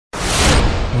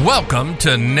Welcome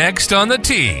to Next on the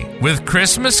Tee with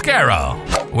Chris Mascaro,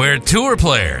 where tour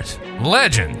players,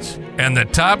 legends, and the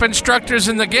top instructors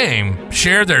in the game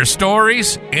share their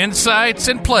stories, insights,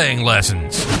 and playing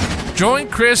lessons. Join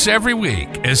Chris every week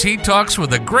as he talks with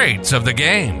the greats of the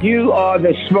game. You are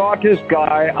the smartest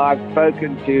guy I've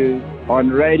spoken to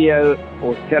on radio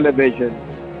or television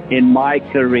in my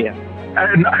career.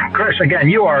 And Chris, again,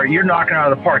 you're knocking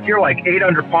out of the park. You're like 8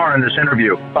 under par in this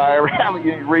interview. If I ever have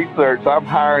any research, I'm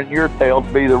hiring your tail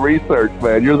to be the research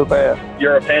man. You're the best.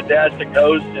 You're a fantastic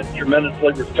host and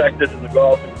tremendously respected in the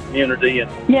golf community.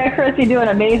 Yeah, Chris, you do an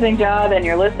amazing job, and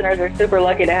your listeners are super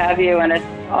lucky to have you, and it's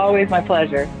always my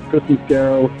pleasure. Chris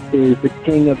Mascaro is the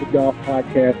king of the golf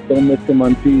podcast. Don't miss him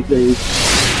on Tuesdays.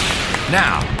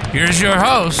 Now, here's your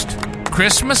host,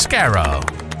 Chris Mascaro.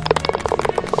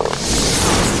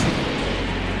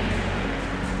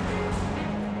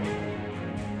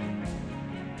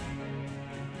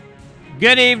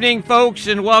 Good evening, folks,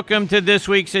 and welcome to this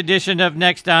week's edition of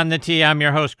Next on the Tee. I'm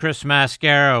your host, Chris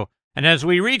Mascaro. And as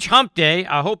we reach Hump Day,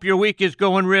 I hope your week is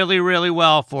going really, really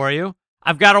well for you.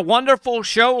 I've got a wonderful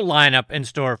show lineup in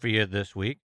store for you this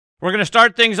week. We're going to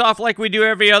start things off like we do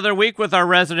every other week with our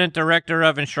resident director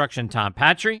of instruction, Tom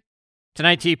Patri.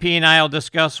 Tonight, TP and I will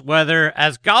discuss whether,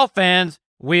 as golf fans,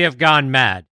 we have gone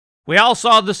mad. We all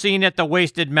saw the scene at the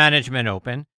Wasted Management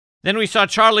Open. Then we saw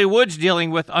Charlie Woods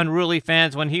dealing with unruly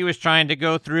fans when he was trying to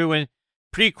go through and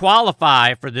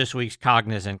pre-qualify for this week's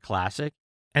Cognizant Classic.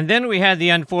 And then we had the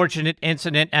unfortunate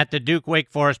incident at the Duke-Wake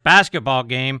Forest basketball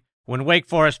game when Wake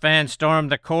Forest fans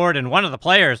stormed the court and one of the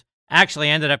players actually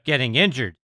ended up getting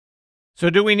injured.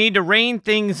 So do we need to rein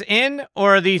things in,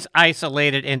 or are these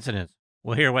isolated incidents?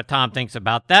 We'll hear what Tom thinks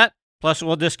about that. Plus,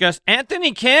 we'll discuss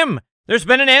Anthony Kim. There's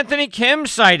been an Anthony Kim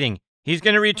sighting. He's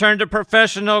going to return to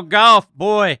professional golf.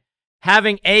 Boy,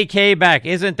 having AK back,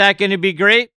 isn't that going to be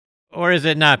great? Or is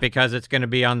it not, because it's going to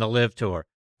be on the Live Tour?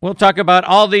 We'll talk about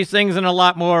all these things and a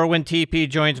lot more when TP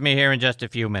joins me here in just a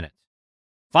few minutes.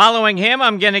 Following him,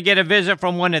 I'm going to get a visit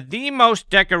from one of the most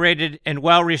decorated and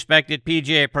well-respected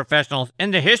PGA professionals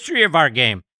in the history of our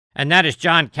game, and that is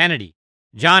John Kennedy.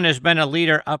 John has been a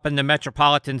leader up in the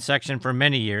Metropolitan section for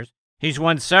many years. He's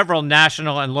won several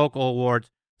national and local awards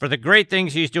for the great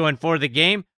things he's doing for the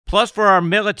game, plus for our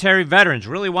military veterans.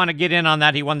 Really want to get in on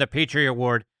that. He won the Patri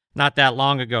Award not that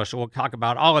long ago, so we'll talk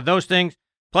about all of those things.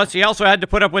 Plus, he also had to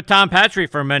put up with Tom Patri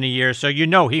for many years, so you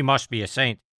know he must be a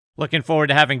saint. Looking forward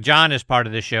to having John as part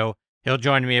of the show. He'll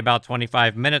join me about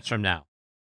 25 minutes from now.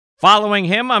 Following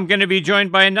him, I'm going to be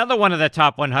joined by another one of the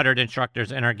top 100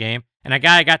 instructors in our game, and a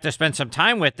guy I got to spend some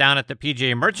time with down at the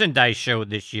PGA Merchandise Show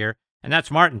this year, and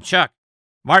that's Martin Chuck.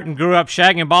 Martin grew up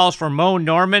shagging balls for Mo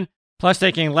Norman, plus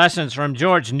taking lessons from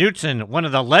George Knudson, one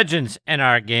of the legends in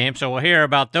our game, so we'll hear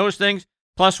about those things.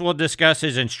 Plus, we'll discuss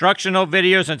his instructional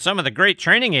videos and some of the great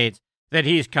training aids that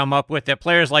he's come up with that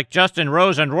players like Justin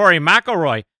Rose and Rory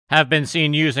McIlroy have been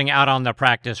seen using out on the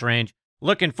practice range.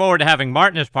 Looking forward to having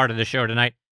Martin as part of the show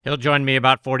tonight. He'll join me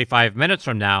about 45 minutes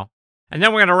from now. And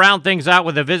then we're going to round things out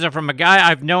with a visit from a guy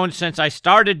I've known since I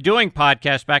started doing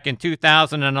podcasts back in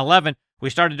 2011. We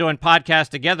started doing podcasts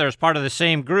together as part of the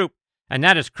same group, and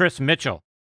that is Chris Mitchell.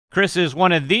 Chris is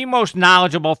one of the most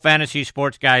knowledgeable fantasy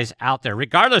sports guys out there,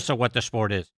 regardless of what the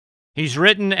sport is. He's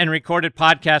written and recorded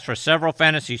podcasts for several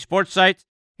fantasy sports sites.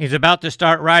 He's about to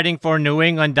start writing for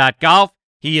NewEngland.golf.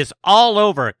 He is all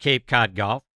over Cape Cod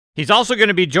golf. He's also going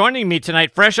to be joining me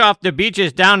tonight fresh off the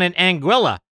beaches down in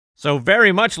Anguilla. So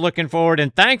very much looking forward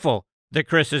and thankful that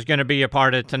Chris is going to be a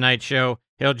part of tonight's show.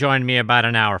 He'll join me about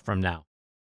an hour from now.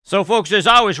 So folks, as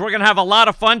always, we're going to have a lot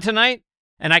of fun tonight,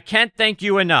 and I can't thank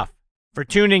you enough for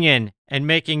tuning in and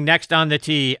making Next on the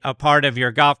Tee a part of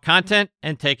your golf content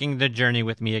and taking the journey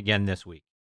with me again this week.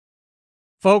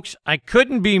 Folks, I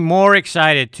couldn't be more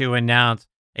excited to announce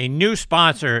a new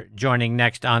sponsor joining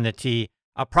Next on the Tee,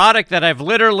 a product that I've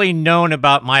literally known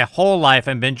about my whole life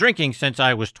and been drinking since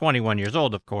I was 21 years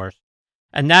old, of course,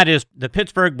 and that is the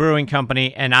Pittsburgh Brewing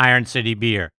Company and Iron City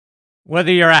Beer.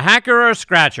 Whether you're a hacker or a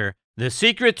scratcher, the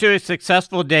secret to a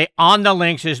successful day on the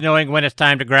links is knowing when it's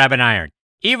time to grab an iron,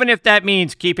 even if that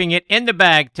means keeping it in the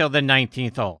bag till the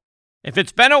 19th hole. If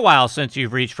it's been a while since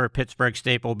you've reached for Pittsburgh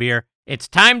staple beer, it's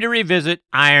time to revisit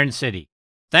Iron City.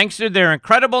 Thanks to their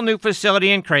incredible new facility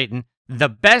in Creighton, the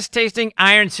best-tasting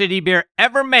Iron City beer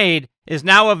ever made is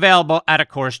now available at a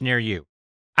course near you.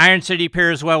 Iron City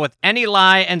pairs well with any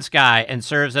lie and sky and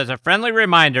serves as a friendly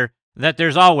reminder that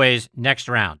there's always next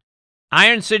round.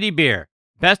 Iron City beer,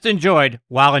 best enjoyed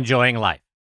while enjoying life.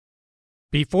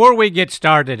 Before we get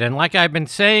started, and like I've been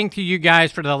saying to you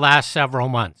guys for the last several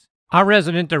months, our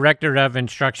resident director of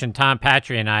instruction, Tom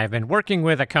Patri, and I have been working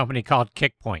with a company called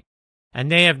Kickpoint.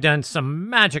 and they have done some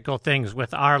magical things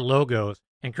with our logos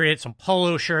and created some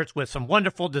polo shirts with some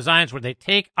wonderful designs where they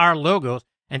take our logos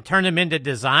and turn them into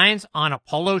designs on a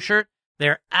polo shirt.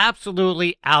 They're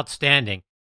absolutely outstanding.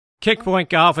 Kickpoint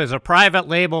Golf is a private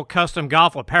label custom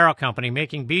golf apparel company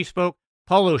making bespoke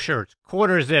polo shirts,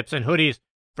 quarter zips, and hoodies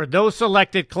for those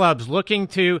selected clubs looking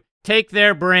to take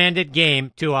their branded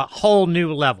game to a whole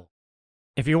new level.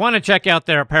 If you want to check out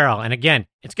their apparel, and again,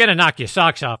 it's going to knock your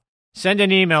socks off, send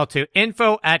an email to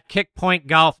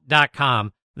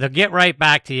info@kickpointgolf.com. They'll get right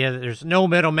back to you. There's no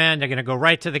middleman. They're going to go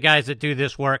right to the guys that do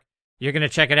this work. You're going to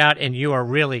check it out, and you are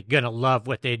really going to love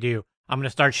what they do. I'm going to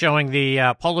start showing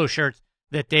the polo shirts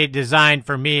that they designed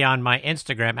for me on my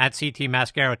Instagram,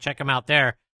 @CTMascaro. Check them out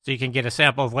there so you can get a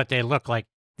sample of what they look like.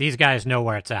 These guys know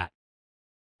where it's at.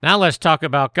 Now let's talk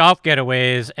about golf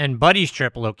getaways and buddies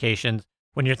trip locations.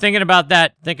 When you're thinking about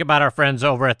that, think about our friends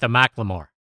over at the Macklemore,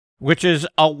 which is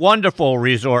a wonderful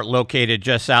resort located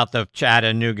just south of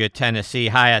Chattanooga, Tennessee,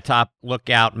 high atop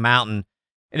Lookout Mountain.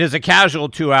 It is a casual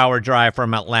 2-hour drive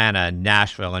from Atlanta,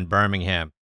 Nashville, and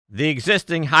Birmingham. The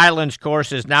existing Highlands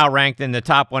course is now ranked in the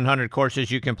top 100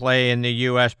 courses you can play in the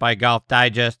U.S. by Golf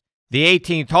Digest. The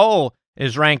 18th hole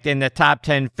is ranked in the top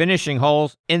 10 finishing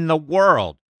holes in the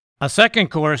world. A second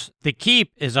course, The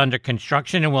Keep, is under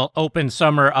construction and will open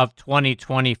summer of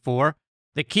 2024.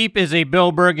 The Keep is a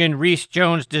Bill Bergen, Reese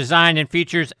Jones design and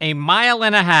features a 1.5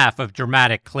 miles of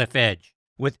dramatic cliff edge,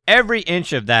 with every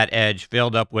inch of that edge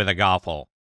filled up with a golf hole.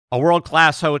 A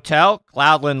world-class hotel,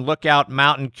 Cloudland Lookout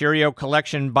Mountain Curio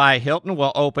Collection by Hilton,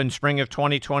 will open spring of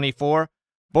 2024.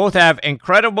 Both have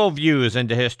incredible views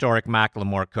into historic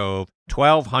Macklemore Cove,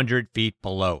 1,200 feet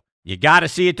below. You got to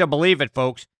see it to believe it,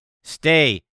 folks.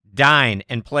 Stay, dine,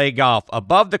 and play golf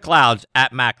above the clouds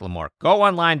at Macklemore. Go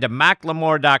online to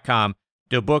macklemore.com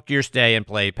to book your stay and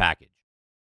play package.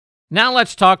 Now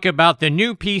let's talk about the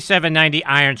new P790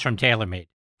 irons from TaylorMade.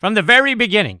 From the very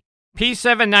beginning,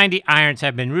 P790 irons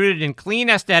have been rooted in clean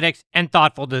aesthetics and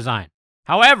thoughtful design.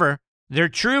 However, their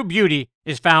true beauty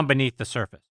is found beneath the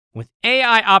surface. With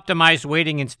AI-optimized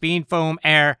weighting and speed foam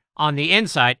air on the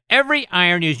inside, every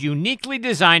iron is uniquely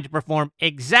designed to perform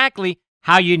exactly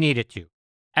how you need it to.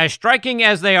 As striking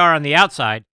as they are on the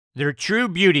outside, their true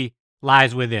beauty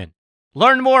lies within.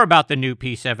 Learn more about the new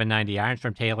P790 irons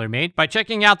from TaylorMade by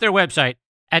checking out their website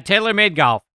at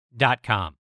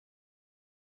taylormadegolf.com.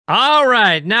 All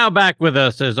right, now back with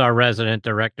us is our resident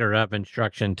director of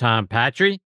instruction, Tom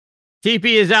Patri.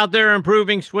 TP is out there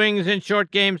improving swings and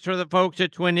short games for the folks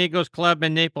at Twin Eagles Club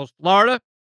in Naples, Florida.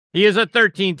 He is a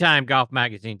 13-time Golf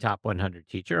Magazine Top 100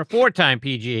 teacher, a 4-time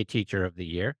PGA Teacher of the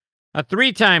Year, a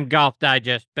 3-time Golf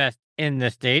Digest Best in the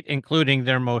state, including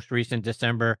their most recent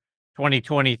December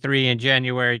 2023 and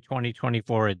January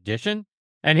 2024 edition.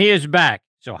 And he is back.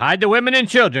 So hide the women and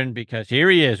children, because here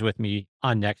he is with me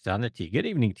on Next on the Tee. Good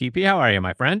evening, TP. How are you,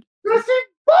 my friend?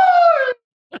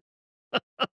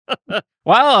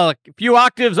 Well, a few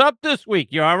octaves up this week.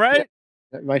 You all right?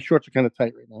 My shorts are kind of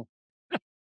tight right now.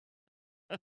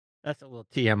 That's a little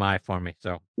TMI for me.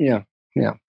 So Yeah.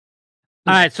 All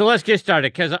right, so let's get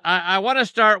started, because I want to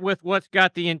start with what's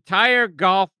got the entire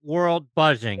golf world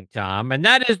buzzing, Tom, and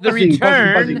that is the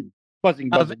return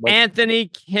of Anthony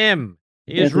Kim.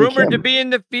 He is rumored to be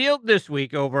in the field this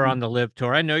week over on the Live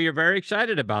Tour. I know you're very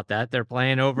excited about that. They're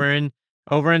playing over in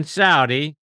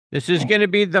Saudi. This is going to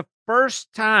be the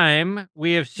first time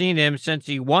we have seen him since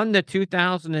he won the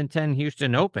 2010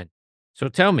 Houston Open. So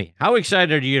tell me, how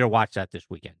excited are you to watch that this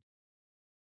weekend?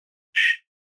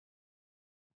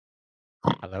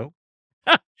 Hello?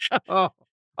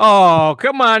 Oh,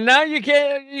 come on now. You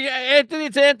can't.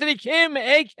 It's Anthony Kim,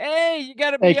 AK. You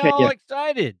got to be all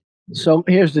excited. So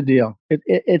here's the deal.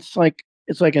 It's like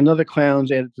another clown's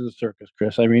added to the circus,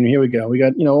 Chris. I mean, here we go. We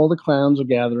got, all the clowns are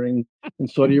gathering in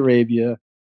Saudi Arabia,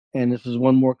 and this is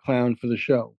one more clown for the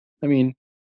show. I mean,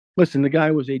 listen, the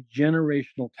guy was a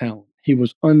generational talent. He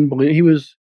was unbelievable. He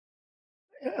was,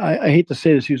 I hate to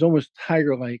say this, he was almost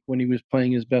Tiger-like when he was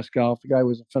playing his best golf. The guy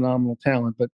was a phenomenal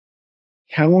talent, but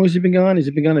how long has he been gone? Has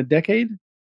he been gone a decade?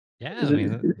 Yeah.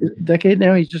 A decade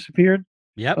now? He's disappeared?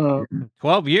 Yep.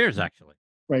 12 years, actually.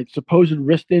 Right. Supposed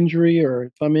wrist injury or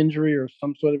thumb injury or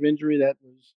some sort of injury that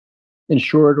was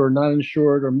insured or not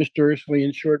insured or mysteriously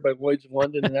insured by Lloyd's of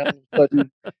London. And all of a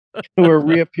sudden we're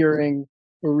reappearing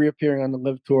on the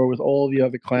Live Tour with all the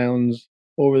other clowns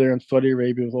over there in Saudi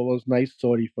Arabia with all those nice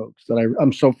Saudi folks that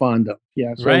I'm so fond of.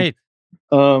 Yeah. So, right.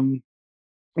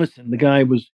 Listen, the guy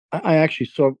was, I actually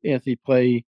saw Anthony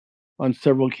play on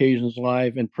several occasions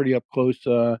live and pretty up close.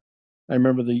 I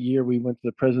remember the year we went to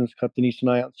the President's Cup, Denise and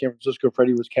I, out in San Francisco.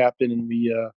 Freddie was captain, and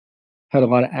we had a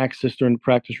lot of access during the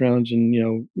practice rounds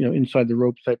and inside the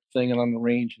ropes type thing and on the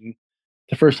range. And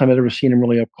the first time I'd ever seen him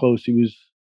really up close, he was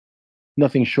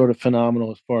nothing short of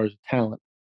phenomenal as far as talent.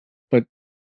 But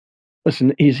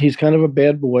listen, he's kind of a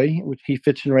bad boy, which he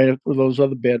fits in right up with those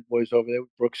other bad boys over there with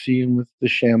Brooksy and with the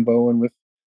Shambo and with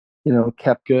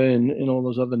Kepka and all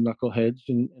those other knuckleheads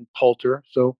and Poulter.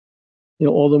 So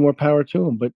all the more power to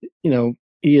him. But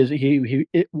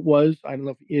it was, I don't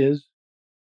know if he is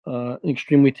an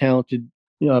extremely talented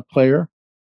player.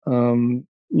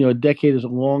 A decade is a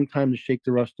long time to shake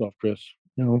the rust off, Chris.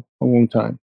 A long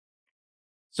time.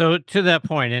 So to that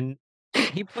point, and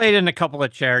he played in a couple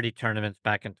of charity tournaments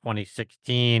back in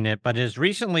 2016, but as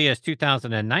recently as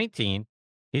 2019,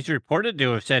 he's reported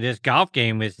to have said his golf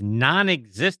game was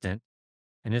non-existent,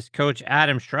 and his coach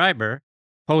Adam Schreiber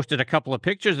posted a couple of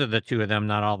pictures of the two of them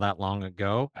not all that long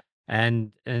ago,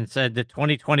 and said that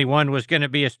 2021 was going to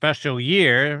be a special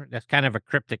year. That's kind of a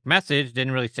cryptic message.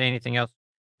 Didn't really say anything else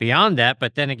beyond that,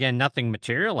 but then again, nothing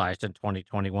materialized in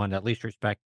 2021, at least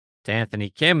respect to Anthony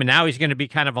Kim. And now he's going to be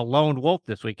kind of a lone wolf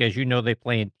this week. As you know, they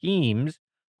play in teams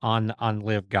on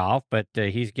Live Golf, but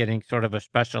he's getting sort of a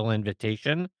special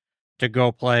invitation to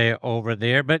go play over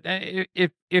there. But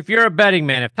if you're a betting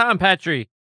man, if Tom Patri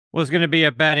was going to be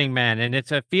a betting man, and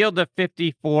it's a field of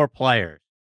 54 players,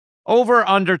 over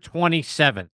under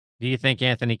 27, do you think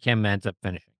Anthony Kim ends up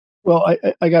finishing? Well,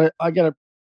 I gotta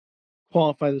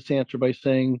qualify this answer by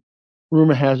saying,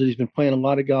 rumor has it he's been playing a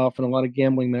lot of golf and a lot of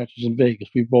gambling matches in Vegas.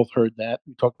 We've both heard that.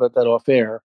 We talked about that off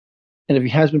air. And if he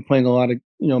has been playing a lot of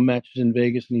matches in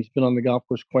Vegas and he's been on the golf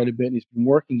course quite a bit and he's been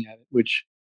working at it, which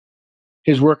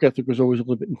his work ethic was always a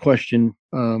little bit in question.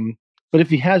 But if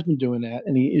he has been doing that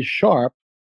and he is sharp,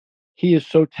 he is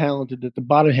so talented that the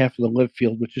bottom half of the live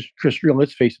field, which is Chris Real,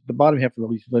 let's face it, the bottom half of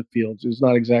these live fields is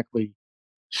not exactly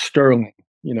sterling.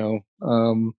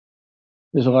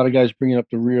 There's a lot of guys bringing up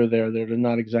the rear there that are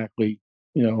not exactly,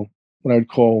 what I would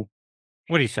call.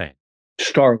 What are you saying?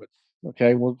 Starlets.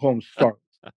 Okay, we'll call them starlets.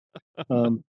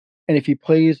 And if he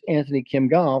plays Anthony Kim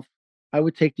golf, I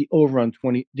would take the under on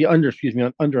 27.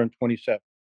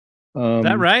 Is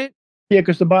that right? Yeah,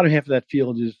 because the bottom half of that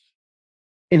field is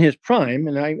in his prime,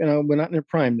 and we're not in their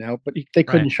prime now, but they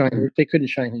couldn't shine. They couldn't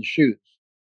shine his shoes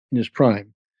in his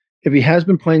prime. If he has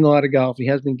been playing a lot of golf, he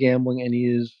has been gambling, and he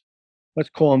is, let's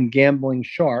call him gambling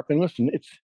sharp. And listen,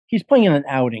 he's playing in an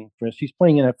outing, Chris. He's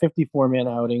playing in a 54-man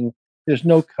outing. There's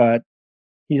no cut.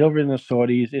 He's over in the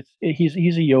Saudis.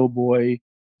 He's a yo boy.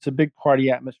 It's a big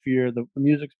party atmosphere. The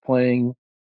music's playing.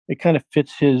 It kind of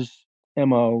fits his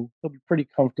MO. He'll be pretty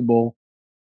comfortable.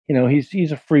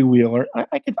 He's a freewheeler.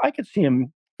 I could see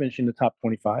him finishing the top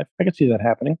 25. I could see that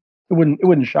happening. It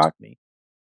wouldn't shock me.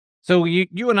 So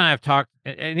you and I have talked,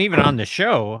 and even on the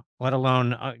show, let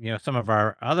alone some of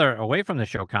our other away from the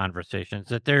show conversations,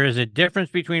 that there is a difference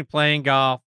between playing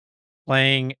golf,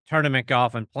 playing tournament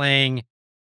golf, and playing.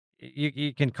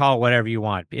 You can call it whatever you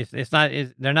want.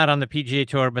 They're not on the PGA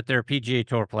Tour, but they're PGA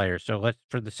Tour players. So let's,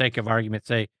 for the sake of argument,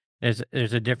 say there's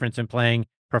a difference in playing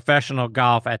professional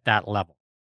golf at that level.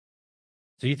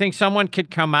 So you think someone could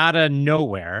come out of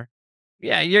nowhere?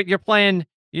 Yeah, you're playing.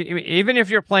 Even if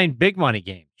you're playing big money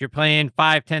games, you're playing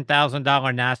 $5,000-$10,000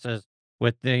 NASA's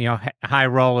with the high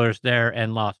rollers there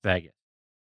in Las Vegas.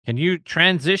 Can you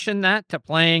transition that to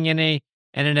playing in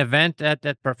an event at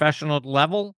that professional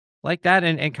level like that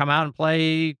and come out and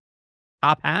play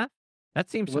top half? That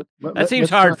seems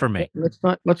hard for me.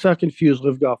 Let's not confuse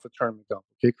live golf with tournament golf.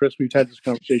 Okay, Chris, we've had this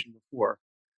conversation before.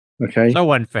 Okay,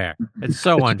 so unfair. It's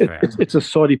so unfair. It's a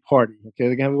Saudi party. Okay,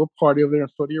 they're gonna have a little party over there in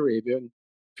Saudi Arabia, and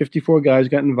 54 guys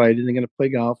got invited. They're gonna play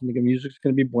golf, and the music's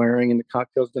gonna be blaring, and the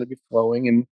cocktail's gonna be flowing,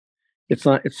 and it's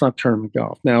not tournament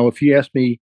golf. Now, if you ask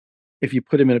me, if you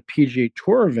put him in a PGA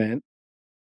Tour event,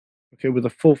 okay, with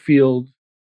a full field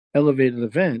elevated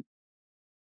event,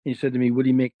 and you said to me, would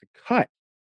he make the cut?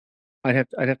 I'd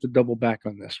have to double back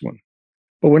on this one.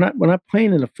 But we're not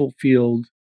playing in a full field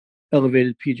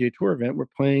elevated PGA Tour event. We're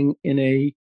playing in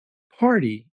a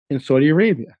party in Saudi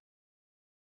Arabia.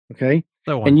 Okay,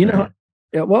 so and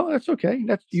yeah, well, that's okay.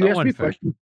 You asked me a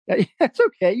question. That's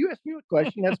okay. You asked me a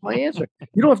question. That's my answer.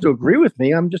 You don't have to agree with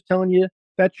me. I'm just telling you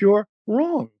that you're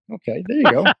wrong. Okay, there you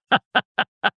go.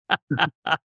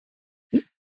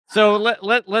 So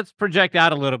let's project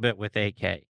out a little bit with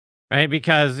AK, right?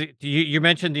 Because you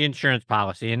mentioned the insurance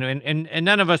policy, and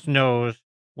none of us knows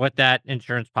what that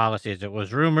insurance policy is. It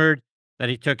was rumored that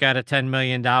he took out a $10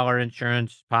 million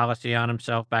insurance policy on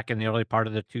himself back in the early part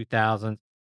of the 2000s.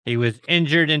 He was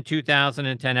injured in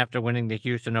 2010 after winning the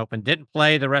Houston Open, didn't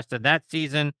play the rest of that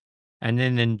season. And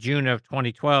then in June of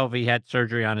 2012, he had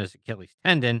surgery on his Achilles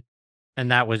tendon. And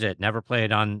that was it. Never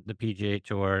played on the PGA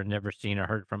Tour, never seen or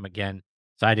heard from again.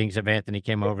 Sightings of Anthony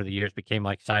Kim over the years became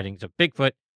like sightings of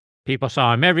Bigfoot. People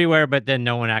saw him everywhere, but then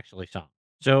no one actually saw him.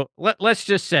 So let's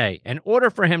just say, in order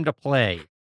for him to play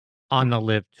on the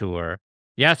Live Tour,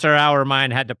 Yasser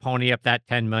Al-Rumayyan had to pony up that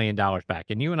 $10 million back.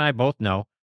 And you and I both know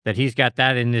that he's got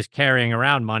that in his carrying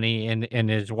around money in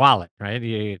his wallet, right?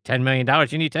 $10 million.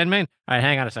 You need $10 million? All right,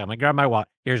 hang on a second. I'm going to grab my wallet.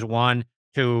 Here's 1,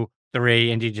 2,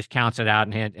 3, and he just counts it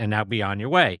out and now be on your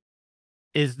way.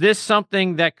 Is this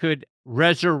something that could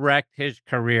resurrect his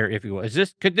career, if you will?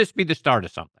 Could this be the start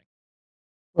of something?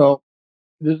 Well,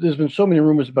 there's been so many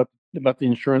rumors about the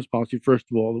insurance policy. First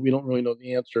of all, that we don't really know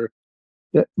the answer.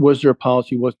 Was there a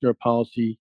policy? Wasn't there a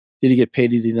policy? Did he get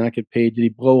paid? Did he not get paid? Did he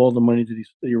blow all the money? Did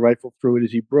he rifle through it?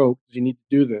 Is he broke? Does he need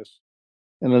to do this?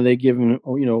 And then they give him,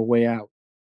 a way out,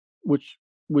 which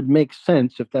would make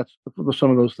sense if some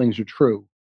of those things are true.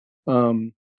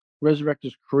 Resurrect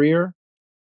his career.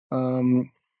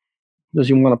 Does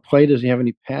he want to play? Does he have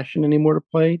any passion anymore to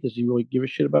play? Does he really give a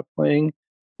shit about playing,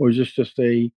 or is this just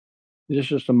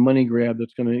a money grab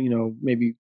that's going to,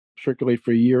 maybe circulate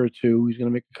for a year or two? He's going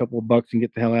to make a couple of bucks and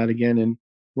get the hell out again and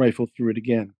rifle through it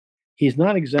again. He's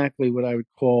not exactly what I would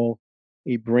call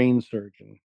a brain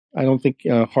surgeon. I don't think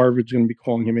Harvard's going to be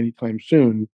calling him anytime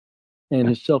soon. And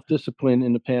his self-discipline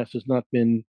in the past has not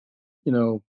been,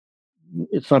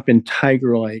 it's not been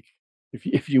tiger-like,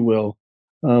 if you will.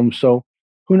 So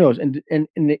who knows? And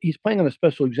he's playing on a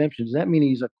special exemption. Does that mean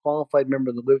he's a qualified member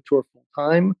of the Live Tour full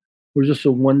time, or is this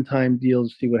a one-time deal to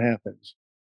see what happens?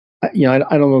 I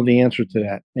don't know the answer to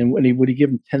that. And would he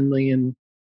give him 10 million?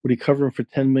 Would he cover him for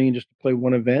 10 million just to play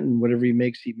one event, and whatever he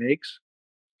makes, he makes?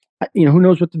 Who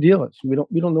knows what the deal is? We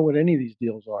don't know what any of these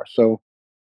deals are. So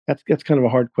that's kind of a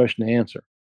hard question to answer.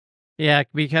 Yeah,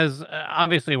 because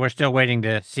obviously we're still waiting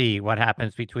to see what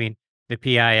happens between the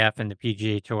PIF and the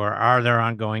PGA Tour. Are there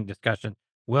ongoing discussions?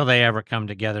 Will they ever come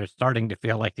together? Starting to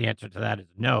feel like the answer to that is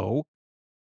no.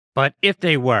 But if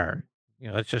they were,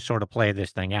 let's just sort of play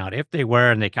this thing out. If they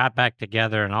were and they got back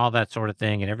together and all that sort of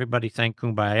thing, and everybody sang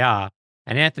Kumbaya,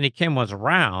 and Anthony Kim was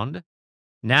around,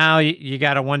 now you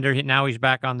got to wonder, now he's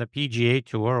back on the PGA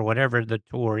Tour or whatever the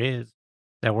tour is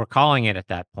that we're calling it at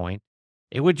that point.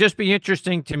 It would just be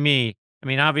interesting to me. I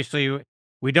mean, obviously,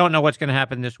 we don't know what's going to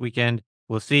happen this weekend.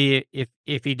 We'll see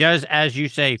if he does, as you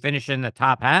say, finish in the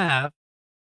top half.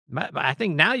 But I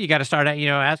think now you got to start,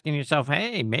 asking yourself,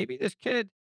 hey, maybe this kid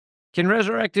can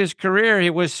resurrect his career.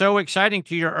 It was so exciting,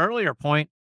 to your earlier point,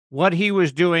 what he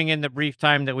was doing in the brief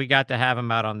time that we got to have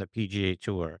him out on the PGA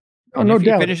Tour. Oh, and no if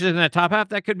doubt. He finishes in the top half,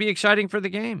 that could be exciting for the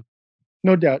game.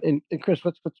 No doubt. And Chris,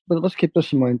 let's keep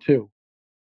this in mind too.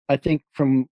 I think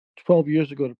from 12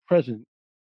 years ago to present,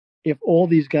 if all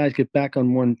these guys get back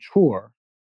on one tour,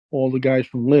 all the guys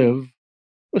from Live,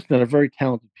 listen, they're very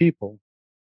talented people.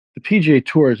 The PGA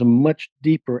Tour is a much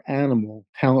deeper animal,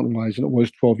 talent-wise, than it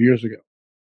was 12 years ago.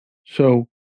 So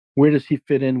where does he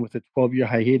fit in with a 12-year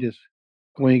hiatus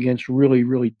going against really,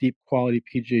 really deep quality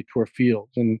PGA Tour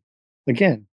fields? And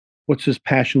again, what's his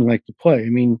passion like to play? I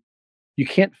mean, you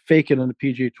can't fake it on the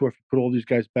PGA Tour if you put all these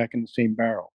guys back in the same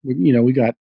barrel. We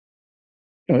got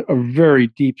a very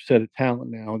deep set of talent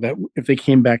now that if they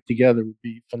came back together would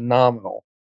be phenomenal.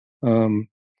 The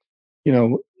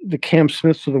Cam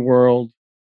Smiths of the world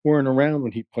weren't around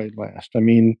when he played last. I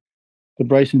mean, the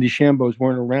Bryson DeChambeaus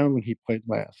weren't around when he played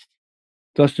last.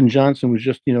 Dustin Johnson was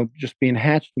just being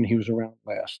hatched when he was around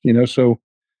last. So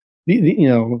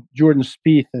Jordan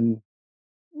Spieth and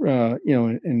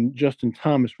and Justin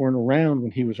Thomas weren't around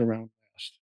when he was around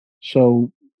last.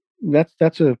 So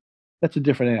that's a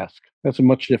different ask. That's a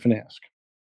much different ask.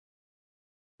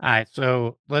 All right,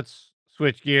 so let's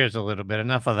switch gears a little bit.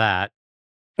 Enough of that.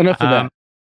 Enough of that.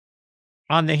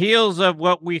 On the heels of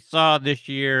what we saw this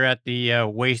year at the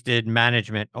Wasted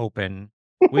Management Open,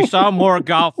 we saw more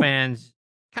golf fans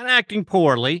kind of acting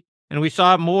poorly. And we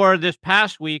saw it more this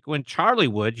past week when Charlie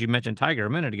Woods, you mentioned Tiger a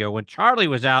minute ago, when Charlie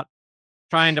was out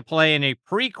trying to play in a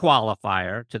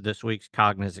pre-qualifier to this week's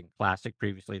Cognizant Classic,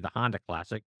 previously the Honda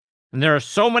Classic. And there are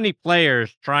so many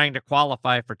players trying to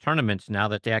qualify for tournaments now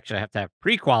that they actually have to have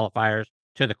pre-qualifiers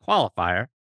to the qualifier.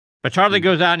 But Charlie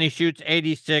goes out and he shoots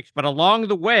 86, but along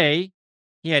the way,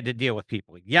 he had to deal with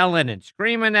people yelling and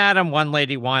screaming at him. One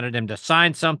lady wanted him to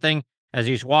sign something as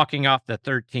he's walking off the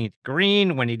 13th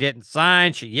green. When he didn't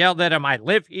sign, she yelled at him, "I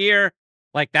live here."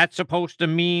 Like that's supposed to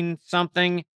mean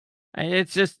something.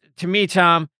 It's just, to me,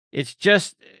 Tom, it's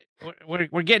just,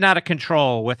 we're getting out of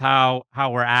control with how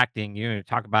we're acting. You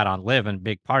talk about on Live and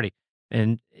Big Party.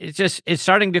 And it's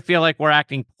starting to feel like we're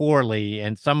acting poorly.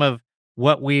 And some of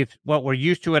what we're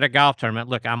used to at a golf tournament.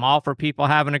 Look, I'm all for people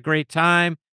having a great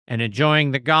time and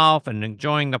enjoying the golf and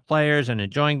enjoying the players and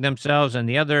enjoying themselves and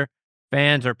the other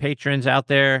fans or patrons out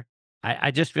there,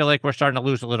 I just feel like we're starting to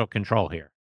lose a little control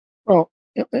here. Well,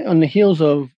 on the heels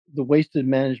of the Wasted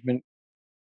Management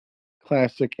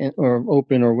Classic or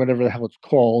Open or whatever the hell it's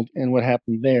called, and what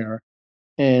happened there,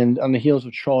 and on the heels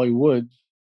of Charlie Woods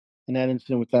and that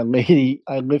incident with that lady,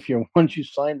 I live here. Why don't you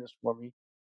sign this for me?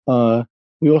 Uh,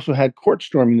 we also had court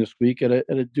storming this week at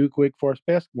a Duke Wake Forest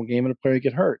basketball game, and a player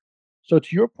get hurt. So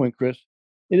to your point, Chris,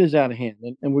 it is out of hand,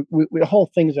 and the whole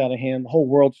thing's out of hand. The whole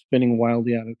world's spinning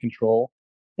wildly out of control,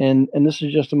 and this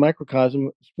is just a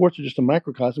microcosm. Sports are just a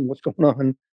microcosm of what's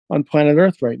going on planet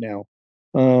Earth right now.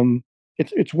 Um,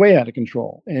 it's way out of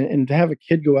control, and to have a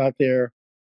kid go out there,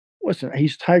 listen,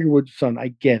 he's Tiger Woods' son. I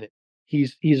get it.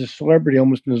 He's a celebrity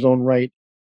almost in his own right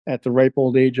at the ripe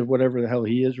old age of whatever the hell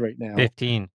he is right now.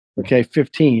 15. Okay,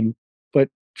 15. But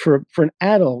for an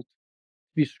adult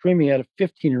to be screaming at a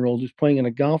 15-year-old who's playing in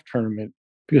a golf tournament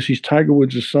because he's Tiger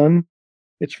Woods' son,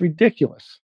 it's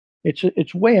ridiculous.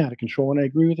 It's way out of control, and I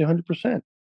agree with you 100%.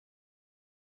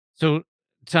 So,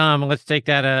 Tom, let's take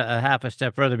that a half a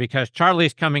step further, because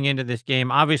Charlie's coming into this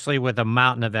game obviously with a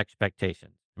mountain of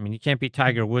expectations. I mean, you can't be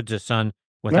Tiger Woods' son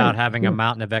without Right. having a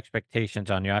mountain of expectations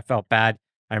on you. I felt bad.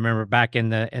 I remember back in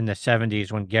the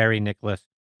 70s when Gary Nicklaus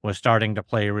was starting to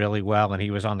play really well, and he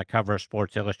was on the cover of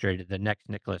Sports Illustrated, the next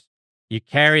Nicklaus. You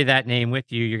carry that name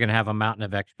with you, you're going to have a mountain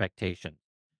of expectations.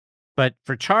 But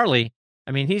for Charlie,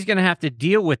 I mean, he's going to have to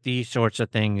deal with these sorts of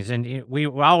things. And we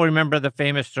all remember the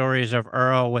famous stories of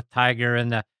Earl with Tiger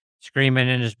and the screaming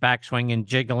in his backswing and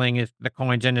jiggling the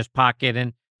coins in his pocket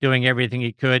and doing everything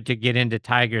he could to get into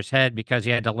Tiger's head because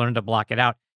he had to learn to block it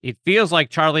out. It feels like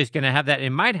Charlie's going to have that. It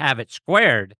might have it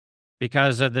squared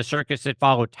because of the circus that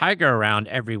followed Tiger around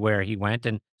everywhere he went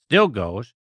and still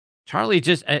goes. Charlie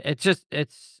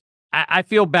I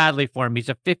feel badly for him. He's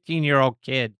a 15-year-old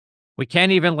kid. We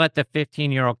can't even let the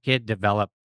 15-year-old kid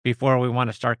develop before we want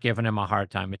to start giving him a hard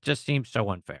time. It just seems so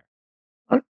unfair.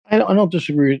 I don't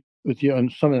disagree with you on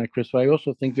some of that, Chris, but I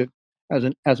also think that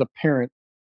as a parent,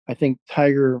 I think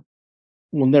Tiger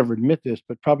will never admit this,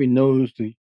 but probably knows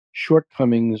the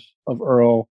shortcomings of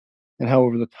Earl and how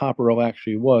over the top Earl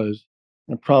actually was,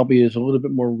 and probably is a little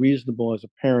bit more reasonable as a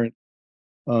parent,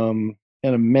 and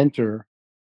a mentor,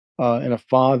 and a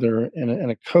father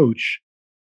and a coach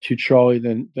to Charlie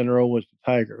than Earl was to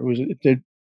Tiger.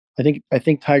 I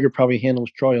think Tiger probably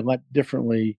handles Charlie a lot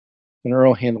differently than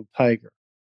Earl handled Tiger.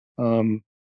 Um,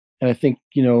 and I think,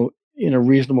 in a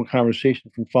reasonable conversation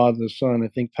from father to son, I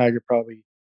think Tiger probably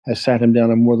has sat him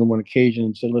down on more than one occasion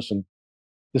and said, listen,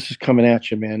 this is coming at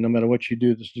you, man. No matter what you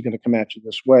do, this is going to come at you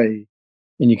this way.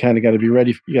 And you kind of got to be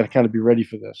ready. You got to kind of be ready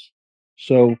for this.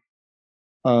 So,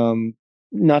 um,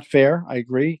 not fair. I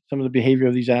agree. Some of the behavior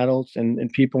of these adults and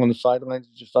people on the sidelines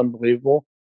is just unbelievable.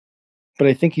 But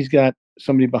I think he's got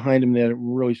somebody behind him there that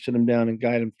will really sit him down and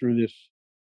guide him through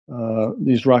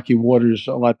these rocky waters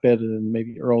a lot better than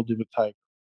maybe Earl did with Tiger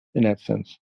in that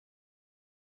sense.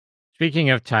 Speaking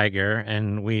of Tiger,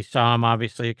 and we saw him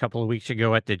obviously a couple of weeks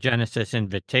ago at the Genesis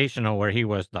Invitational where he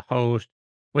was the host.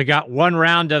 We got one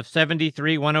round of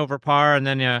 73, one over par, and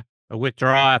then a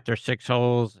withdrawal after 6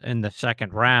 holes in the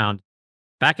second round.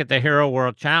 Back at the Hero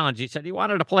World Challenge, he said he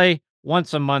wanted to play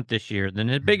once a month this year. Then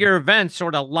the bigger events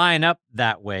sort of line up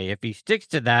that way. If he sticks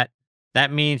to that,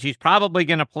 that means he's probably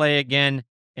going to play again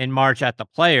in March at the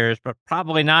Players, but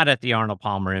probably not at the Arnold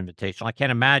Palmer Invitational. I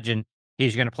can't imagine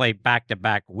he's going to play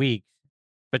back-to-back weeks.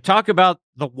 But talk about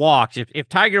the walks. If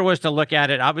Tiger was to look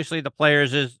at it, obviously the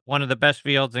Players is one of the best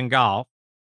fields in golf.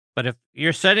 But if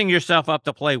you're setting yourself up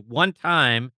to play one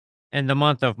time in the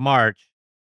month of March,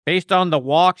 based on the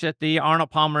walks at the Arnold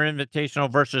Palmer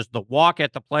Invitational versus the walk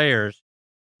at the Players,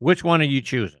 which one are you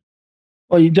choosing?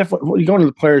 Well, you're going to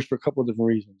the Players for a couple of different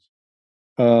reasons.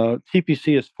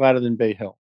 TPC is flatter than Bay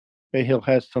Hill. Bay Hill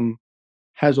has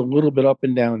a little bit up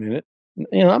and down in it.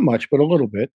 Not much, but a little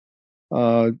bit.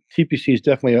 TPC is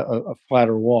definitely a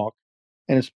flatter walk,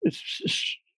 and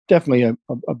it's definitely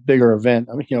a bigger event.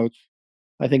 I mean,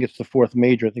 I think it's the fourth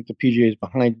major. I think the PGA is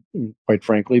behind, quite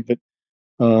frankly. But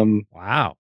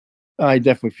Wow, I've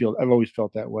always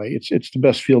felt that way. It's the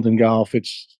best field in golf. I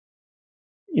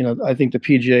think the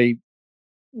PGA.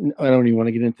 I don't even want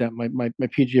to get into that. My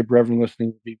PGA brethren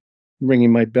listening would be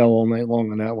ringing my bell all night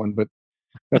long on that one. But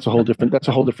that's a whole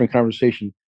different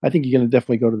conversation. I think you're going to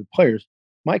definitely go to the Players.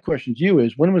 My question to you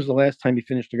is, when was the last time you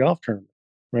finished a golf tournament?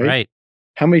 right.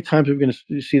 How many times are we going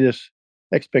to see this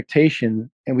expectation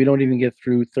and we don't even get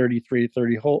through 30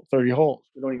 holes?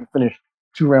 We don't even finish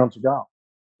 2 rounds of golf.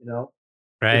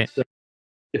 Right.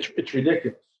 It's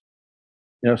ridiculous.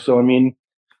 So I mean,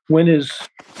 when is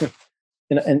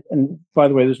And by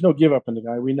the way, there's no give up in the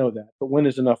guy. We know that. But when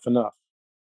is enough enough?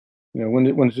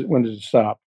 When does it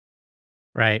stop?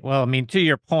 Right. Well, I mean, to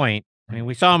your point, I mean,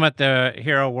 we saw him at the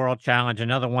Hero World Challenge,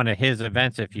 another one of his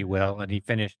events, if you will, and he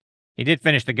did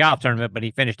finish the golf tournament, but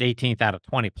he finished 18th out of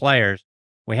 20 players.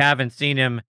 We haven't seen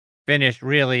him finish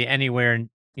really anywhere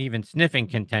even sniffing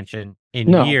contention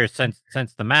in No. years since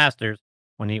the Masters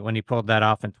when he pulled that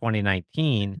off in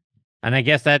 2019. And I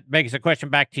guess that begs the question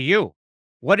back to you.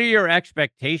 What are your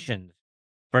expectations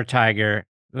for Tiger,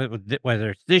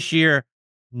 whether it's this year,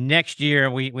 next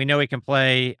year? We know he can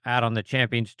play out on the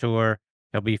Champions Tour.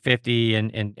 He'll be 50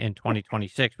 in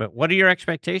 2026. But what are your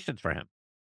expectations for him?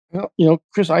 Well,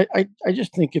 Chris, I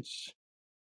just think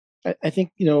I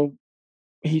think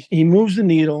he moves the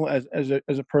needle as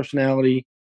a personality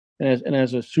and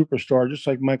as a superstar, just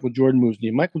like Michael Jordan moves the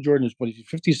needle. Michael Jordan is what, he's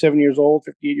 57 years old,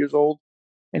 58 years old,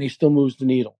 and he still moves the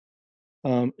needle.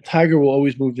 Tiger will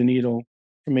always move the needle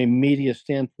from a media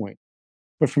standpoint,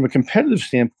 but from a competitive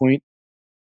standpoint,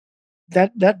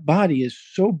 that body is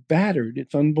so battered,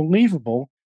 it's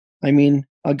unbelievable. I mean,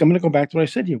 I'm going to go back to what I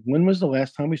said to you. When was the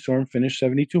last time we saw him finish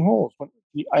 72 holes?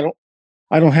 I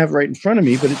don't have it right in front of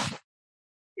me, but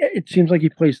it seems like he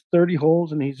plays 30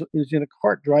 holes and he's in a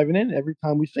cart driving in every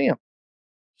time we see him.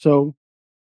 So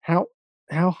how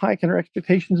how high can our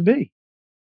expectations be?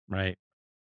 Right.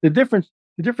 The difference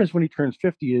when he turns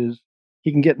 50 is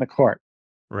he can get in the cart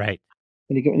Right.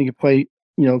 and he can play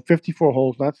 54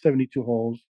 holes, not 72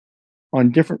 holes,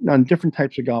 on different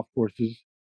types of golf courses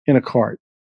in a cart.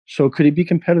 So could he be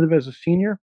competitive as a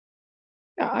senior?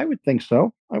 Yeah, I would think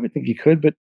so. I would think he could,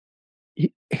 but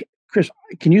Chris,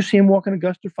 can you see him walking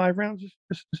Augusta 5 rounds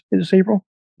this April?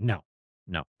 No.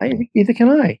 No. Neither can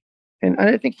I, and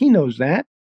I think he knows that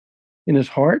in his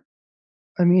heart.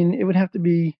 I mean, it would have to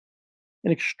be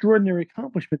an extraordinary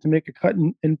accomplishment to make a cut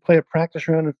and play a practice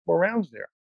round in 4 rounds there.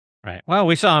 Right. Well,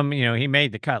 we saw him, he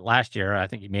made the cut last year. I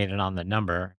think he made it on the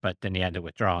number, but then he had to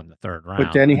withdraw in the third round.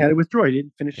 But then he had to withdraw. He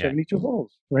didn't finish Yeah. 72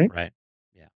 holes, right? Right.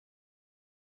 Yeah.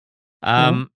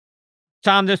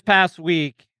 Tom, this past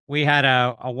week, we had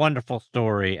a wonderful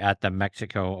story at the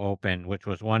Mexico Open, which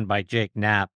was won by Jake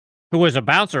Knapp, who was a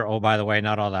bouncer, oh, by the way,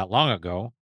 not all that long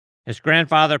ago. His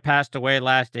grandfather passed away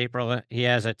last April. He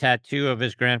has a tattoo of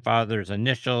his grandfather's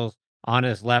initials on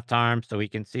his left arm, so he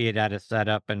can see it at his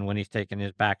setup and when he's taking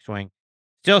his backswing.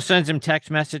 Still sends him text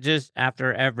messages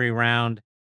after every round.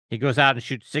 He goes out and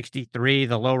shoots 63,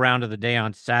 the low round of the day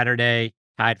on Saturday,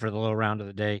 tied for the low round of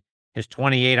the day. His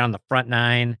 28 on the front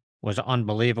nine was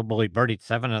unbelievable. He birdied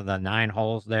 7 of the 9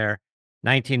 holes there.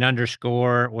 19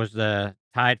 underscore was the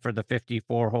tied for the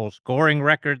 54-hole scoring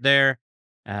record there.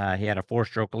 He had a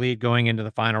 4-stroke lead going into the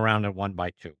final round and won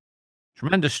by 2.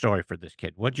 Tremendous story for this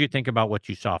kid. What do you think about what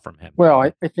you saw from him? Well,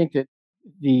 I think that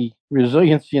the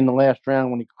resiliency in the last round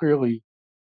when he clearly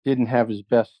didn't have his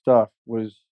best stuff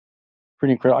was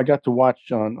pretty incredible. I got to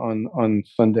watch on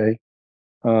Sunday.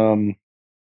 I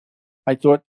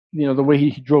thought, the way he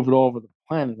drove it all over the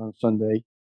planet on Sunday,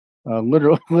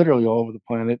 literally all over the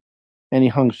planet, and he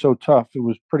hung so tough. It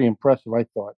was pretty impressive, I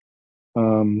thought.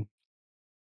 Um,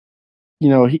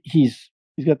 he's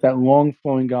got that long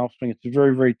flowing golf swing. It's a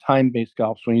very, very time based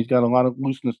golf swing. He's got a lot of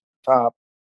looseness at the top,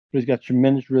 but he's got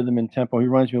tremendous rhythm and tempo. He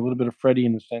reminds me a little bit of Freddie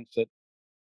in the sense that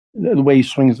the way he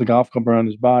swings the golf club around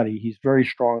his body, he's very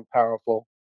strong and powerful.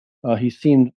 He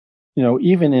seemed,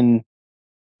 even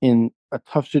in a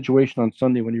tough situation on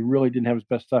Sunday when he really didn't have his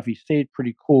best stuff, he stayed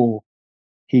pretty cool.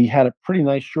 He had a pretty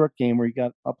nice short game where he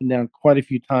got up and down quite a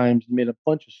few times and made a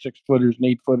bunch of 6-footers and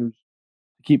 8-footers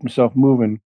to keep himself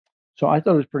moving. So I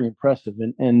thought it was pretty impressive.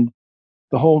 And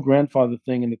the whole grandfather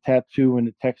thing and the tattoo and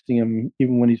the texting him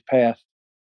even when he's passed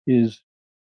is,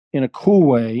 in a cool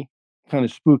way, kind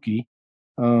of spooky.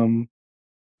 He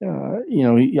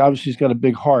obviously has got a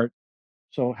big heart.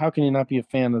 So how can you not be a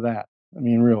fan of that? I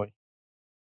mean, really.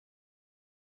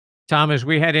 Tom, as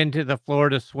we head into the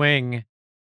Florida swing,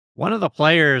 one of the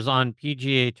players on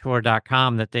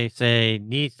PGAtour.com that they say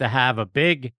needs to have a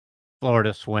big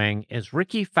Florida swing is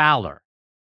Ricky Fowler,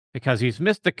 because he's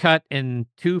missed the cut in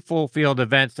 2 full field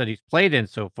events that he's played in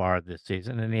so far this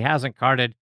season, and he hasn't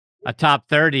carded a top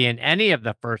 30 in any of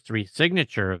the first 3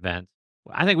 signature events.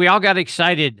 I think we all got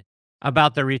excited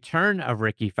about the return of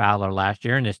Ricky Fowler last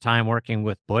year and his time working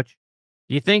with Butch.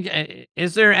 Do you think,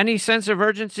 is there any sense of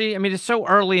urgency? I mean, it's so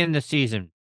early in the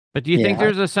season, but do you think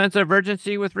there's a sense of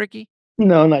urgency with Ricky?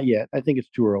 No, not yet. I think it's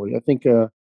too early. I think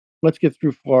let's get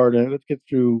through Florida. Let's get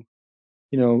through,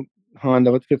 Honda.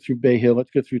 Let's get through Bay Hill.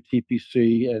 Let's get through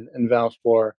TPC and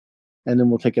Valspar, and then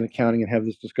we'll take an accounting and have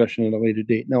this discussion at a later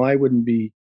date. No, I wouldn't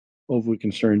be overly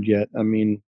concerned yet. I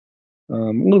mean, a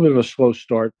little bit of a slow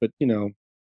start, but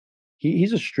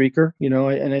he's a streaker,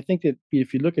 and I think that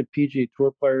if you look at PGA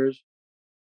Tour players,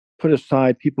 put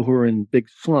aside people who are in big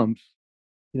slumps,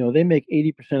 they make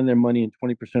 80% of their money in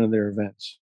 20% of their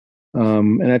events.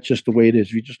 And that's just the way it is.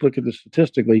 If you just look at this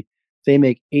statistically, they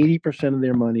make 80% of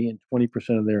their money in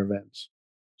 20% of their events.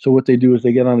 So what they do is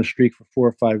they get on a streak for 4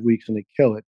 or 5 weeks and they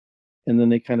kill it, and then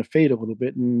they kind of fade a little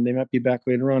bit, and they might be back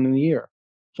later on in the year.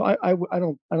 So I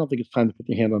don't think it's time to put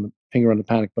your hand on the finger on the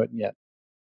panic button yet.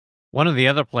 One of the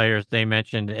other players they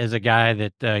mentioned is a guy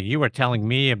that you were telling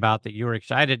me about that you were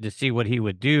excited to see what he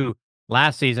would do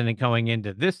last season and going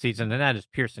into this season, and that is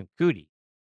Pearson Coody.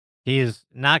 He has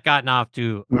not gotten off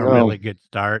to a No, really good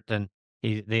start, and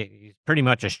he's pretty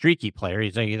much a streaky player.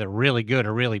 He's either really good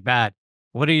or really bad.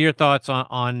 What are your thoughts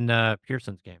on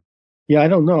Pearson's game? yeah, I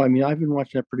don't know. I mean, I've been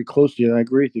watching that pretty closely, and I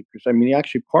agree with you, Chris. I mean,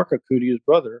 actually, Parker Coody, his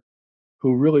brother,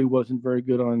 who really wasn't very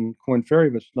good on Corn Ferry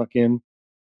but snuck in,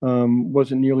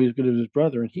 wasn't nearly as good as his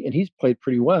brother, and he's played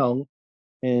pretty well,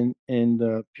 and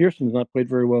Pearson's not played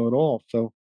very well at all.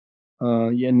 So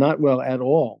yeah, not well at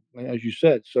all, as you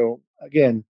said. So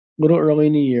again, a little early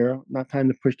in the year, not time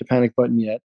to push the panic button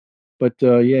yet. But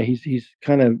yeah, he's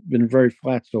kind of been very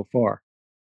flat so far.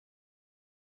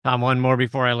 Tom, one more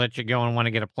before I let you go, and want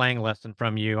to get a playing lesson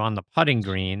from you on the putting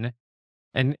green.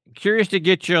 And curious to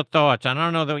get your thoughts. I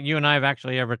don't know that you and I have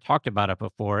actually ever talked about it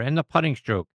before. In the putting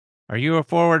stroke, are you a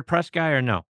forward press guy or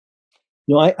no?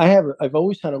 I've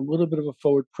always had a little bit of a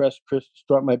forward press, Chris, to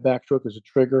start my backstroke as a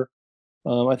trigger.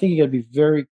 I think you got to be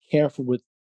very careful with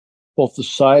both the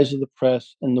size of the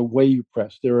press and the way you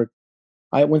press.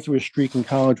 I went through a streak in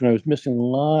college when I was missing a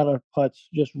lot of putts,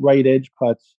 just right edge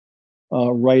putts,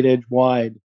 right edge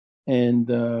wide. And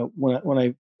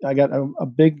when I got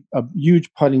a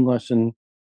huge putting lesson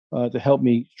to help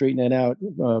me straighten that out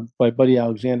by Buddy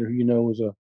Alexander, who was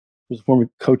a former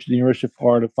coach at the University of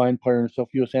Florida, fine player and himself,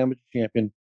 U.S. amateur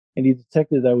champion. And he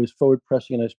detected that I was forward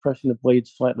pressing and I was pressing the blade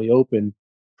slightly open,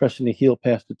 pressing the heel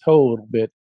past the toe a little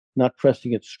bit, not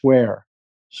pressing it square.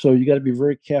 So you got to be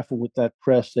very careful with that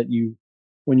press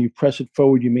when you press it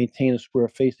forward, you maintain a square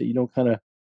face, that you don't kind of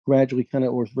gradually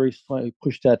or very slightly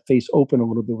push that face open a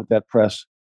little bit with that press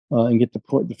and get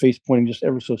the face pointing just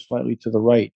ever so slightly to the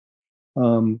right.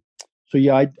 Um, so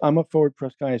yeah, I'm a forward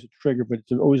press guy as a trigger, but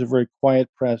it's always a very quiet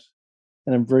press,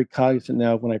 and I'm very cognizant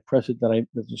now when I press it that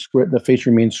the face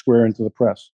remains square into the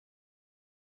press.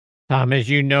 Tom, as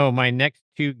you know, my next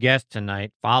two guests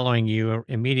tonight, following you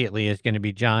immediately, is going to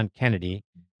be John Kennedy,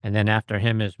 and then after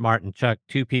him is Martin Chuck,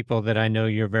 two people that I know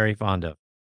you're very fond of.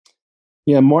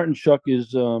 Yeah, Martin Chuck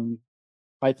is,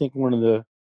 I think, one of the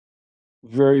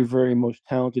very, very most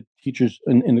talented teachers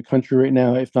in the country right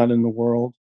now, if not in the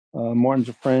world. Martin's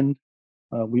a friend.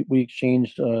 We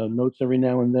exchange notes every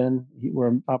now and then. We're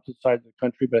on opposite sides of the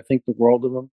country, but I think the world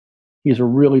of him. He's a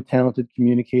really talented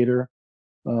communicator.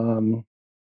 Um,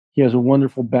 he has a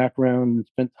wonderful background and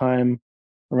spent time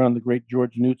around the great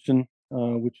George Knudson,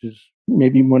 which is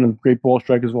maybe one of the great ball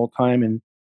strikers of all time, and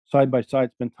side by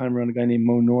side spent time around a guy named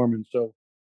Mo Norman. So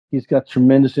he's got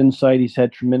tremendous insight. He's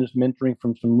had tremendous mentoring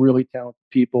from some really talented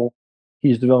people.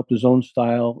 He's developed his own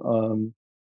style,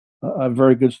 a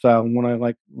very good style, and one I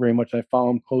like very much. I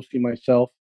follow him closely myself.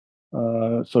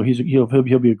 So he'll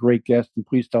be a great guest. And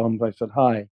please tell him I said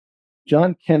hi.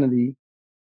 John Kennedy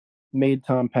made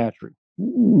Tom Patri.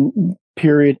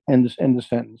 Period. End of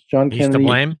sentence. John He's to Kennedy.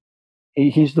 blame?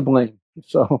 He's to blame.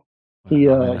 So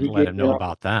Well, he let gave him me know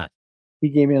about that. he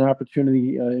gave me an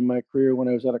opportunity in my career when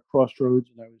I was at a crossroads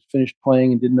and I was finished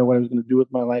playing and didn't know what I was going to do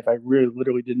with my life. I really,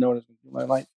 literally didn't know what I was going to do with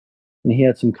my life. And he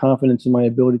had some confidence in my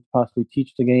ability to possibly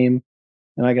teach the game.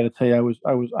 And I got to tell you,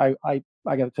 I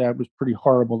got to tell you, I was pretty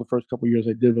horrible the first couple of years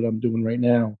I did what I'm doing right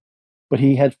now. But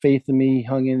he had faith in me,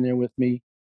 hung in there with me.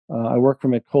 I worked for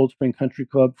him at Cold Spring Country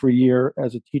Club for a year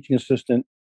as a teaching assistant.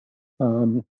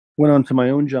 Went on to my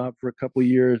own job for a couple of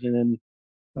years, and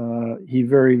then he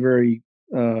very, very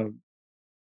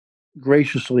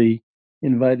graciously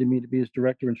invited me to be his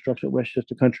director of instruction at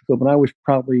Westchester Country Club. And I was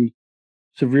probably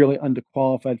severely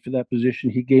underqualified for that position.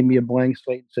 He gave me a blank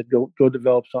slate and said, "Go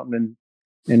develop something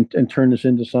and turn this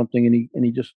into something." And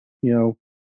he just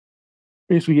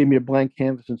basically gave me a blank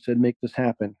canvas and said, "Make this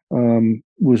happen." It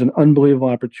was an unbelievable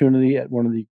opportunity at one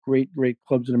of the great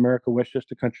clubs in America,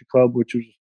 Westchester Country Club, which was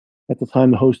at the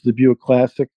time the host of the Buick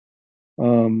Classic.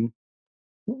 Um,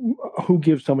 who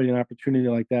gives somebody an opportunity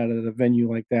like that at a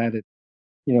venue like that at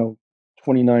you know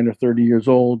 29 or 30 years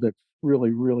old? That's really,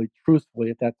 really, truthfully,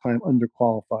 at that time,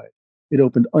 underqualified. It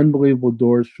opened unbelievable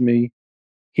doors for me.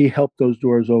 He helped those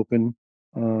doors open.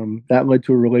 That led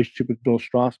to a relationship with Bill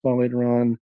Strasbaugh later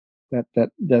on. That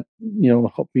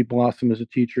helped me blossom as a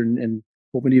teacher and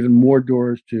opened even more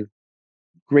doors to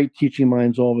great teaching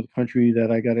minds all over the country that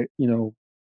I got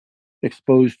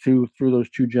exposed to through those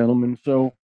two gentlemen.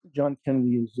 So John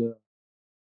Kennedy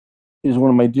is one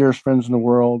of my dearest friends in the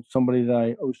world, somebody that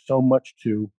I owe so much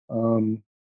to.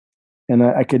 And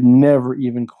I could never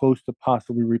even close to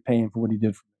possibly repay him for what he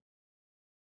did for me.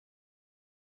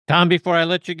 Tom, before I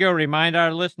let you go, remind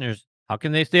our listeners, how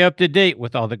can they stay up to date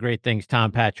with all the great things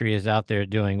Tom Patri is out there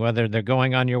doing, whether they're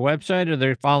going on your website or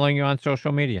they're following you on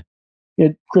social media? Yeah,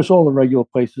 Chris, all the regular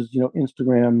places,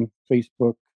 Instagram,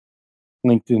 Facebook,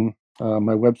 LinkedIn.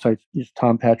 My website is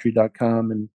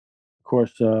tompatri.com. And of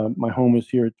course, my home is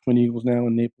here at Twin Eagles now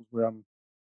in Naples, where I'm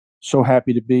so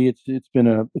happy to be. It's been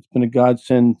a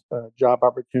godsend job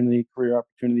opportunity, career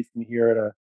opportunity for me here at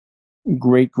a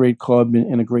great club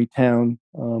in a great town.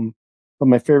 But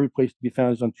my favorite place to be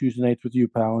found is on Tuesday nights with you,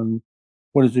 pal. And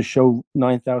what is the show,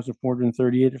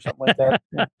 9,438 or something like that?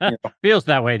 Feels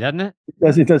that way, doesn't it?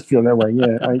 It does feel that way.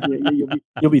 Yeah,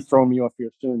 you'll be throwing me off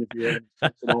here soon if you have any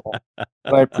sense at all.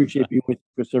 But I appreciate being with you,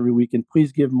 Chris, every week. And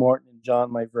please give Martin and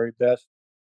John my very best.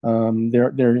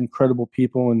 They're incredible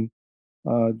people, and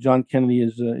John Kennedy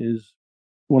is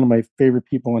one of my favorite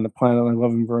people on the planet. I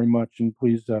love him very much, and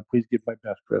please give my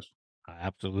best, Chris. I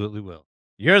absolutely will.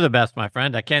 You're the best, my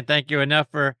friend. I can't thank you enough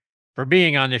for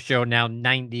being on this show now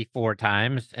 94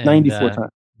 times. 94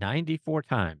 times. 94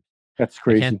 times. That's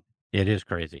crazy. It is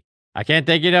crazy. I can't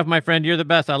thank you enough, my friend. You're the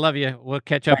best. I love you. We'll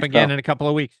catch up again in a couple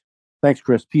of weeks. Thanks,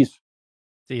 Chris. Peace.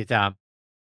 See you, Tom.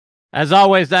 As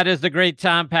always, that is the great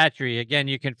Tom Patri. Again,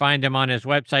 you can find him on his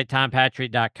website,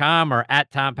 tompatri.com, or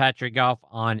at Tom Patri Golf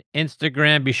on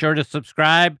Instagram. Be sure to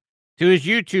subscribe to his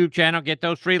YouTube channel. Get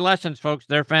those free lessons, folks.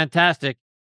 They're fantastic.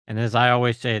 And as I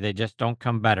always say, they just don't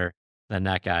come better than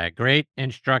that guy. A great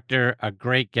instructor, a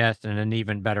great guest, and an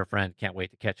even better friend. Can't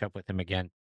wait to catch up with him again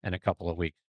in a couple of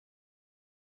weeks.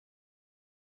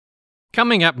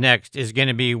 Coming up next is going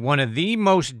to be one of the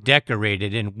most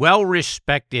decorated and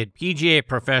well-respected PGA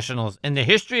professionals in the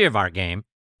history of our game,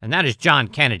 and that is John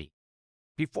Kennedy.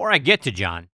 Before I get to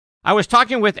John, I was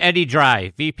talking with Eddie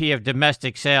Dry, VP of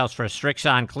Domestic Sales for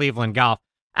Strixon Cleveland Golf,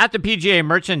 at the PGA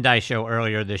Merchandise Show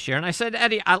earlier this year, and I said,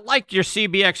 Eddie, I like your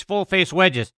CBX full-face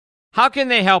wedges. How can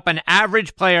they help an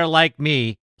average player like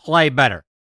me play better?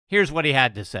 Here's what he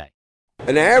had to say.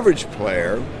 An average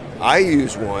player, I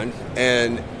use one,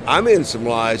 and I'm in some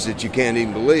lies that you can't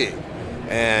even believe.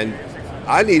 And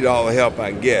I need all the help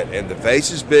I can get. And the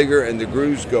face is bigger, and the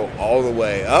grooves go all the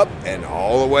way up and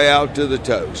all the way out to the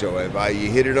toe. So if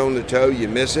you hit it on the toe, you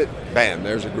miss it, bam,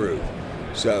 there's a groove.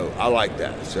 So I like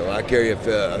that. So I carry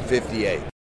a 58.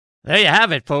 There you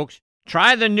have it, folks.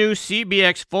 Try the new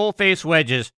CBX full-face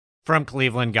wedges from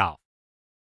Cleveland Golf.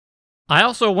 I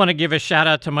also want to give a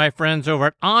shout-out to my friends over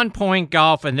at On Point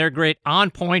Golf and their great On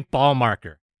Point ball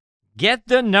marker. Get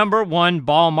the #1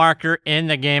 ball marker in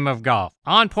the game of golf.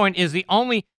 On Point is the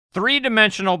only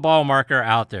three-dimensional ball marker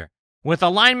out there, with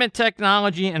alignment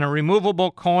technology and a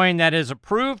removable coin that is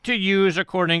approved to use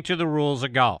according to the rules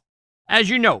of golf. As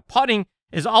you know, putting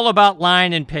is all about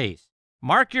line and pace.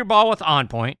 Mark your ball with On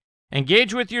Point,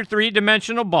 engage with your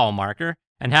three-dimensional ball marker,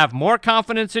 and have more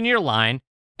confidence in your line,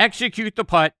 execute the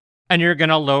putt, and you're going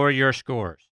to lower your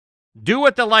scores. Do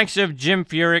what the likes of Jim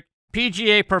Furyk,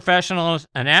 PGA professionals,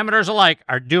 and amateurs alike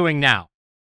are doing now.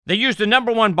 They use the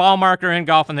 #1 ball marker in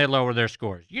golf and they lower their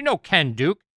scores. You know Ken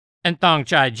Duke and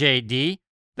Thongchai JD.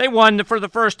 They won for the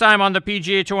first time on the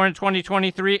PGA Tour in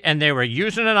 2023, and they were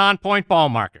using an On Point ball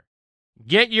marker.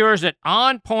 Get yours at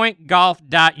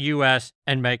onpointgolf.us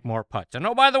and make more putts. And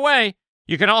oh, by the way,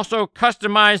 you can also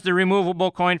customize the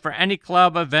removable coin for any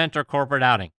club, event, or corporate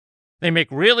outing. They make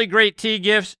really great tee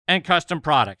gifts and custom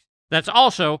products. That's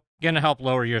also going to help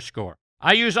lower your score.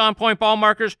 I use On Point ball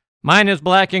markers. Mine is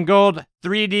black and gold,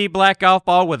 3D black golf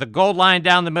ball with a gold line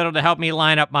down the middle to help me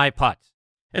line up my putts.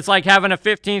 It's like having a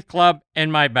 15th club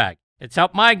in my bag. It's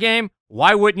helped my game.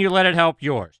 Why wouldn't you let it help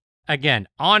yours? Again,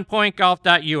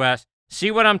 onpointgolf.us.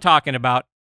 See what I'm talking about.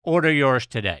 Order yours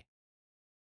today.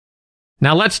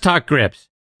 Now let's talk grips.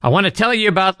 I want to tell you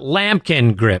about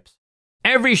Lambkin grips.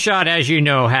 Every shot, as you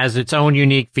know, has its own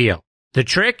unique feel. The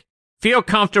trick? Feel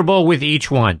comfortable with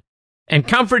each one. And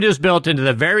comfort is built into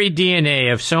the very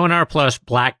DNA of Sonar Plus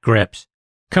black grips.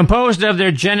 Composed of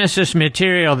their Genesis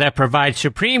material that provides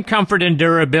supreme comfort and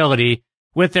durability,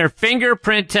 with their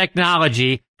fingerprint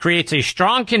technology, creates a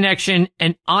strong connection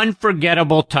and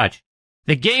unforgettable touch.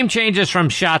 The game changes from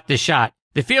shot to shot.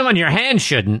 The feel in your hand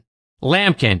shouldn't.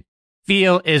 Lambkin.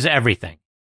 Feel is everything.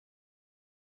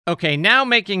 Okay, now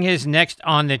making his next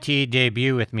on the tee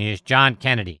debut with me is John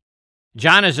Kennedy.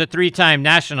 John is a 3-time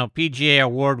National PGA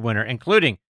Award winner,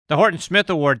 including the Horton Smith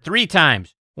Award 3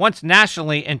 times, once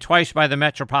nationally and twice by the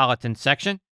Metropolitan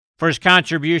Section for his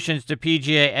contributions to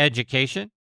PGA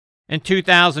education. In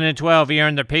 2012, he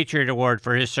earned the Patriot Award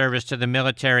for his service to the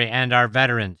military and our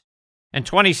veterans. In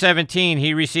 2017,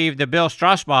 he received the Bill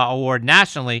Strasbaugh Award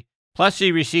nationally, plus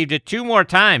he received it 2 more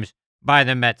times by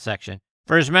the Met Section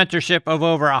for his mentorship of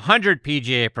over 100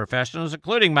 PGA professionals,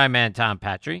 including my man Tom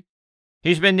Patri.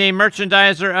 He's been named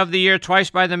Merchandiser of the Year twice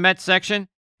by the Met Section,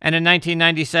 and in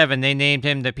 1997, they named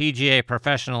him the PGA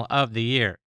Professional of the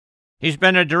Year. He's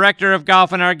been a director of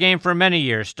golf in our game for many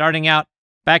years, starting out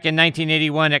back in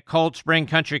 1981 at Cold Spring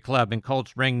Country Club in Cold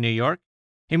Spring, New York.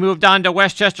 He moved on to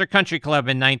Westchester Country Club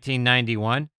in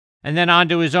 1991, and then on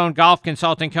to his own golf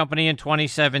consulting company in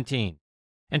 2017.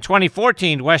 In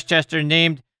 2014, Westchester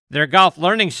named their Golf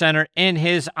Learning Center in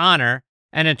his honor,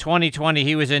 and in 2020,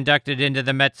 he was inducted into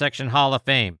the Met Section Hall of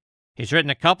Fame. He's written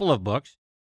a couple of books,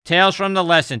 Tales from the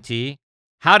Lesson Tee,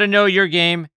 How to Know Your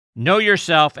Game, Know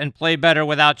Yourself, and Play Better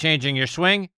Without Changing Your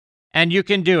Swing, and You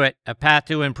Can Do It, A Path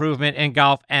to Improvement in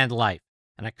Golf and Life.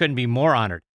 And I couldn't be more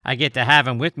honored. I get to have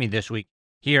him with me this week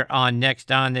here on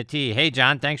Next on the Tee. Hey,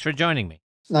 John, thanks for joining me.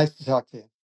 Nice to talk to you.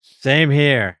 Same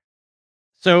here.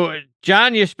 So,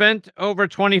 John, you spent over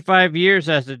 25 years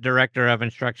as the director of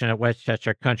instruction at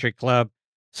Westchester Country Club.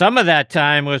 Some of that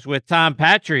time was with Tom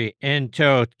Patri in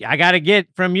tow. I got to get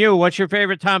from you, what's your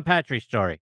favorite Tom Patri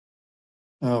story?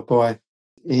 Oh, boy.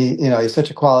 He's such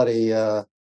a quality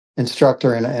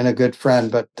instructor and a good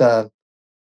friend, but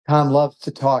Tom loves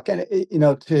to talk. And,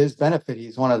 to his benefit,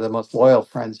 he's one of the most loyal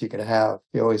friends you could have.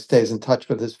 He always stays in touch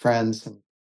with his friends and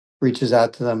reaches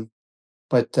out to them.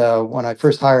 But when I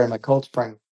first hired him at Cold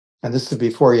Spring, and this is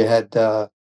before you had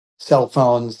cell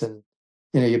phones and,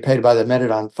 you paid by the minute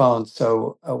on phones.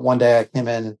 So one day I came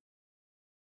in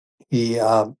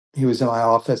and he was in my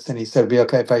office and he said, "It'd be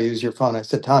okay if I use your phone." I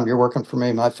said, "Tom, you're working for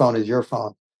me. My phone is your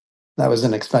phone." That was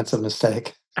an expensive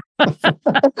mistake.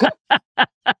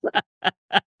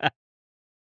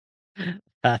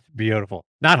 That's beautiful.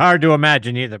 Not hard to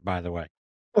imagine either, by the way.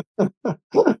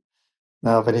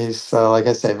 No, but he's, like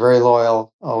I say, very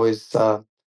loyal, always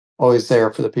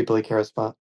there for the people he cares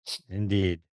about.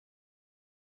 Indeed.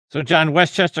 So, John,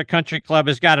 Westchester Country Club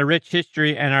has got a rich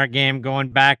history in our game going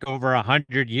back over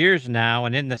 100 years now.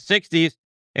 And in the 60s,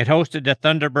 it hosted the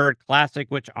Thunderbird Classic,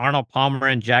 which Arnold Palmer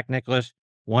and Jack Nicklaus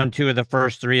won 2 of the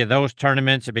first 3 of those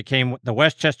tournaments. It became the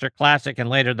Westchester Classic and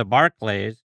later the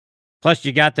Barclays. Plus,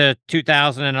 you got the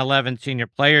 2011 Senior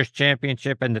Players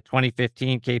Championship and the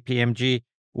 2015 KPMG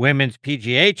Women's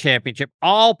PGA Championship,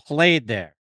 all played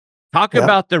there. Talk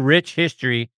about the rich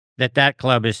history that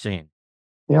club has seen.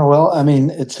 Yeah, well, I mean,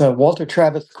 it's a Walter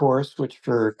Travis course, which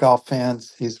for golf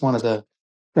fans, he's one of the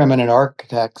preeminent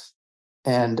architects.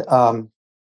 And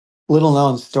little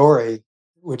known story,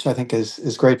 which I think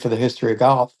is great for the history of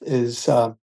golf, is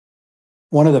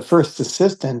one of the first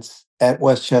assistants at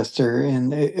Westchester.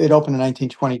 It opened in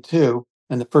 1922,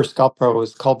 and the first golf pro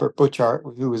was Colbert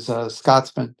Butchart, who was a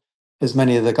Scotsman, as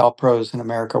many of the golf pros in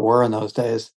America were in those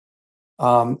days.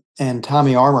 And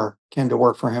Tommy Armour came to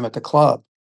work for him at the club.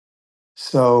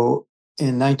 So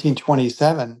in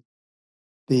 1927,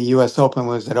 the U.S. Open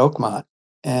was at Oakmont.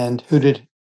 And who did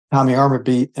Tommy Armour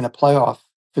beat in a playoff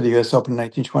for the U.S. Open in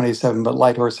 1927 but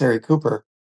light horse Harry Cooper,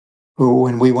 who,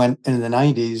 when we went in the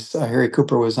 90s, Harry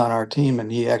Cooper was on our team,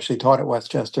 and he actually taught at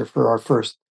Westchester for our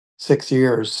first 6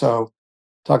 years. So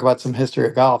talk about some history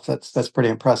of golf. That's pretty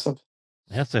impressive.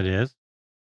 Yes, it is.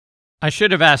 I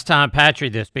should have asked Tom Patri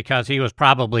this because he was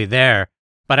probably there,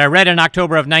 but I read in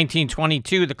October of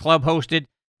 1922 the club hosted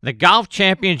the Golf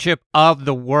Championship of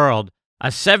the World, a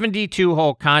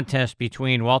 72-hole contest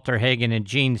between Walter Hagen and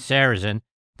Gene Sarazen.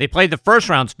 They played the first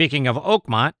round, speaking of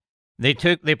Oakmont. They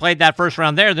played that first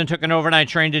round there, then took an overnight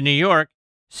train to New York.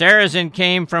 Sarazen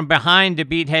came from behind to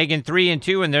beat Hagen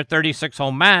 3-2 in their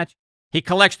 36-hole match. He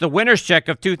collects the winner's check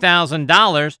of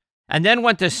 $2,000 and then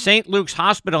went to St. Luke's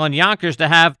Hospital in Yonkers to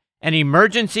have an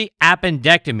emergency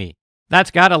appendectomy. That's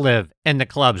got to live in the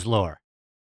club's lore.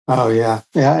 Oh, yeah.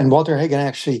 Yeah. And Walter Hagen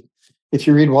actually, if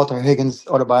you read Walter Hagen's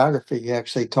autobiography, he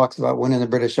actually talks about winning the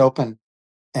British Open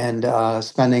and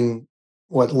spending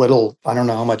what little, I don't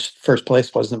know how much first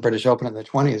place was in the British Open in the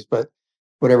 20s, but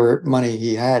whatever money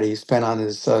he had, he spent on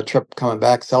his trip coming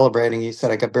back celebrating. He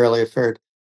said, I could barely afford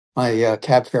my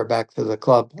cab fare back to the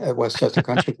club at Westchester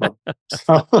Country Club.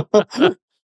 So,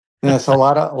 yeah, so a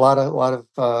lot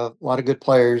of good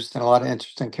players and a lot of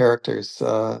interesting characters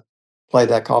played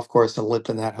that golf course and lived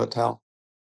in that hotel.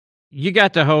 You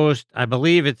got to host, I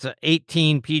believe it's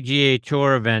 18 PGA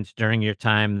Tour events during your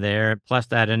time there, plus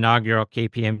that inaugural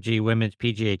KPMG Women's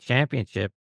PGA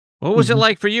Championship. What was it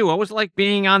like for you? What was it like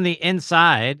being on the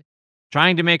inside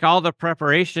trying to make all the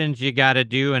preparations you got to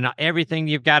do and everything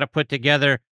you've got to put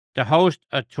together to host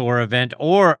a tour event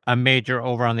or a major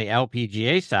over on the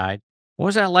LPGA side. What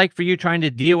was that like for you trying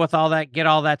to deal with all that, get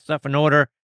all that stuff in order,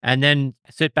 and then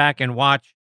sit back and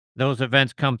watch those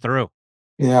events come through?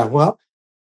 Yeah, well,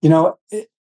 you know,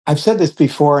 I've said this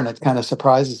before, and it kind of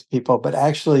surprises people, but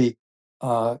actually,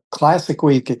 Classic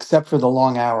Week, except for the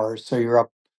long hours, so you're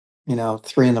up,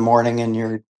 3 in the morning, and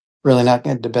you're really not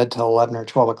getting to bed till 11 or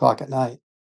 12 o'clock at night.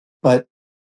 But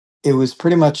it was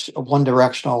pretty much a one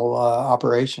directional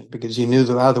operation because you knew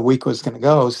how the week was going to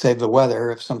go, save the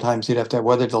weather. If sometimes you'd have to have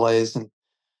weather delays and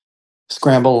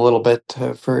scramble a little bit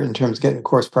for in terms of getting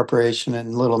course preparation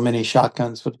and little mini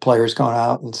shotguns with the players going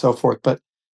out and so forth. But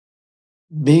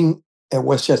being at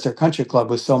Westchester Country Club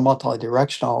was so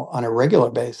multi-directional on a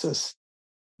regular basis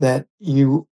that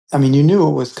you knew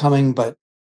it was coming, but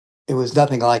it was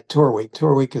nothing like Tour Week.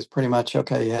 Tour Week is pretty much,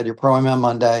 okay, you had your Pro-Am on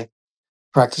Monday,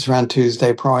 practice round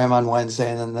Tuesday, Pro-Am on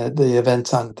Wednesday, and then the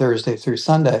events on Thursday through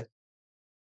Sunday.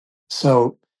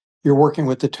 So you're working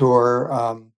with the tour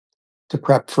to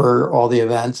prep for all the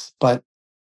events, but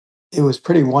it was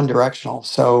pretty one directional.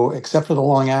 So except for the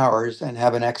long hours and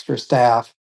having extra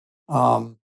staff,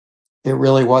 um, it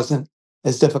really wasn't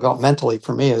as difficult mentally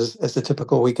for me as a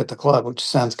typical week at the club, which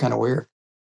sounds kind of weird.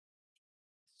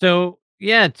 So,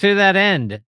 yeah, to that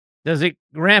end, does it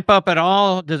ramp up at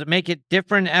all? Does it make it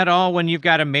different at all when you've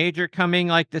got a major coming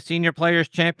like the Senior Players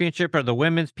Championship or the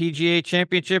Women's PGA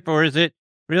Championship, or is it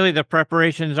really the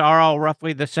preparations are all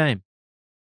roughly the same?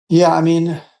 Yeah, I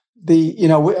mean,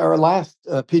 our last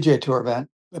PGA Tour event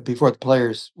before the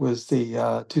Players was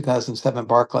the 2007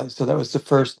 Barclays. So that was the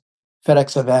first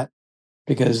FedEx event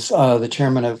because the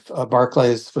chairman of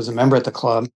Barclays was a member at the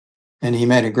club, and he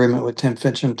made an agreement with Tim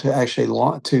Fincham to actually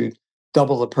to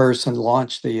double the purse and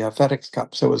launch the FedEx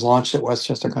Cup. So it was launched at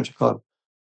Westchester Country Club.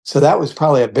 So that was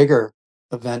probably a bigger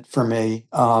event for me.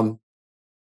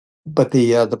 But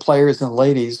the players and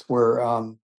ladies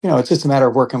were, it's just a matter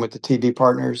of working with the TV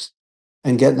partners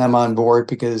and getting them on board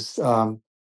because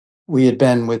we had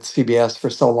been with CBS for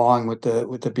so long with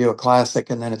the Buick Classic,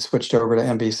 and then it switched over to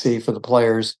NBC for the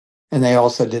players, and they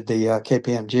also did the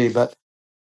KPMG. But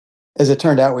as it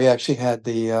turned out, we actually had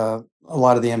a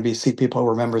lot of the NBC people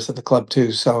were members of the club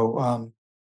too. So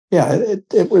yeah,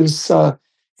 it was it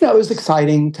was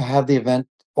exciting to have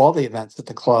all the events at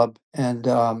the club, and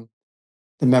the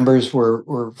members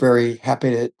were very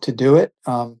happy to do it.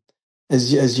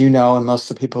 As you know, and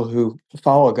most of the people who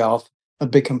follow golf, a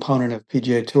big component of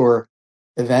PGA Tour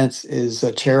events is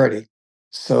charity.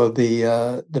 So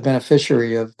the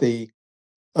beneficiary of the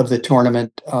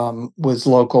tournament was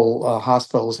local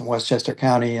hospitals in Westchester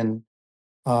County, and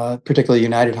particularly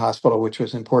United Hospital, which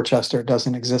was in Portchester. It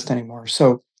doesn't exist anymore.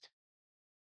 So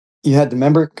you had the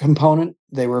member component.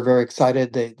 They were very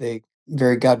excited. They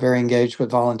got very engaged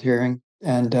with volunteering,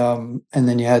 and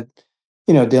then you had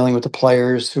dealing with the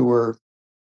players who were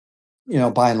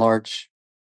by and large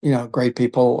great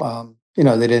people. They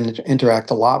didn't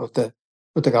interact a lot with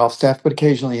the golf staff, but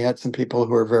occasionally you had some people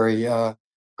who were very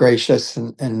gracious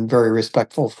and very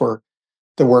respectful for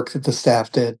the work that the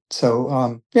staff did.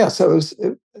 So yeah, so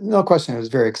no question, it was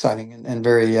very exciting and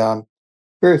very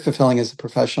very fulfilling as a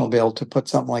professional to be able to put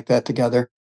something like that together.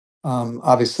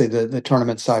 Obviously, the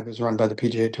tournament side was run by the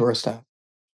PGA Tour staff.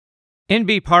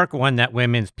 NB Park won that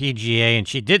women's PGA, and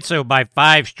she did so by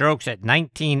 5 strokes at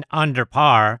 19 under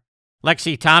par.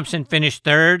 Lexi Thompson finished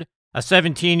third. A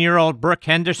 17-year-old Brooke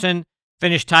Henderson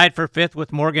finished tied for fifth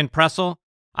with Morgan Pressel.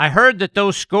 I heard that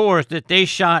those scores that they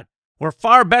shot were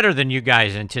far better than you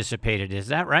guys anticipated. Is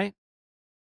that right?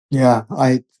 Yeah,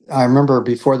 I remember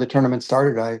before the tournament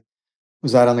started, I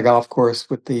was out on the golf course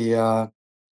with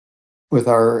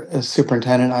our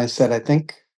superintendent. I said, I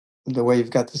think the way you've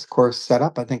got this course set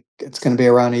up, I think it's going to be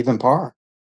around even par.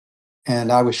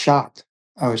 And I was shocked.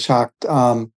 I was shocked.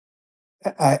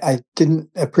 I didn't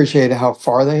appreciate how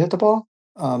far they hit the ball.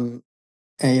 And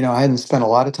I hadn't spent a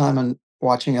lot of time on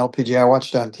watching LPGA. I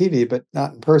watched it on TV, but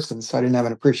not in person, so I didn't have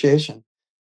an appreciation.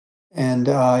 And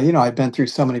I'd been through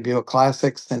so many Buick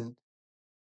Classics, and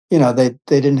they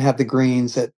didn't have the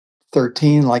greens at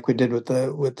 13 like we did with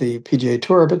the PGA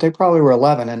Tour, but they probably were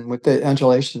 11. And with the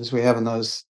undulations we have in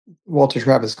those Walter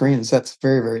Travis greens, that's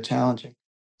very, very challenging.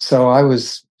 So I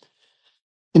was,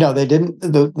 they didn't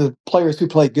the players who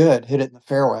played good hit it in the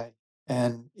fairway,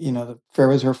 and the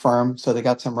fairways were firm, so they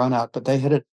got some run out, but they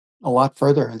hit it a lot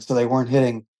further, and so they weren't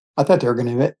hitting. I thought they were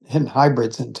going to hit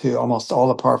hybrids into almost all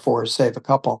the par fours, save a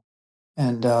couple,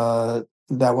 and that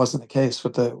wasn't the case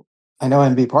with the. I know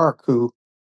MB Park, who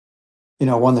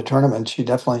won the tournament. She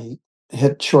definitely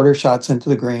hit shorter shots into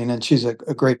the green, and she's a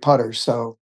great putter.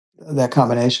 So that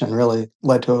combination really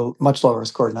led to a much lower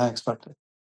score than I expected.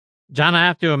 John, I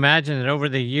have to imagine that over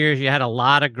the years you had a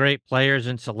lot of great players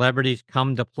and celebrities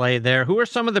come to play there. Who are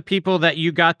some of the people that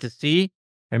you got to see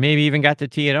or maybe even got to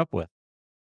tee it up with?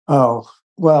 Oh,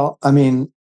 well, I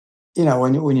mean,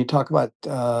 when you talk about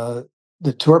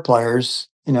the tour players,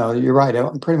 you're right.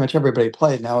 Pretty much everybody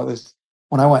played. Now it was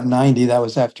when I went 90. That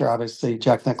was after obviously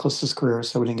Jack Nicklaus's career,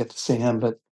 so we didn't get to see him.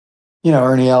 But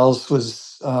Ernie Els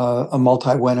was a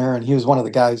multi-winner, and he was one of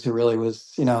the guys who really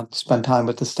was spend time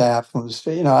with the staff. And was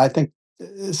I think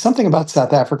something about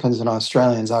South Africans and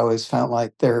Australians. I always found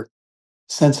like their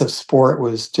sense of sport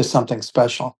was just something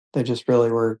special. They just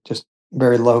really were just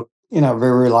very low, very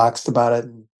relaxed about it,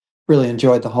 and really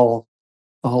enjoyed the whole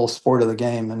sport of the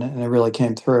game, and it really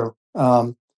came through.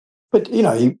 But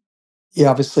you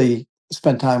obviously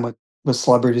spent time with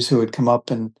celebrities who would come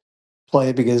up and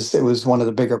play because it was one of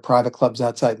the bigger private clubs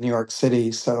outside New York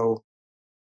City. So,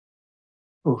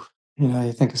 oof,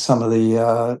 you think of some of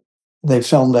the they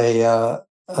filmed a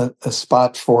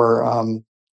spot for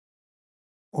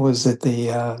what was it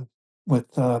the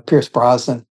with Pierce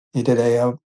Brosnan. He did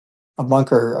a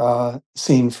bunker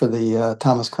scene for the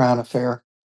Thomas Crown affair,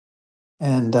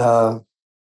 and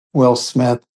Will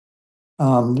Smith.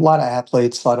 A lot of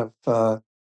athletes, a lot of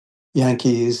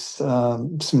Yankees,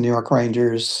 some New York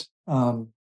Rangers.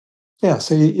 Yeah,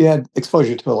 so you had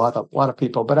exposure to a lot of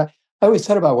people. But I always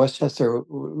said about Westchester,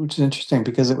 which is interesting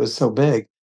because it was so big,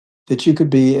 that you could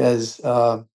be as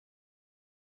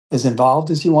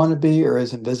involved as you want to be or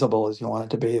as invisible as you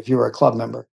wanted to be if you were a club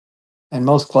member. And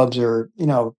most clubs are,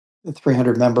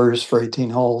 300 members for 18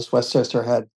 holes. Westchester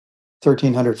had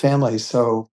 1,300 families,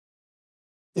 so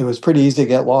it was pretty easy to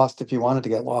get lost if you wanted to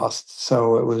get lost.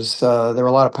 So it was there were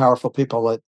a lot of powerful people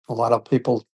that a lot of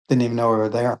people didn't even know were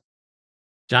there.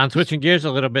 John, switching gears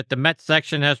a little bit, the Mets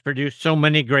section has produced so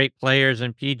many great players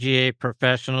and PGA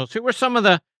professionals. Who were some of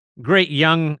the great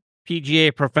young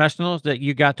PGA professionals that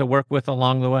you got to work with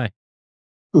along the way?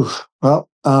 Oof. Well,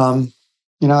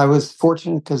 I was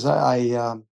fortunate because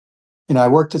I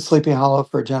worked at Sleepy Hollow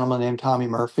for a gentleman named Tommy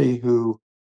Murphy who,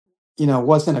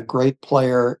 wasn't a great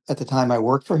player at the time I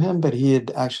worked for him, but he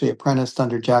had actually apprenticed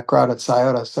under Jack Grout at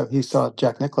Scioto. So he saw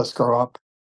Jack Nicklaus grow up.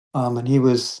 And he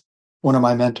was one of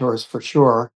my mentors for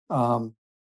sure. And,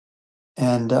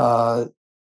 in the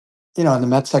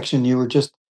Met section, you were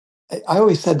just I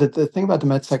always said that the thing about the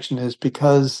Met section is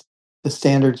because the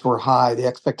standards were high, the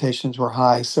expectations were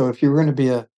high. So if you were going to be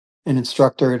an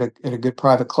instructor at a good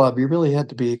private club, you really had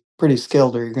to be pretty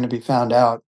skilled or you're going to be found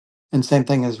out. And same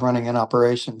thing as running an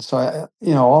operation. So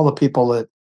all the people that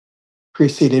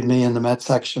preceded me in the Met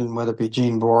section, whether it be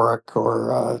Gene Borick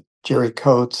or Jerry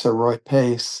Coates or Roy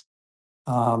Pace,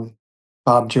 um,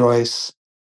 Bob Joyce,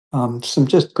 some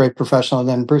just great professional. And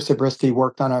then Bruce Zabriskie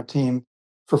worked on our team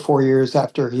for 4 years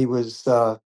after he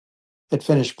had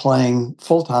finished playing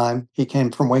full time. He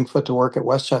came from Wingfoot to work at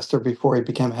Westchester before he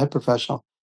became a head professional,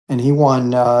 and he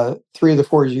won 3 of the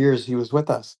 4 years he was with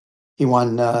us. He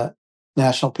won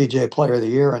National PGA Player of the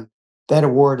Year, and that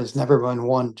award has never been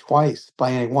won twice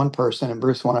by any one person, and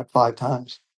Bruce won it 5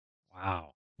 times.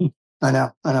 Wow. I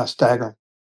know, staggering.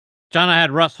 John, I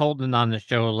had Russ Holden on the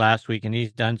show last week, and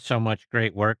he's done so much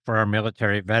great work for our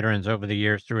military veterans over the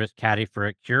years through his Caddy for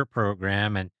a Cure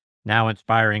program and now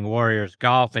Inspiring Warriors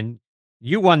Golf. And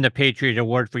you won the Patriot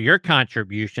Award for your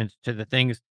contributions to the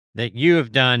things that you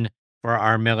have done for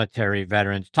our military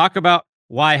veterans. Talk about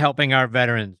why helping our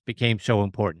veterans became so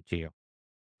important to you.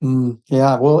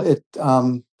 Yeah, well,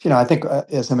 I think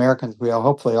as Americans, we all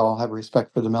hopefully all have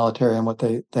respect for the military and what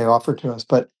they offer to us.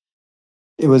 But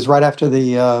it was right after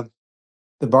the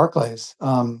Barclays.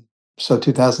 So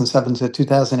 2007 to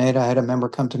 2008, I had a member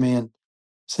come to me and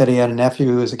said he had a nephew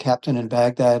who was a captain in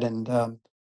Baghdad, and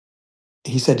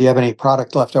he said, "Do you have any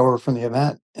product left over from the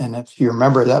event?" And if you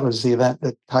remember, that was the event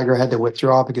that Tiger had to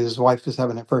withdraw because his wife was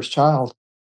having her first child,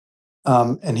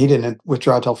 and he didn't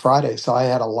withdraw till Friday. So I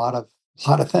had a lot of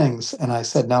things, and I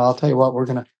said, "No, I'll tell you what,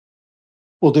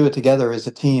 we'll do it together as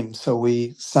a team." So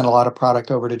we sent a lot of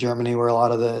product over to Germany, where a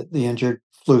lot of the injured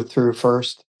flew through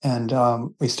first, and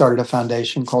we started a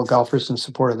foundation called Golfers in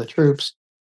Support of the Troops,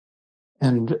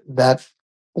 and that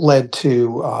led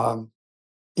to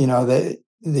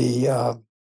the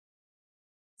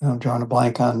I'm drawing a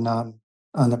blank on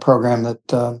the program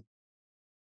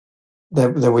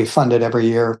that we funded every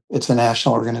year. It's a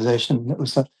national organization. It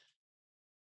was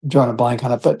drawing a blank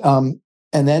on it, but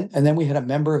and then we had a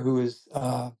member who was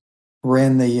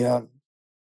ran the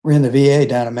ran the VA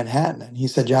down in Manhattan, and he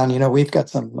said, "John, we've got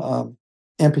some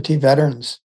amputee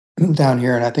veterans down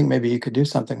here, and I think maybe you could do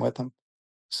something with them."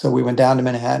 So we went down to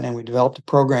Manhattan and we developed a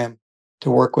program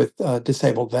to work with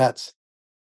disabled vets.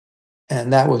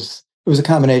 And it was a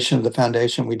combination of the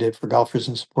foundation we did for golfers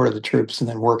in support of the troops, and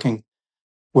then working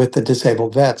with the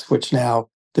disabled vets, which now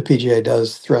the PGA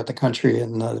does throughout the country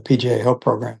in the PGA Hope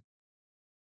program.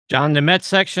 John, the Mets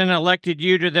section elected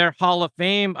you to their Hall of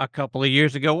Fame a couple of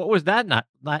years ago. What was that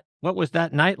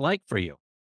night like for you?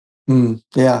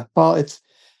 Yeah, well, it's,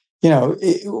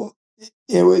 it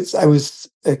was, I was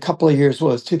a couple of years,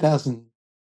 well, it was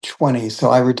 2020, so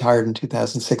I retired in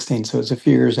 2016, so it was a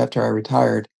few years after I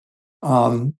retired.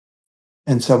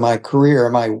 And so my career,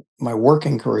 my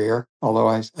working career, although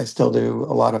I still do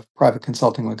a lot of private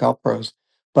consulting with golf pros,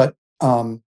 but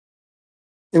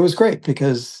it was great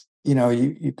because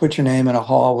you put your name in a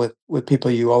hall with people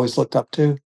you always looked up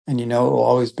to, and it will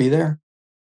always be there.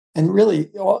 And really,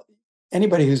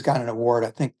 anybody who's got an award, I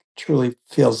think, truly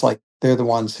feels like they're the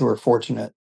ones who are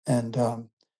fortunate. And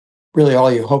really,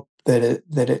 all you hope that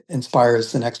it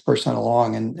inspires the next person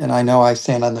along. And I know I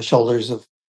stand on the shoulders of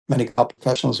many golf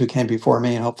professionals who came before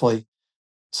me, and hopefully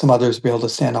some others will be able to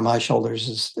stand on my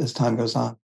shoulders as time goes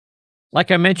on.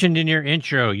 Like I mentioned in your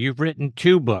intro, you've written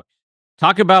 2 books.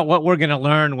 Talk about what we're going to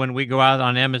learn when we go out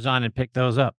on Amazon and pick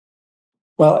those up.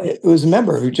 Well, it was a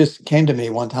member who just came to me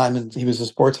one time, and he was a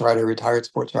sports writer, retired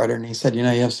sports writer, and he said, you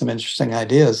have some interesting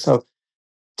ideas. So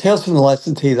Tales from the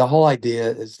Lesson Tee, the whole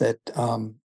idea is that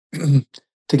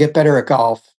to get better at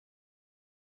golf,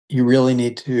 you really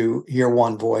need to hear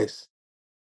one voice.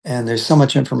 And there's so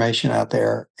much information out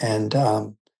there, and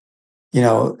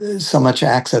so much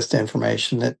access to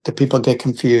information that the people get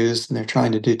confused and they're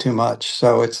trying to do too much.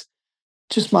 So it's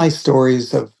just my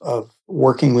stories of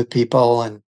working with people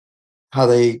and how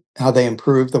they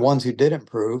improved, the ones who did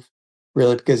improve,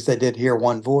 really, because they did hear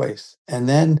one voice. And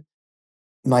then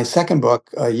my second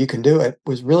book, You Can Do It,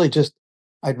 was really just,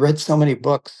 I'd read so many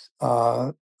books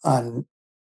on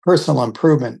personal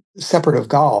improvement separate of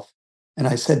golf. And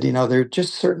I said, there are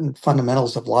just certain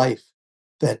fundamentals of life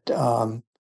that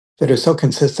that are so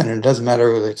consistent, and it doesn't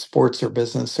matter whether it's sports or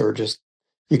business or just,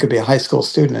 you could be a high school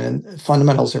student, and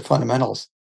fundamentals are fundamentals.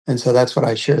 And so that's what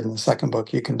I shared in the second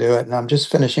book, You Can Do It. And I'm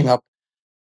just finishing up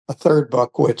a third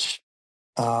book, which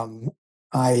I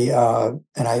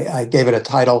gave it a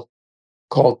title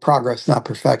called Progress, Not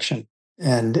Perfection.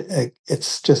 And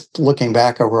it's just looking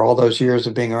back over all those years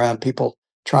of being around people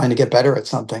trying to get better at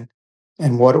something,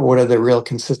 and what are the real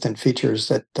consistent features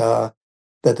that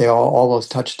they all those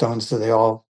touchstones that they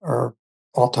all are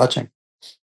all touching.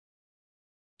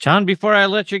 John, before I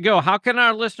let you go, how can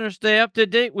our listeners stay up to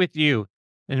date with you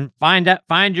and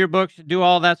find your books, do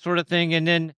all that sort of thing, and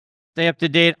then stay up to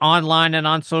date online and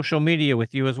on social media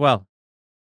with you as well?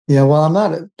 Yeah, well, I'm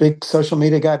not a big social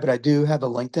media guy, but I do have a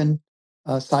LinkedIn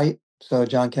site. So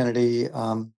John Kennedy,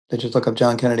 they just look up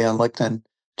John Kennedy on LinkedIn,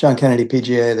 John Kennedy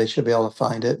PGA. They should be able to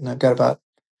find it. And I've got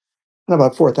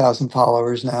about 4,000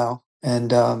 followers now.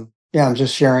 And yeah, I'm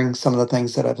just sharing some of the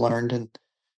things that I've learned and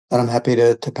that I'm happy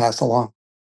to pass along.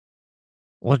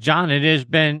 Well, John, it has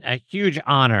been a huge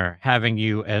honor having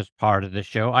you as part of the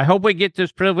show. I hope we get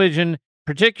this privilege, and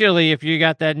particularly if you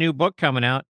got that new book coming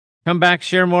out, come back,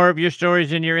 share more of your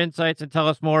stories and your insights, and tell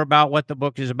us more about what the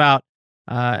book is about.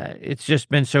 It's just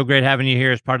been so great having you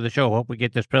here as part of the show. Hope we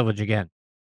get this privilege again.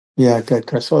 Yeah, good,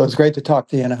 Chris. Well, it was great to talk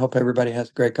to you, and I hope everybody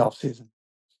has a great golf season.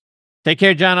 Take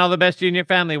care, John. All the best to you and your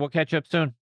family. We'll catch up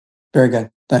soon. Very good.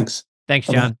 Thanks. Thanks,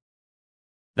 Bye-bye. John.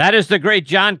 That is the great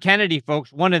John Kennedy,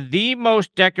 folks, one of the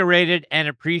most decorated and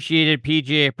appreciated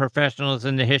PGA professionals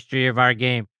in the history of our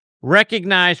game,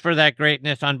 recognized for that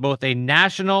greatness on both a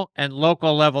national and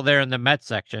local level there in the Mets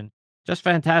section. Just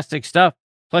fantastic stuff.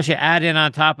 Plus, you add in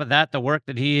on top of that the work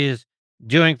that he is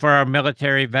doing for our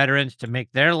military veterans to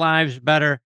make their lives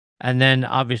better. And then,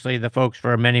 obviously, the folks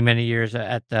for many, many years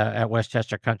at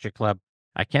Westchester Country Club.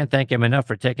 I can't thank him enough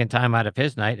for taking time out of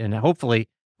his night, and hopefully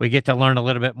we get to learn a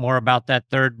little bit more about that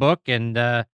third book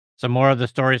and some more of the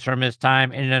stories from his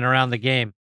time in and around the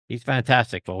game. He's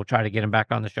fantastic. We'll try to get him back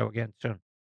on the show again soon.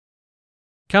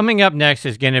 Coming up next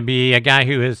is going to be a guy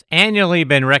who has annually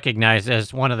been recognized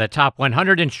as one of the top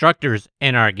 100 instructors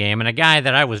in our game, and a guy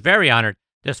that I was very honored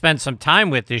to spend some time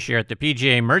with this year at the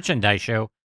PGA Merchandise Show,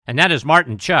 and that is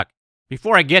Martin Chuck.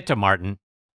 Before I get to Martin,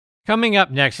 coming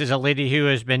up next is a lady who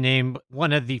has been named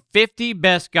one of the 50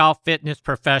 best golf fitness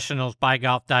professionals by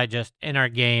Golf Digest in our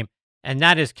game, and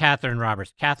that is Catherine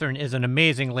Roberts. Catherine is an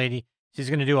amazing lady. She's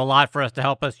going to do a lot for us to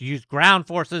help us use ground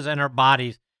forces and our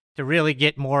bodies to really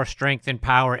get more strength and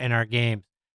power in our games.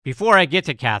 Before I get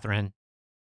to Catherine,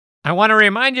 I want to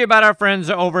remind you about our friends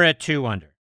over at 2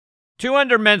 Under. 2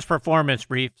 Under men's performance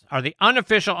briefs are the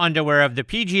unofficial underwear of the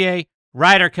PGA,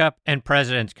 Ryder Cup, and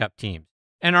President's Cup teams.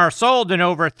 and are sold in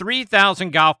over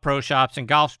 3,000 golf pro shops and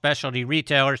golf specialty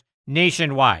retailers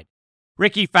nationwide.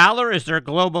 Ricky Fowler is their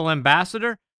global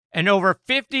ambassador, and over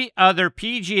 50 other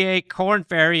PGA, Korn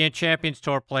Ferry, and Champions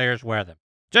Tour players wear them.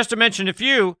 Just to mention a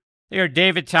few, they are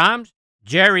David Toms,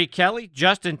 Jerry Kelly,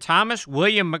 Justin Thomas,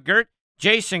 William McGirt,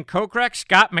 Jason Kokrak,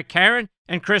 Scott McCarron,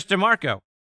 and Chris DeMarco.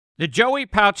 The Joey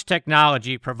Pouch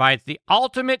technology provides the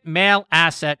ultimate male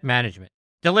asset management,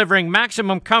 delivering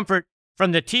maximum comfort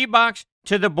from the tee box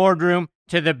to the boardroom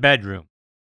to the bedroom.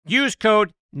 Use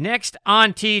code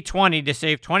NEXTONT20 to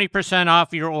save 20%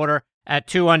 off your order at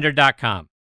 2under.com.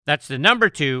 That's the number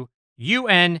 2,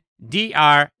 UNDR.com.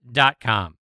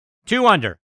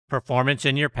 2Under, performance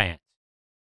in your pants.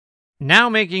 Now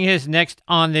making his next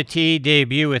On the Tee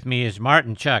debut with me is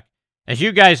Martin Chuck. As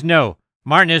you guys know,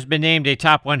 Martin has been named a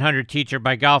top 100 teacher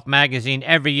by Golf Magazine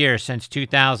every year since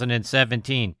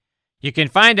 2017. You can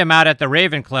find him out at the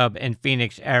Raven Club in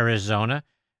Phoenix, Arizona.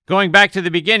 Going back to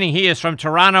the beginning, he is from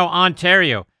Toronto,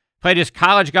 Ontario. Played his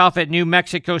college golf at New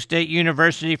Mexico State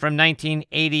University from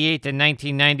 1988 to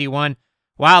 1991.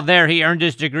 While there, he earned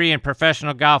his degree in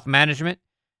professional golf management.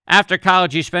 After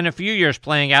college, he spent a few years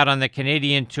playing out on the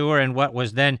Canadian Tour and what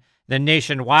was then the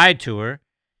Nationwide Tour.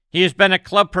 He has been a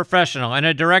club professional and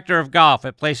a director of golf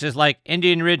at places like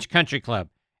Indian Ridge Country Club,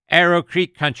 Arrow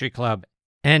Creek Country Club,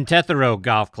 and Tetherow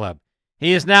Golf Club.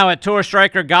 He is now at Tour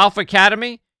Striker Golf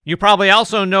Academy. You probably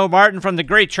also know Martin from the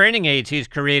great training aids he's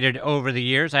created over the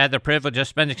years. I had the privilege of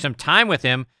spending some time with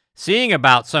him, seeing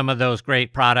about some of those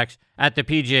great products at the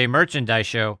PGA Merchandise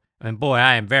Show. And boy,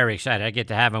 I am very excited. I get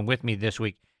to have him with me this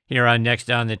week here on Next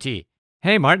on the Tee.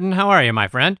 Hey, Martin, how are you, my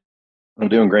friend? I'm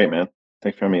doing great, man.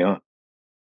 Thanks for having me on.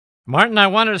 Martin, I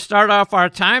wanted to start off our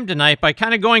time tonight by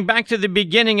kind of going back to the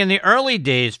beginning in the early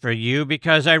days for you,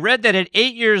 because I read that at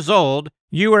 8 years old,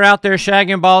 you were out there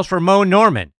shagging balls for Mo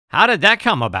Norman. How did that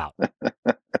come about?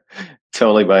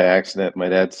 Totally by accident. My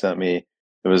dad sent me,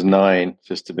 it was 9,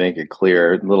 just to make it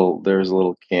clear. There was a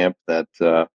little camp that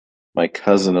my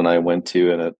cousin and I went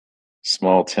to in a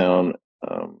small town,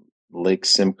 Lake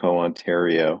Simcoe,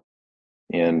 Ontario.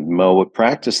 And Mo would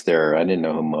practice there. I didn't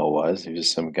know who Mo was. He was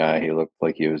just some guy. He looked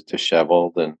like he was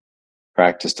disheveled and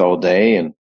practiced all day.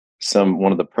 And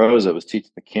one of the pros that was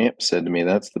teaching the camp said to me,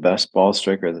 "That's the best ball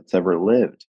striker that's ever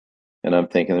lived." And I'm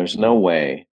thinking, there's no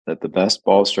way that the best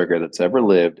ball striker that's ever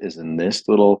lived is in this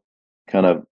little kind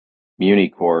of muni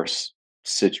course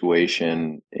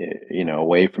situation,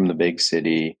 away from the big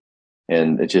city.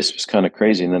 And it just was kind of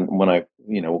crazy. And then when I,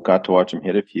 got to watch him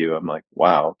hit a few, I'm like,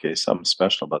 wow, okay, something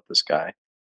special about this guy.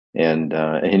 And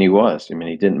he was. I mean,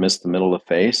 he didn't miss the middle of the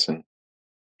face, and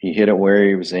he hit it where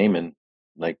he was aiming,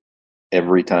 like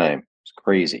every time. It's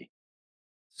crazy.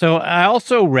 So I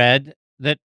also read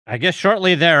that, I guess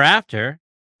shortly thereafter,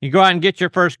 you go out and get your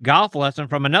first golf lesson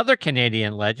from another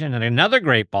Canadian legend and another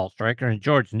great ball striker, and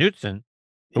George Knudson,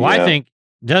 who I think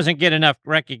doesn't get enough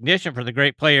recognition for the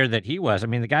great player that he was. I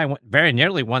mean, the guy very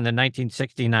nearly won the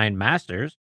 1969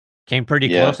 Masters, came pretty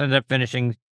close, ended up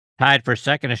finishing tied for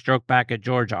second, a stroke back at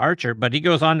George Archer, but he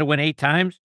goes on to win 8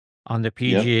 times on the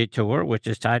PGA Tour, which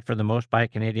is tied for the most by a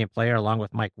Canadian player, along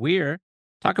with Mike Weir.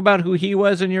 Talk about who he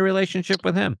was and your relationship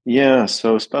with him. Yeah,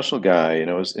 so special guy.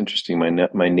 It was interesting.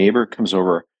 My neighbor comes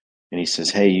over and he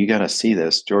says, "Hey, you got to see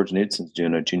this. George Knudson's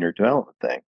doing a junior development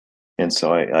thing." And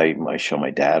so I show my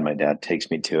dad. My dad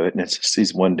takes me to it, and it's just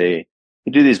these one day.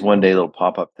 We do these one day little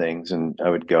pop up things, and I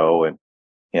would go and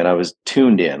I was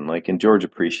tuned in. Like, and George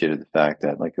appreciated the fact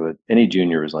that any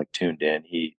junior was like tuned in.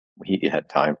 He had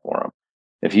time for him.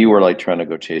 If you were like trying to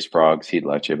go chase frogs, he'd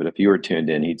let you. But if you were tuned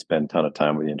in, he'd spend a ton of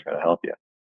time with you and try to help you.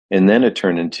 And then it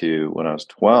turned into when I was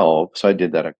 12. So I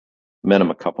did that. I met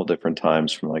him a couple different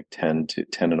times from like 10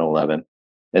 and 11.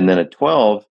 And then at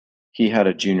 12, he had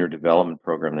a junior development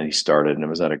program that he started. And it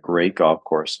was at a great golf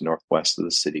course northwest of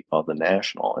the city called the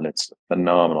National. And it's a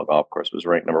phenomenal golf course. It was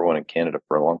ranked number 1 in Canada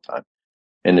for a long time.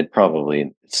 And it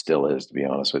still is, to be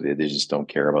honest with you. They just don't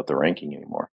care about the ranking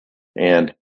anymore.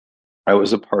 And I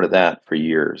was a part of that for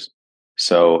years.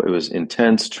 So it was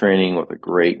intense training with a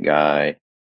great guy.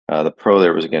 The pro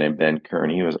there was a guy named Ben Kern.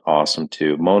 He was awesome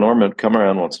too. Mo Norman would come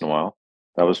around once in a while.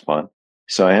 That was fun.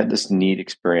 So I had this neat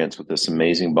experience with this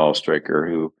amazing ball striker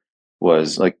who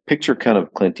was like, picture kind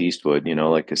of Clint Eastwood,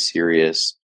 like a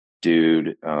serious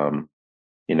dude.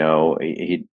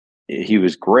 He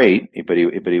was great, but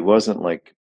he wasn't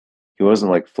like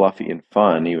fluffy and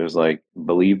fun. He was like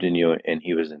believed in you, and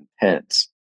he was intense.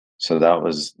 So that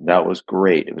was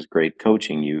great. It was great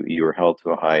coaching. You were held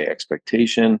to a high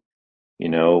expectation.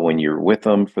 When you're with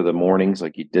them for the mornings,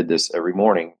 like you did this every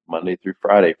morning, Monday through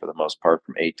Friday for the most part,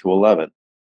 from 8 to 11.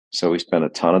 So we spent a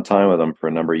ton of time with him for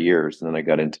a number of years. And then I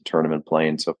got into tournament play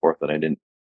and so forth. And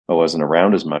I wasn't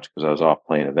around as much because I was off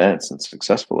playing events and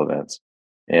successful events.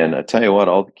 And I tell you what,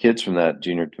 all the kids from that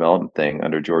junior development thing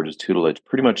under George's tutelage,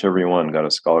 pretty much everyone got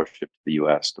a scholarship to the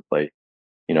U.S. to play,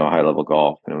 high level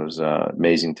golf. And it was an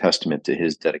amazing testament to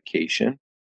his dedication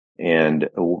and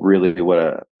really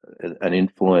what an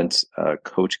influence a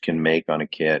coach can make on a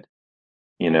kid.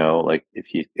 Like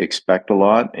if you expect a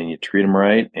lot and you treat them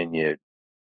right and you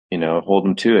hold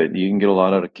them to it, you can get a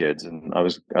lot out of kids. And I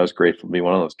was grateful to be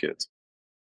one of those kids.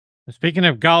 Speaking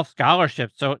of golf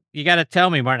scholarships, so you got to tell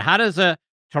me, Martin, how does a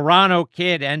Toronto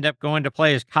kid end up going to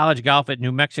play his college golf at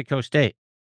New Mexico State?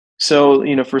 So,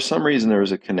 for some reason, there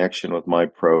was a connection with my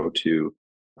pro to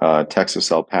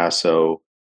Texas, El Paso,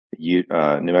 New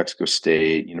Mexico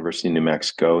State, University of New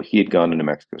Mexico. He had gone to New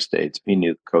Mexico State, so he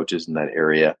knew the coaches in that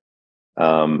area.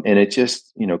 And it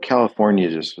just, California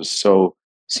just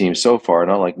seemed so far.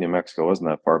 Not like New Mexico wasn't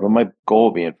that far, but my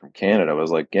goal being from Canada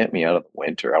was like, get me out of the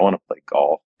winter. I want to play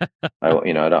golf.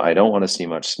 I don't want to see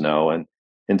much snow.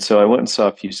 And so I went and saw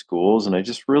a few schools, and I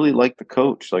just really liked the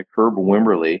coach, like Herb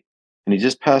Wimberly, and he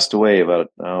just passed away about,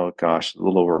 oh gosh, a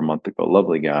little over a month ago.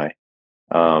 Lovely guy.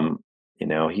 Um,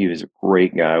 he was a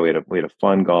great guy. We had a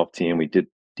fun golf team. We did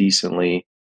decently.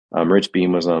 Rich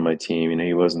Beam was on my team.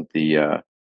 He wasn't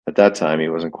at that time he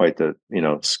wasn't quite the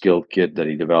skilled kid that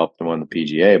he developed and won the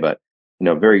PGA, but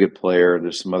very good player.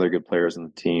 There's some other good players on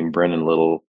the team. Brendan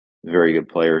Little, very good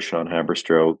player. Sean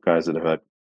Haberstroh, guys that have had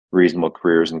reasonable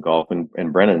careers in golf,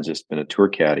 and Brennan's just been a tour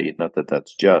caddy. Not that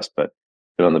that's just, but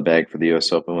been on the bag for the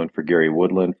U.S. Open, win for Gary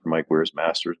Woodland, for Mike Weir's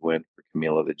Masters win, for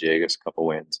Camilo Villegas, a couple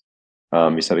wins.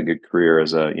 He's had a good career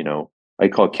as I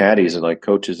call caddies and like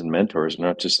coaches and mentors,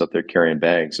 not just up there carrying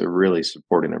bags. They're really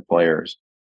supporting their players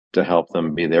to help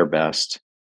them be their best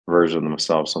version of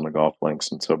themselves on the golf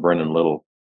links. And so Brendan Little,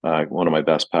 one of my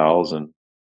best pals, and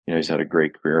he's had a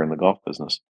great career in the golf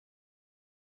business.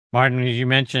 Martin, as you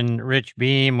mentioned, Rich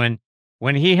Beam,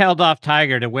 when he held off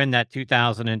Tiger to win that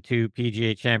 2002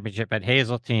 PGA Championship at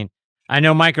Hazeltine, I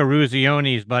know Micah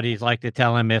Ruzione's buddies like to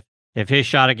tell him if his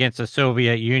shot against the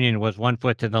Soviet Union was 1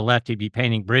 foot to the left, he'd be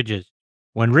painting bridges.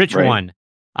 When Rich won,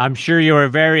 I'm sure you were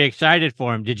very excited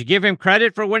for him. Did you give him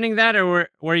credit for winning that, or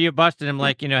were you busting him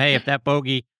like, hey, if that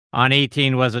bogey on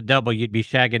 18 was a double, you'd be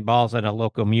shagging balls at a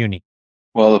local muni?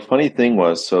 Well, the funny thing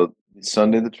was, so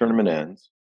Sunday the tournament ends.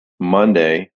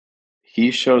 Monday,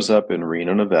 he shows up in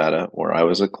Reno, Nevada, where I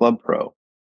was a club pro,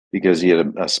 because he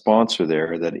had a sponsor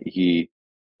there that he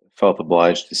felt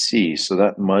obliged to see. So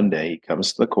that Monday, he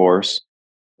comes to the course.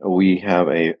 We have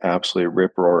a absolutely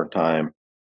rip roaring time,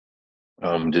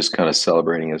 just kind of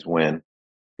celebrating his win,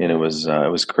 and it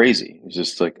was crazy. It was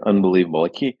just like unbelievable.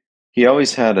 Like he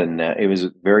always had a net. He was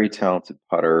a very talented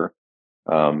putter.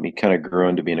 He kind of grew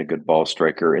into being a good ball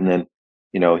striker, and then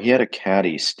he had a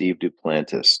caddy, Steve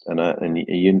Duplantis, and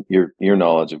your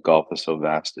knowledge of golf is so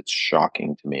vast, it's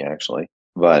shocking to me actually.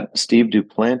 But Steve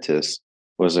Duplantis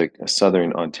was a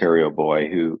Southern Ontario boy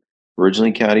who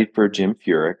originally caddied for Jim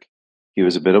Furyk. He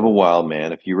was a bit of a wild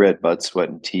man. If you read Bud, Sweat,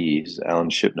 and Tees, Alan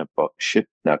Shipnuck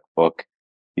book,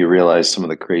 you realize some of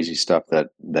the crazy stuff that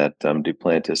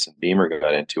Duplantis and Beamer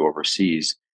got into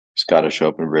overseas, Scottish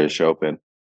Open, British Open.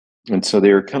 And so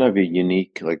they were kind of a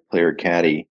unique, like, player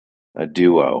caddy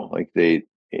duo. Like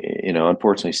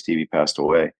unfortunately Stevie passed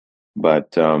away,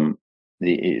 but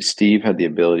Steve had the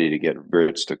ability to get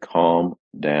Rich to calm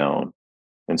down.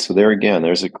 And so there again,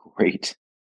 there's a great,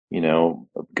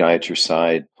 guy at your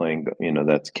side playing,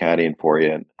 that's caddying for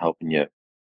you and helping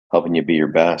you be your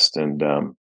best. And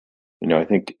I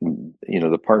think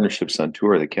the partnerships on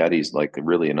tour, the caddy's like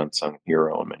really an unsung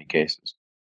hero in many cases.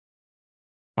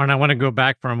 And I want to go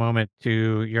back for a moment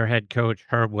to your head coach,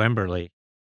 Herb Wimberly.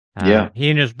 Yeah. He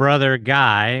and his brother,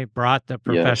 Guy, brought the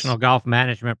professional golf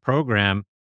management program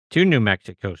to New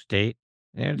Mexico State.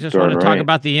 I just want to talk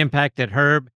about the impact that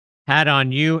Herb had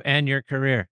on you and your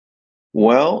career.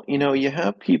 Well, you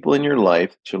have people in your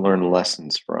life to learn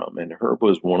lessons from, and Herb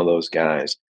was one of those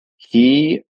guys.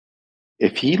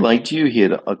 If he liked you, he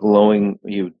had glowing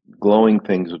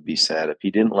things would be said. If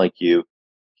he didn't like you,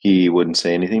 he wouldn't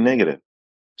say anything negative.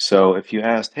 So if you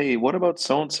asked, hey, what about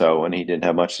so-and-so, and he didn't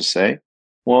have much to say,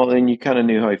 well, then you kind of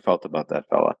knew how he felt about that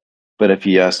fella. But if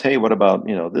you asked, hey, what about,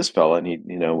 this fella, and he,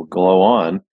 would glow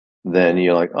on, then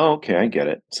you're like, oh, okay, I get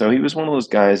it. So he was one of those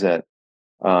guys that,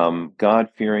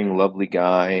 God-fearing, lovely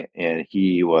guy, and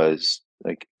he was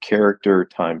like character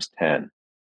times 10.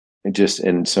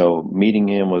 And so meeting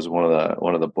him was one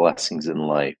of the blessings in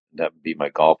life. That would be my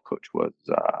golf coach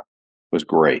was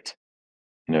great.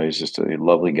 He's just a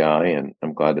lovely guy, and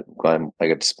I'm glad I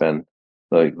got to spend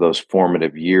like those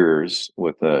formative years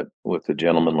with a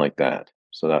gentleman like that.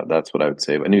 So that's what I would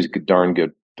say. And he was a darn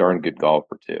good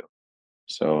golfer too.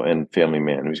 So, and family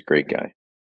man, he was a great guy.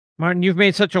 Martin, you've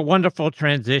made such a wonderful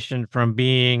transition from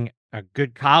being a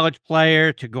good college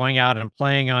player to going out and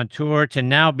playing on tour to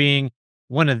now being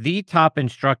one of the top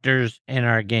instructors in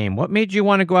our game. What made you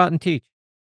want to go out and teach?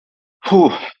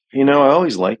 Whew, I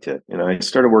always liked it. I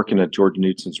started working at George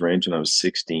Knudsen's range when I was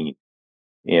 16.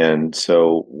 And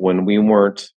so when we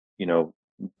weren't,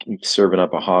 serving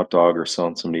up a hot dog or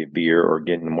selling somebody a beer or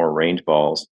getting more range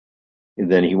balls,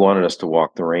 then he wanted us to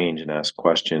walk the range and ask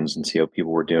questions and see how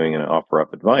people were doing and offer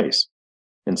up advice.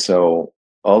 And so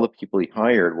all the people he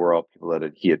hired were all people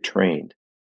that he had trained.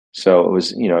 So it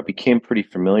was, I became pretty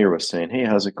familiar with saying, "Hey,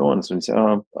 how's it going?" So he said,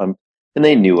 and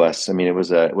they knew us. I mean, it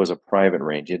was a private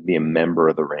range. You had to be a member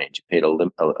of the range. You paid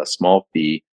a small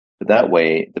fee, but that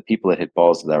way, the people that hit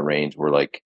balls at that range were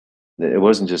like, it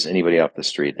wasn't just anybody off the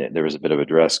street. There was a bit of a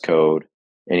dress code.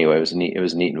 Anyway, it was a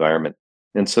neat environment,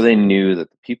 and so they knew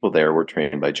that the people there were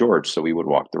trained by George. So we would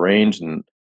walk the range, and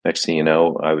next thing you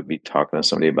know, I would be talking to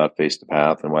somebody about face to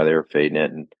path and why they were fading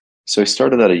it, and so I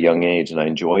started at a young age, and I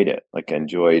enjoyed it. Like I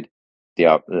enjoyed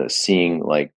seeing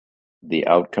like the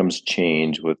outcomes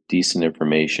change with decent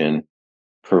information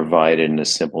provided in a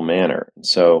simple manner. And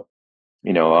so,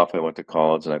 off I went to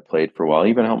college and I played for a while.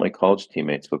 Even helped my college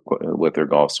teammates with their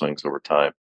golf swings over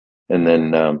time. And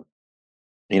then,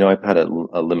 I've had a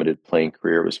limited playing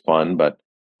career. It was fun, but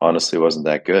honestly, it wasn't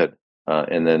that good.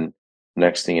 And then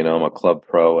next thing you know, I'm a club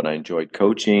pro, and I enjoyed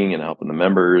coaching and helping the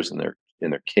members and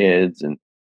their kids and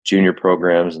junior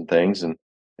programs and things. And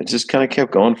it just kind of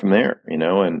kept going from there,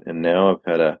 And now I've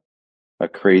had a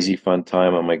crazy fun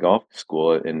time on my golf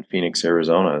school in Phoenix,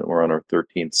 Arizona. We're on our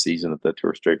 13th season at the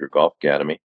Tour Straker Golf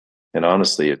Academy. And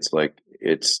honestly, it's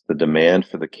the demand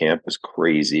for the camp is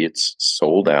crazy. It's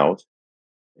sold out,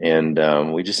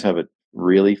 and we just have a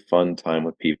really fun time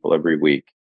with people every week,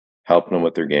 helping them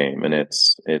with their game, and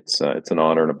it's an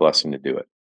honor and a blessing to do it.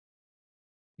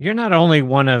 You're not only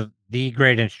one of the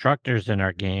great instructors in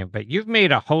our game, but you've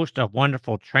made a host of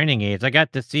wonderful training aids. I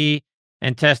got to see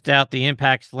and test out the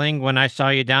Impact Sling when I saw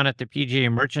you down at the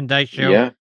PGA Merchandise Show.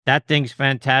 Yeah, That thing's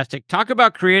fantastic. Talk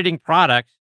about creating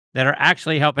products that are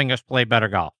actually helping us play better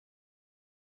golf.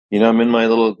 I'm in my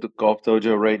little golf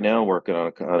dojo right now working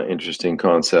on an interesting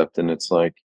concept, and it's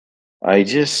like I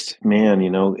just, man,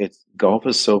 it's golf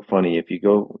is so funny. If you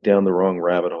go down the wrong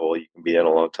rabbit hole, you can be in a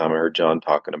long time. I heard John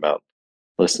talking about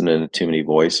listening to too many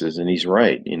voices, and he's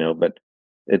right, But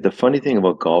the funny thing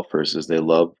about golfers is they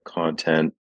love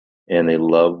content and they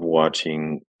love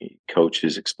watching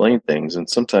coaches explain things. And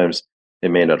sometimes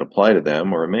it may not apply to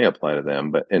them, or it may apply to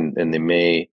them, but and they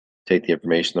may take the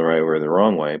information the right way or the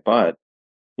wrong way. But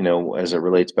as it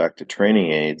relates back to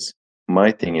training aids,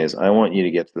 my thing is I want you to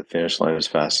get to the finish line as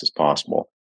fast as possible.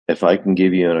 If I can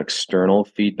give you an external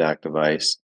feedback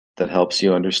device that helps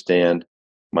you understand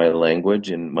my language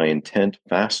and my intent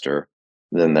faster,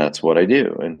 then that's what I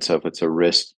do. And so if it's a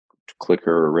wrist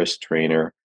clicker or wrist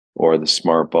trainer or the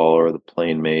smart ball or the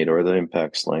plane mate or the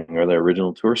impact sling or the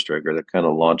original tour striker that kind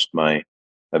of launched my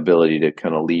ability to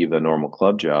kind of leave a normal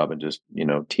club job and just,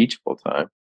 teach full time,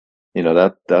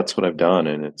 that's what I've done,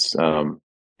 and it's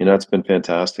been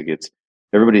fantastic. It's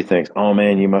everybody thinks, oh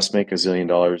man, you must make $1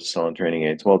 zillion selling training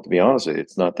aids. Well, to be honest with you,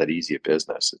 it's not that easy a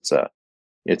business.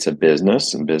 It's a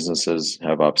business, and businesses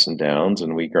have ups and downs,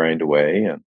 and we grind away,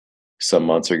 and some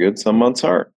months are good, some months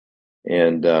aren't.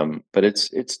 And but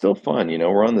it's still fun.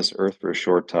 We're on this earth for a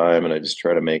short time, and I just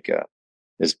try to make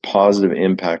as positive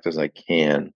impact as I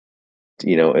can,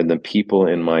 and the people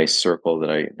in my circle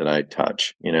that I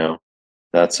touch,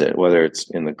 that's it. Whether it's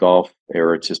in the golf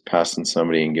or it's just passing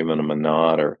somebody and giving them a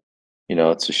nod, or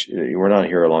we're not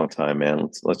here a long time, man.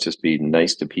 Let's just be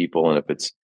nice to people, and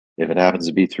if it happens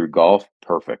to be through golf,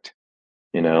 perfect.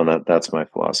 That's my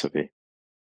philosophy.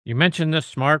 You mentioned the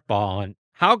smart ball, and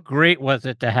how great was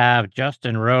it to have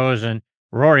Justin Rose and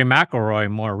Rory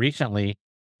McIlroy more recently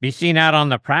be seen out on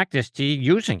the practice tee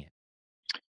using it?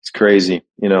 It's crazy.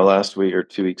 Last week or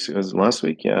 2 weeks ago, was it last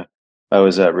week? Yeah. I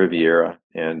was at Riviera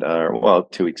and, well,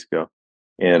 2 weeks ago.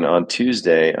 And on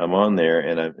Tuesday, I'm on there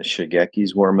and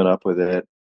Shigeki's warming up with it.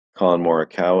 Colin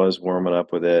Morikawa's warming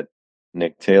up with it.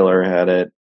 Nick Taylor had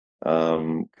it.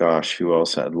 Gosh, who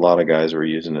else had? A lot of guys were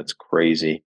using it. It's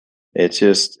crazy. It's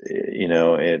just,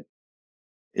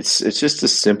 it's just a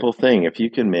simple thing. If you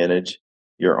can manage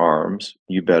your arms,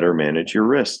 you better manage your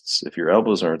wrists. If your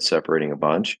elbows aren't separating a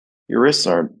bunch, your wrists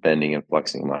aren't bending and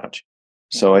flexing much.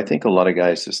 So I think a lot of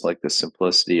guys just like the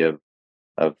simplicity of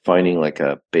finding like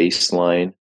a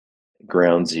baseline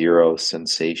ground zero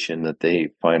sensation that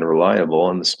they find reliable,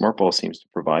 and the smart ball seems to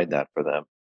provide that for them.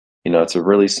 It's a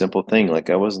really simple thing. Like,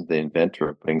 I wasn't the inventor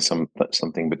of putting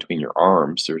something between your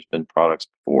arms. There's been products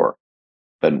before,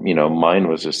 but mine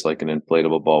was just like an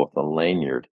inflatable ball with a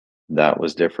lanyard. That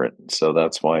was different, so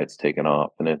that's why it's taken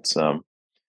off. And it's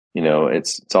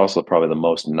also probably the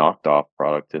most knocked off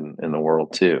product in the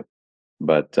world too.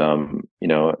 But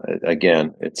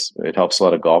again, it helps a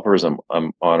lot of golfers.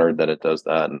 I'm honored that it does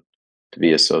that, and to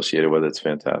be associated with it's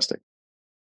fantastic.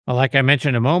 Well, like I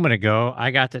mentioned a moment ago, I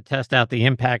got to test out the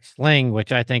Impact Sling,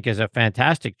 which I think is a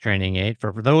fantastic training aid.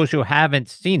 For those who haven't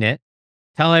seen it,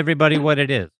 tell everybody what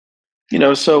it is.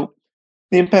 So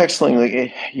the impact sling,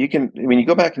 like, you can, when you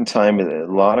go back in time, a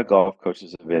lot of golf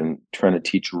coaches have been trying to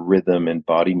teach rhythm and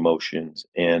body motions,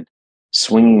 and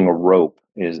swinging a rope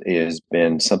is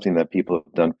been something that people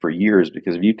have done for years,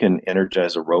 because if you can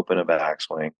energize a rope in a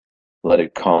backswing, let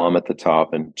it calm at the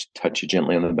top and touch you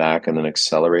gently on the back, and then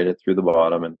accelerate it through the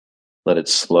bottom, and let it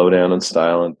slow down in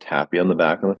style and tap you on the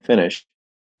back on the finish,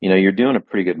 you're doing a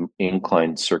pretty good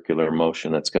inclined circular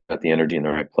motion that's got the energy in the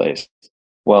right place.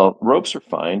 Well, ropes are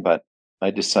fine, but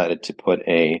I decided to put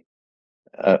a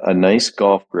nice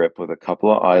golf grip with a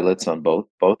couple of eyelets on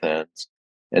both ends,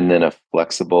 and then a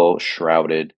flexible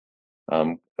shrouded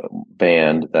um,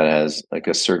 band that has like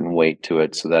a certain weight to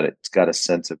it, so that it's got a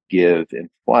sense of give and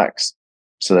flex,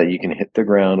 so that you can hit the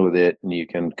ground with it, and you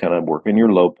can kind of work in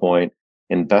your low point.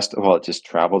 And best of all, it just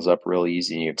travels up real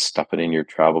easy, and you can stuff it in your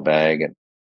travel bag. And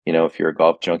if you're a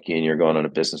golf junkie and you're going on a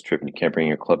business trip and you can't bring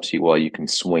your club seat, well, you can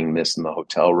swing this in the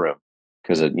hotel room,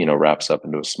 because it wraps up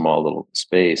into a small little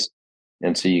space.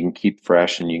 And so you can keep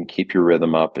fresh, and you can keep your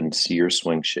rhythm up and see your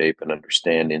swing shape and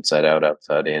understand inside out,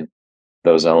 outside in,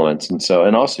 those elements.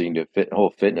 And also you can do a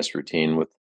whole fitness routine with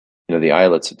the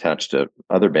eyelets attached to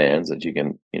other bands that you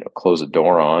can close a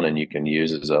door on, and you can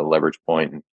use as a leverage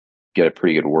point and get a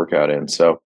pretty good workout in.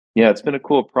 So yeah, it's been a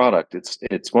cool product.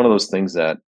 It's one of those things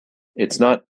that it's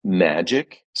not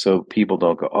magic, so people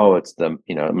don't go, oh, it's the I'm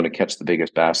going to catch the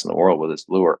biggest bass in the world with this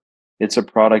lure. It's a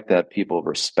product that people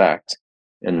respect,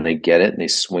 and they get it, and they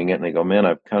swing it, and they go, man,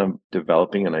 I'm kind of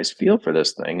developing a nice feel for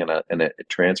this thing, and it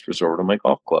transfers over to my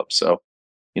golf club. So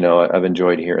I've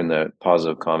enjoyed hearing the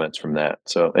positive comments from that.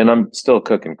 So, and I'm still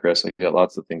cooking, Chris. I got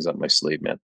lots of things up my sleeve,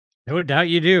 man. No doubt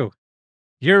you do.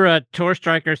 You're a Tour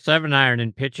Striker 7-iron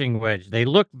and pitching wedge. They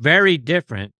look very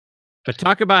different, but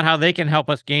talk about how they can help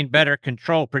us gain better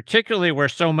control, particularly where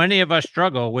so many of us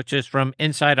struggle, which is from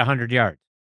inside 100 yards.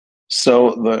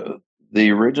 So my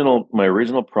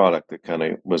original product that kind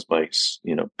of was my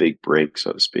big break,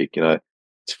 so to speak.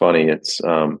 It's funny. It's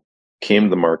came to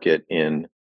the market in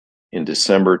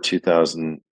December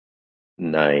 2009.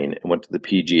 I went to the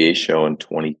PGA show in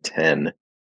 2010,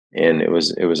 and it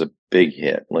was a big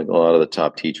hit. Like, a lot of the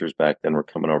top teachers back then were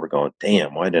coming over going,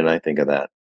 damn, why didn't I think of that?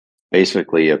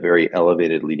 Basically a very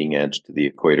elevated leading edge to the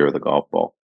equator of the golf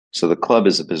ball. So the club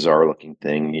is a bizarre looking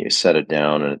thing. You set it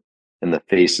down, and the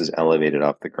face is elevated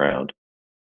off the ground.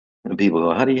 And people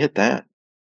go, how do you hit that?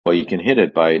 Well, you can hit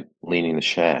it by leaning the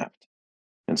shaft.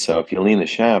 And so if you lean the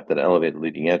shaft, that elevated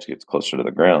leading edge gets closer to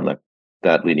the ground.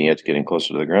 That leading edge getting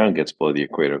closer to the ground gets below the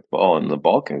equator of the ball, and the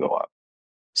ball can go up.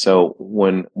 So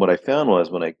what I found was,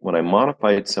 when I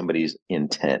modified somebody's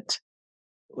intent,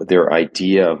 their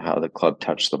idea of how the club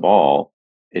touched the ball,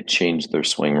 it changed their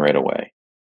swing right away.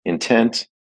 Intent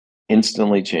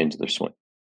instantly changed their swing.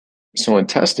 So in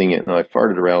testing it, and I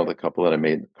farted around with a couple that I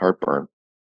made heartburn,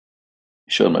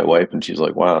 showed my wife, and she's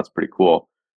like, wow, that's pretty cool.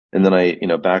 And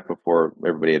then back before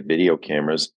everybody had video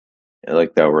cameras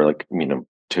like that, were like,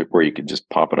 to where you could just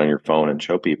pop it on your phone and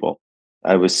show people,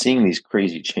 I was seeing these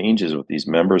crazy changes with these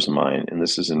members of mine. And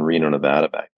this is in Reno, Nevada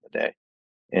back in the day.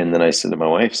 And then I said to my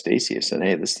wife, Stacy, I said,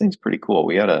 hey, this thing's pretty cool.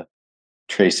 We got to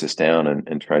trace this down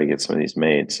and try to get some of these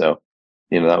made. So,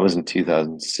 that was in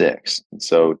 2006. And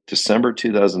so December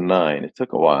 2009, it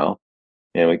took a while,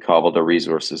 and we cobbled our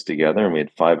resources together, and we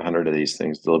had 500 of these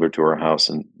things delivered to our house.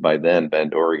 And by then,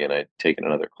 Bend, Oregon, I'd taken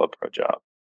another Club Pro job,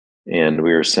 and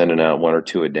we were sending out one or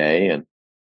two a day. And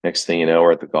next thing you know,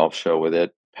 we're at the golf show with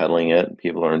it, peddling it, and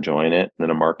people are enjoying it. And then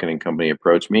a marketing company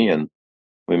approached me, and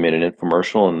we made an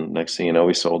infomercial. And next thing you know,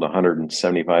 we sold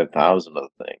 175,000 of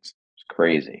the things. It's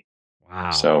crazy.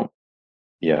 Wow. So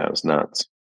yeah, it was nuts.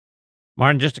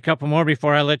 Martin, just a couple more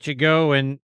before I let you go.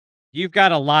 And you've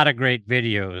got a lot of great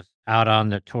videos out on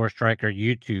the Tour Striker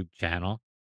YouTube channel.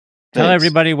 Tell Thanks.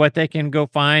 everybody what they can go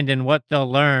find and what they'll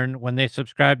learn when they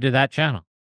subscribe to that channel.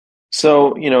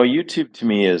 So, YouTube to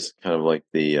me is kind of like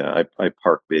I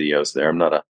park videos there.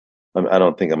 I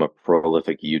don't think I'm a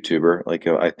prolific YouTuber. Like,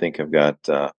 I think I've got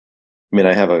I mean,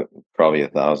 I have probably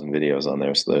 1,000 videos on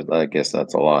there, so I guess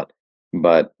that's a lot.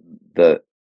 But the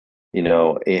you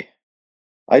know,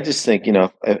 I just think,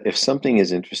 if something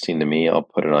is interesting to me, I'll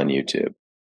put it on YouTube,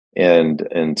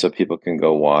 and so people can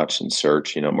go watch and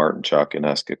search, Martin Chuck, and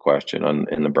ask a question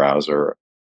in the browser,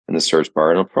 in the search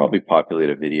bar, and it'll probably populate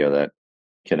a video that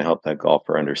can help that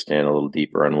golfer understand a little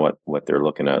deeper on what they're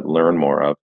looking at, learn more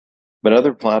of. But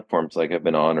other platforms, like, I've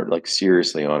been honored, like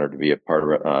seriously honored to be a part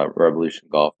of Revolution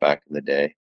Golf back in the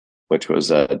day, which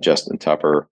was Justin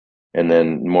Tupper, and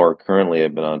then more currently,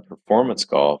 I've been on Performance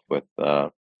Golf with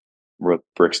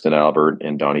Brixton Albert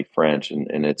and Donnie French,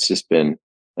 and it's just been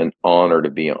an honor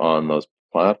to be on those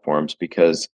platforms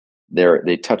because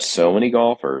they touch so many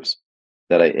golfers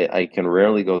that I can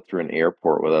rarely go through an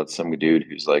airport without some dude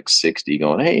who's like 60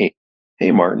 going,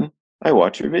 hey Martin, I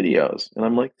watch your videos, and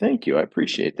I'm like, thank you, I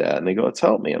appreciate that, and they go, it's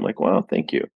helped me. I'm like, wow,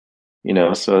 thank you.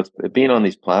 So it's being on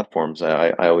these platforms.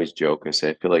 I always joke. I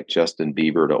say I feel like Justin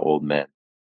Bieber to old men.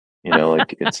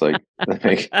 Like it's like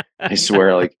I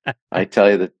swear, like I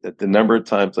tell you that the number of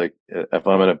times, like if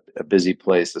I'm in a busy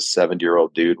place, a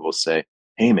 70-year-old dude will say,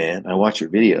 "Hey, man, I watch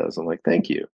your videos." I'm like, "Thank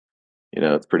you."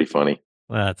 It's pretty funny.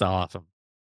 Well, that's awesome.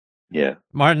 Yeah,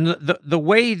 Martin, the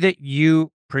way that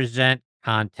you present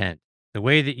content, the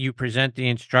way that you present the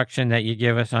instruction that you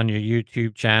give us on your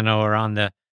YouTube channel or on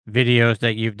the videos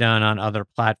that you've done on other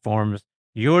platforms,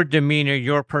 your demeanor,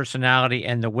 your personality,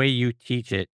 and the way you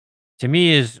teach it, to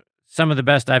me is some of the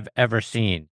best I've ever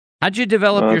seen. How'd you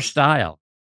develop well, your style?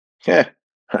 yeah.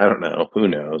 I don't know. Who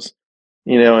knows?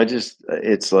 I just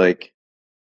it's like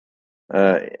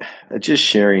uh, just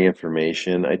sharing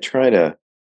information. I try to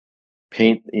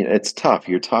paint. It's tough.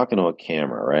 You're talking to a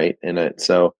camera, right?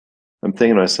 So I'm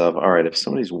thinking to myself, all right, if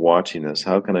somebody's watching this,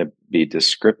 how can I be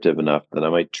descriptive enough that I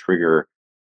might trigger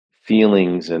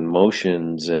feelings and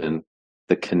motions and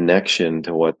the connection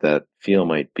to what that feel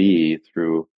might be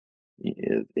through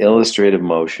illustrative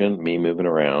motion, me moving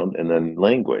around, and then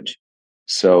language.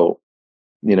 So,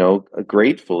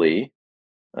 gratefully,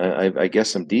 I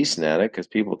guess I'm decent at it because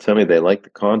people tell me they like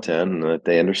the content and that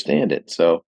they understand it.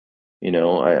 So,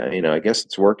 I guess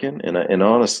it's working. And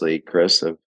honestly, Chris,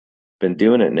 I've been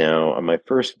doing it now. On my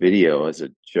first video as a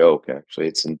joke, actually,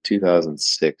 it's in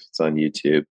 2006. It's on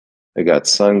YouTube. I got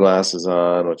sunglasses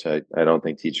on, which I don't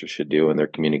think teachers should do when they're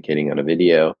communicating on a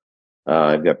video.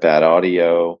 I've got bad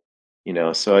audio,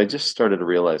 so I just started to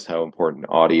realize how important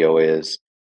audio is,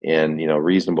 and,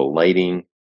 reasonable lighting,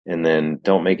 and then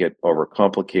don't make it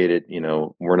overcomplicated.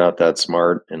 We're not that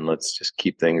smart, and let's just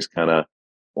keep things kind of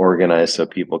organized so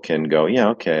people can go, yeah,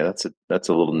 okay, that's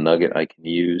a little nugget I can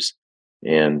use,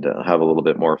 and have a little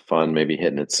bit more fun, maybe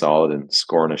hitting it solid and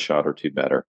scoring a shot or two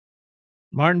better.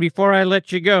 Martin, before I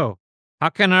let you go, how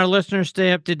can our listeners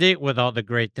stay up to date with all the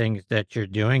great things that you're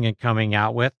doing and coming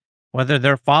out with, whether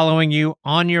they're following you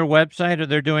on your website or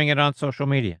they're doing it on social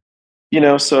media?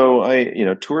 So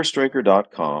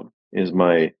tourstriker.com is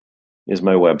my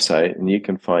website, and you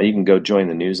can go join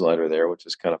the newsletter there, which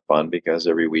is kind of fun because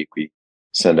every week we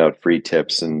send out free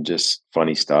tips and just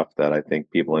funny stuff that I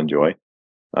think people enjoy.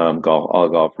 All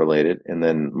golf related. And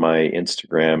then my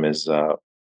Instagram is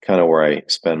kind of where I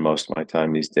spend most of my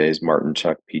time these days, Martin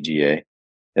Chuck PGA.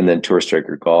 And then Tour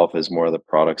Striker Golf is more of the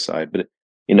product side. But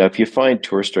if you find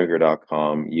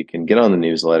tourstriker.com, you can get on the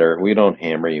newsletter. We don't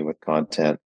hammer you with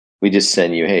content. We just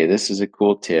send you, hey, this is a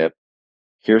cool tip.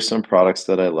 Here's some products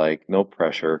that I like. No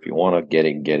pressure. If you want to get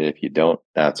it, get it. If you don't,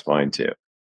 that's fine too.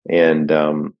 And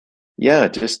yeah,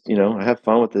 just have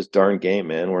fun with this darn game,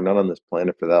 man. We're not on this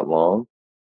planet for that long,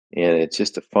 and it's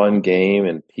just a fun game,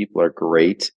 and people are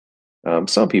great.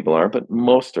 Some people aren't, but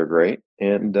most are great,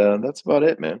 and that's about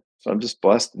it, man. So I'm just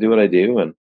blessed to do what I do,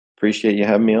 and appreciate you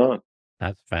having me on.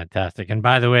 That's fantastic. And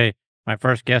by the way, my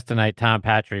first guest tonight, Tom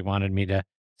Patri, wanted me to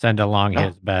send along Oh,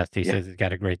 his best. He yeah. says he's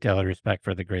got a great deal of respect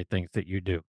for the great things that you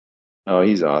do. Oh,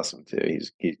 he's awesome too.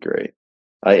 He's great.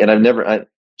 I've never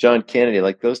John Kennedy,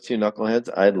 like those two knuckleheads.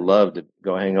 I'd love to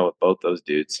go hang out with both those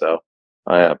dudes. So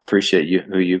I appreciate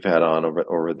who you've had on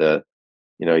over the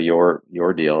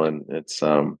your deal, and it's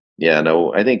yeah,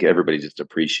 no, I think everybody just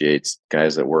appreciates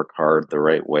guys that work hard the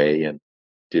right way and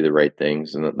do the right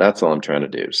things, and that's all I'm trying to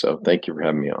do. So thank you for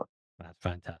having me on. That's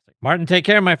fantastic. Martin, take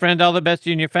care, my friend. All the best to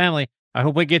you and your family. I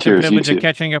hope we get the Cheers, you privilege of too.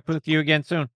 catching up with you again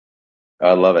soon.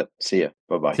 I love it. See ya.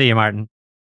 Bye bye. See you, Martin.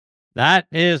 That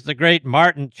is the great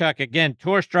Martin Chuck. Again,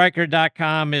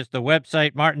 tourstriker.com is the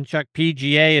website. Martin Chuck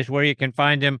PGA is where you can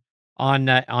find him on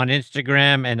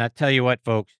Instagram. And I tell you what,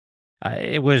 folks,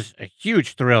 it was a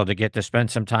huge thrill to get to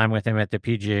spend some time with him at the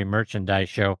PGA Merchandise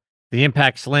Show. The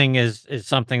Impact Sling is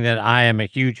something that I am a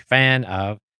huge fan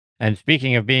of. And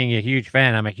speaking of being a huge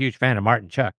fan, I'm a huge fan of Martin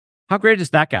Chuck. How great is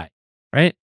that guy,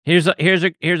 right? Here's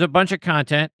a bunch of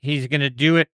content. He's going to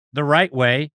do it the right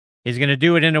way. He's going to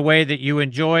do it in a way that you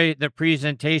enjoy the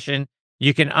presentation,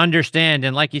 you can understand.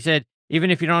 And like you said, even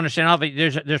if you don't understand all of it,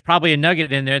 there's probably a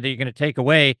nugget in there that you're going to take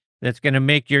away that's going to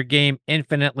make your game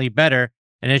infinitely better.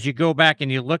 And as you go back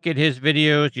and you look at his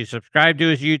videos, you subscribe to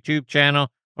his YouTube channel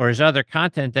or his other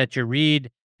content that you read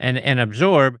and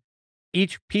absorb,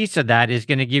 each piece of that is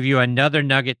going to give you another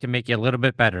nugget to make you a little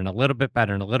bit better and a little bit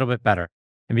better and a little bit better.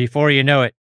 And before you know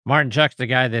it, Martin Chuck's the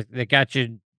guy that got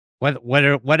you,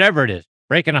 whatever it is,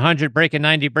 breaking 100, breaking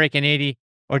 90, breaking 80,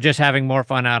 or just having more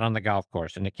fun out on the golf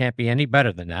course. And it can't be any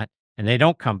better than that. And they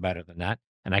don't come better than that.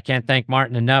 And I can't thank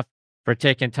Martin enough for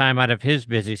taking time out of his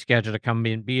busy schedule to come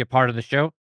and be a part of the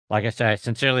show. Like I said, I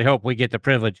sincerely hope we get the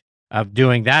privilege of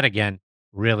doing that again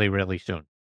really, really soon.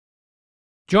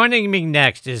 Joining me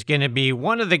next is going to be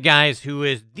one of the guys who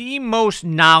is the most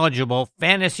knowledgeable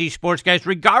fantasy sports guys,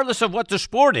 regardless of what the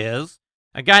sport is.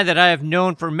 A guy that I have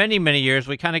known for many, many years.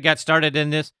 We kind of got started in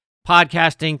this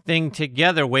podcasting thing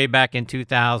together way back in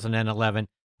 2011,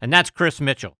 and that's Chris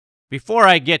Mitchell. Before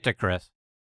I get to Chris,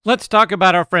 let's talk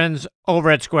about our friends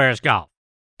over at Squares Golf.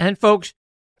 And folks,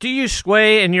 do you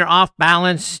sway and you're off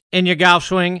balance in your golf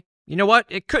swing? You know what?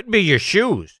 It could be your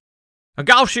shoes. A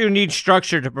golf shoe needs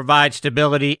structure to provide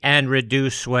stability and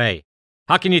reduce sway.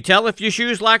 How can you tell if your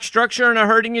shoes lack structure and are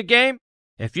hurting your game?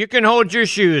 If you can hold your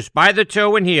shoes by the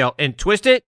toe and heel and twist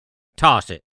it, toss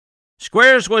it.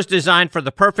 Squares was designed for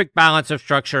the perfect balance of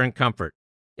structure and comfort.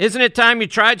 Isn't it time you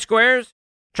tried Squares?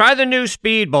 Try the new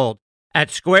Speedbolt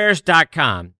at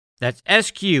squares.com. That's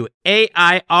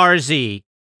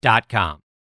SQAIRZ.com.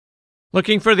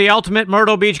 Looking for the ultimate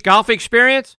Myrtle Beach golf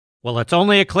experience? Well, it's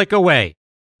only a click away.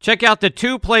 Check out the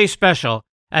two-play special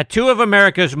at two of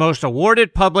America's most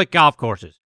awarded public golf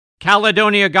courses,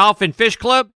 Caledonia Golf and Fish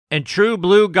Club and True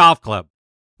Blue Golf Club.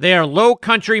 They are low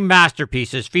country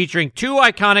masterpieces featuring two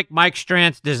iconic Mike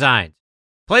Strantz designs.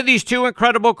 Play these two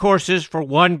incredible courses for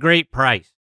one great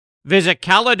price. Visit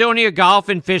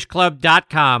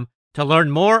CaledoniaGolfandFishClub.com to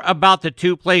learn more about the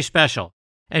two-play special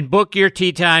and book your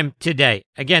tee time today.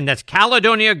 Again, that's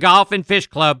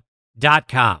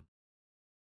CaledoniaGolfandFishClub.com.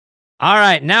 All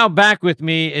right, now back with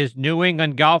me is New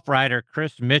England golf writer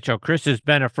Chris Mitchell. Chris has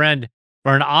been a friend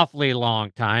for an awfully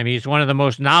long time. He's one of the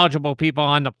most knowledgeable people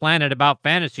on the planet about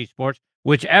fantasy sports,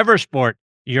 whichever sport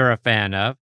you're a fan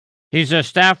of. He's a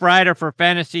staff writer for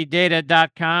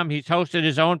FantasyData.com. He's hosted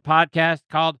his own podcast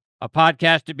called A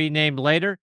Podcast to Be Named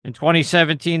Later. In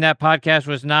 2017, that podcast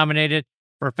was nominated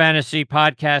for Fantasy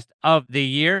Podcast of the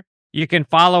Year. You can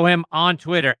follow him on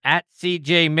Twitter at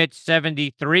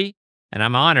CJMitch73. And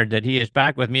I'm honored that he is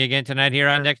back with me again tonight here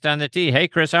on Next on the Tee. Hey,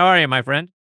 Chris, how are you, my friend?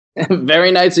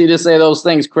 Very nice of you to say those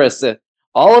things, Chris.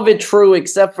 All of it true,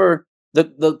 except for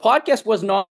the podcast was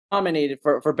not nominated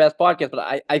for Best Podcast,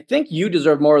 but I think you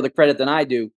deserve more of the credit than I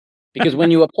do, because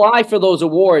when you apply for those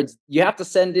awards, you have to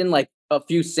send in like a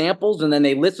few samples, and then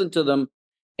they listen to them,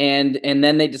 and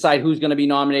then they decide who's going to be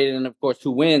nominated and, of course,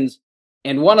 who wins.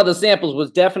 And one of the samples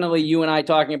was definitely you and I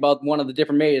talking about one of the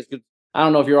different majors, because I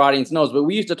don't know if your audience knows, but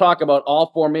we used to talk about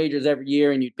all four majors every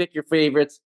year, and you'd pick your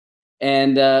favorites.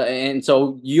 And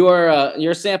so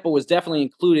your sample was definitely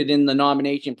included in the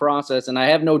nomination process. And I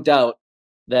have no doubt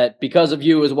that because of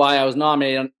you is why I was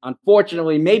nominated.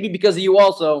 Unfortunately, maybe because of you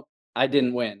also, I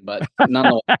didn't win, but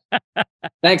nonetheless.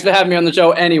 Thanks for having me on the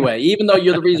show anyway, even though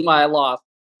you're the reason why I lost.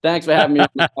 Thanks for having me on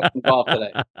the golf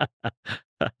today.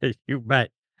 You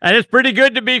bet. And it's pretty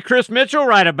good to be Chris Mitchell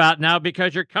right about now,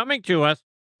 because you're coming to us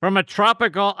from a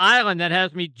tropical island that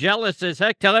has me jealous as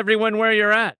heck. Tell everyone where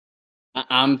you're at.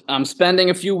 I'm spending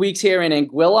a few weeks here in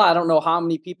Anguilla. I don't know how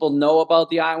many people know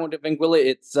about the island of Anguilla.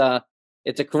 It's a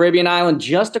Caribbean island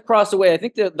just across the way. I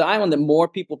think the island that more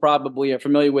people probably are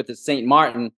familiar with is St.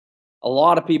 Martin. A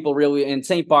lot of people really, and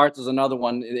St. Bart's is another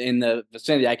one in the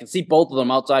vicinity. I can see both of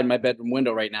them outside my bedroom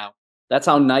window right now. That's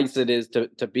how nice it is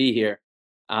to be here.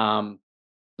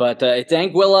 But it's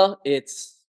Anguilla.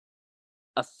 It's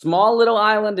a small little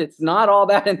island. It's not all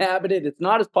that inhabited. It's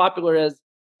not as popular as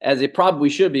it probably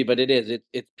should be, but it is.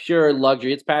 It's pure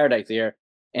luxury. It's paradise here.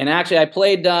 And actually, I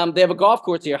played. They have a golf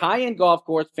course here, high-end golf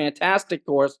course, fantastic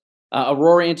course,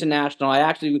 Aurora International. I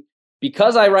actually,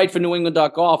 because I write for New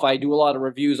England.golf, I do a lot of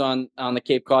reviews on the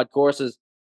Cape Cod courses.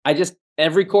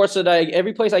 Every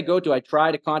place I go to, I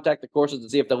try to contact the courses to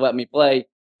see if they'll let me play.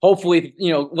 Hopefully,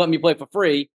 let me play for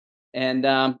free. And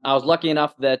I was lucky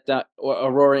enough that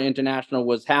Aurora International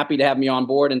was happy to have me on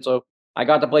board. And so I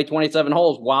got to play 27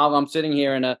 holes while I'm sitting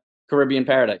here in a Caribbean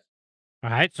paradise. All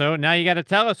right. So now you got to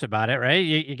tell us about it, right?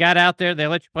 You got out there. They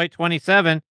let you play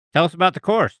 27. Tell us about the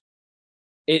course.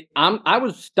 I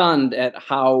was stunned at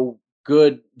how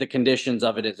good the conditions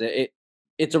of it is.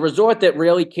 It's a resort that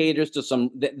really caters to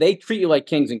they treat you like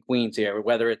kings and queens here,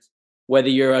 whether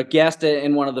you're a guest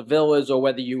in one of the villas or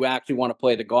whether you actually want to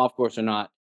play the golf course or not.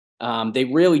 They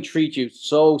really treat you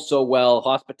so well.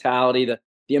 Hospitality,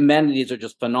 the amenities are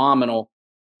just phenomenal.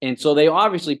 And so they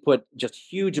obviously put just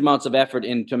huge amounts of effort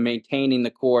into maintaining the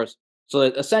course so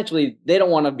that essentially they don't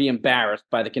want to be embarrassed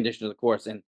by the condition of the course.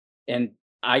 And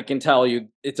I can tell you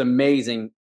it's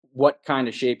amazing what kind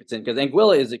of shape it's in because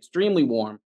Anguilla is extremely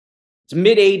warm. It's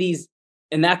mid 80s,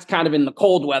 and that's kind of in the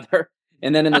cold weather.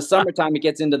 And then in the summertime, it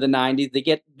gets into the 90s. They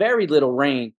get very little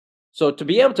rain. So to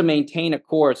be able to maintain a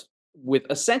course with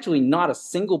essentially not a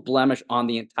single blemish on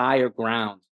the entire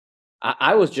grounds,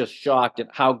 I was just shocked at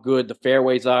how good the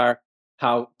fairways are,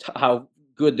 how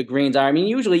good the greens are. I mean,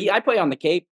 usually I play on the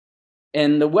Cape,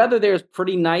 and the weather there is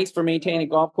pretty nice for maintaining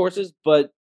golf courses,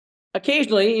 but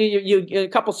occasionally, a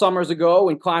couple summers ago,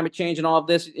 and climate change and all of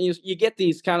this, you get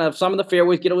these kind of some of the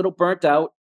fairways get a little burnt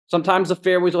out. Sometimes the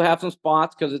fairways will have some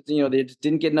spots because it's they just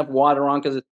didn't get enough water on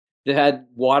because they had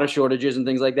water shortages and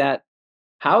things like that.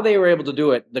 How they were able to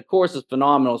do it, the course is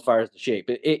phenomenal as far as the shape.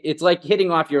 It's like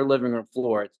hitting off your living room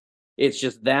floor. It's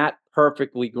just that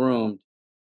perfectly groomed.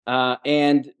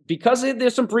 And because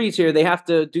there's some breeze here, they have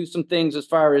to do some things as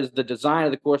far as the design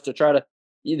of the course to try to.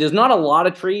 There's not a lot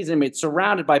of trees. I mean, it's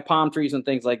surrounded by palm trees and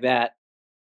things like that,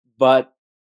 but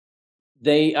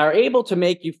they are able to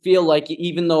make you feel like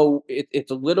even though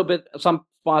it's a little bit, some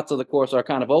spots of the course are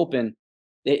kind of open,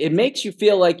 it makes you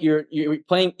feel like you're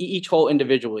playing each hole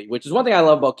individually, which is one thing I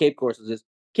love about Cape courses. Is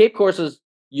Cape courses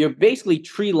you're basically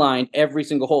tree lined every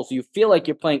single hole, so you feel like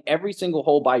you're playing every single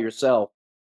hole by yourself.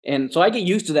 And so I get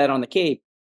used to that on the Cape.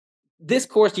 This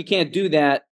course, you can't do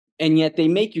that, and yet they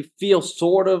make you feel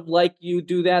sort of like you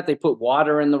do that. They put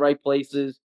water in the right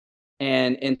places,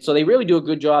 and so they really do a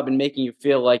good job in making you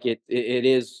feel like it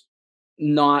is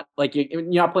not like you're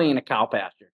not playing in a cow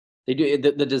pasture. They do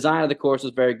the design of the course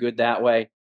is very good that way.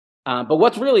 But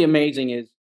what's really amazing is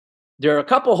there are a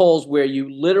couple holes where you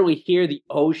literally hear the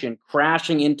ocean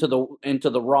crashing into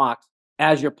the rocks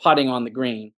as you're putting on the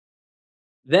green.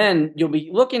 Then you'll be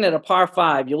looking at a par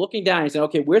five. You're looking down. You say,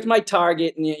 "Okay, where's my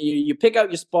target?" And you pick out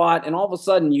your spot, and all of a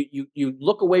sudden you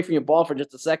look away from your ball for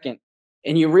just a second,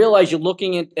 and you realize you're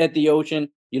looking at the ocean.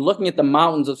 You're looking at the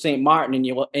mountains of St. Martin,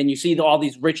 and you see all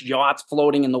these rich yachts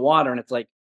floating in the water, and it's like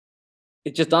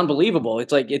it's just unbelievable.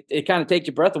 It's like it kind of takes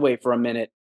your breath away for a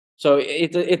minute. So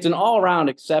it's an all around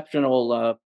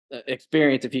exceptional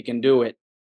experience if you can do it,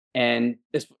 and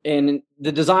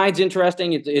the design's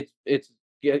interesting.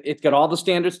 It's got all the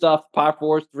standard stuff: par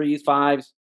fours, threes,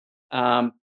 fives.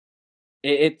 Um,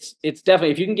 it's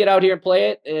definitely if you can get out here and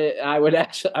play it, I would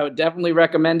definitely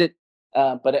recommend it.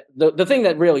 But the thing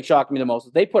that really shocked me the most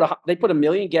is they put 1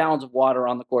 million gallons of water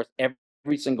on the course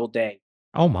every single day.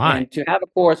 Oh my! And to have a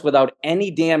course without any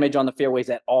damage on the fairways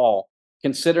at all,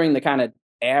 considering the kind of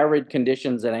arid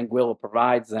conditions that Anguilla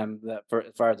provides them for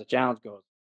as far as the challenge goes,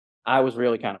 I was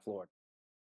really kind of floored.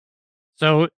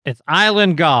 So it's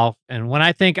island golf, and when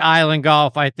I think island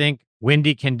golf, I think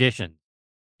windy conditions.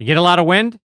 You get a lot of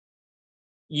wind?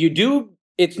 You do.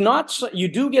 It's not. You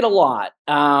do get a lot.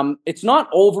 It's not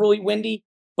overly windy,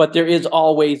 but there is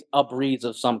always a breeze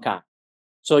of some kind.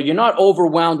 So you're not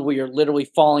overwhelmed where you're literally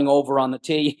falling over on the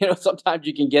tee. Sometimes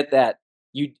you can get that.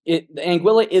 The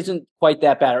Anguilla isn't quite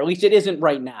that bad, or at least it isn't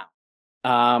right now.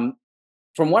 Um,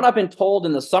 from what I've been told,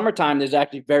 in the summertime, there's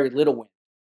actually very little wind.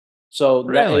 So that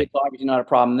Really? it's obviously not a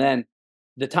problem then.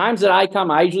 The times that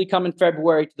I usually come in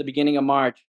February to the beginning of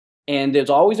March, and there's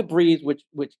always a breeze, which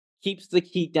keeps the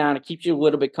heat down. It keeps you a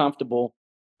little bit comfortable.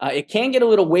 It can get a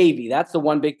little wavy. That's the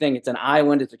one big thing. It's an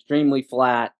island. It's extremely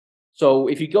flat. So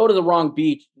if you go to the wrong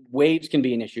beach, waves can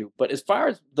be an issue. But as far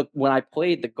as when I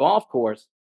played the golf course,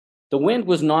 the wind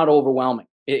was not overwhelming.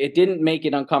 It didn't make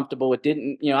it uncomfortable. It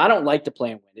didn't, I don't like to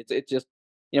play in wind. It's just,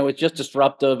 it's just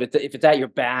disruptive. If it's at your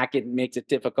back, it makes it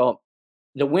difficult.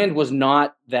 The wind was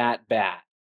not that bad,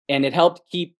 and it helped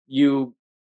keep you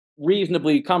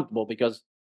reasonably comfortable because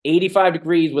 85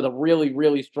 degrees with a really,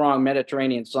 really strong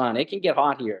Mediterranean sun, it can get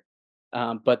hot here.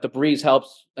 But the breeze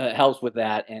helps with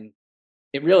that, and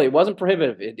it wasn't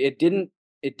prohibitive. It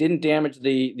didn't damage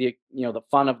the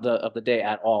fun of the day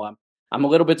at all. I'm a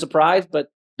little bit surprised,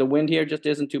 but the wind here just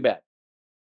isn't too bad.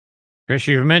 Chris,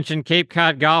 you've mentioned Cape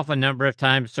Cod golf a number of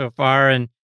times so far,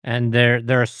 and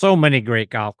there are so many great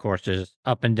golf courses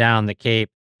up and down the Cape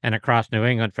and across New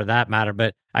England for that matter.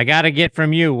 But I got to get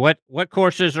from you what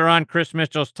courses are on Chris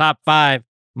Mitchell's top 5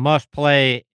 must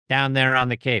play down there on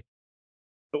the Cape.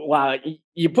 Wow,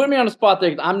 you put me on the spot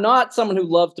there. I'm not someone who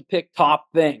loves to pick top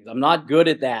things. I'm not good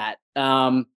at that.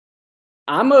 It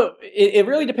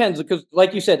really depends because,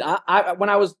 like you said,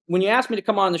 when you asked me to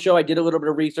come on the show, I did a little bit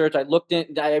of research. I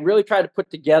really tried to put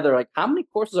together like how many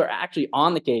courses are actually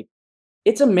on the Cape.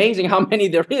 It's amazing how many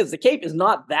there is. The Cape is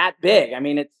not that big. I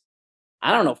mean, it's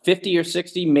I don't know, 50 or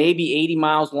 60, maybe 80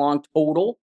 miles long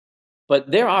total. But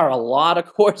there are a lot of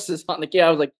courses on the Cape. I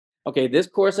was like, okay, this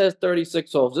course has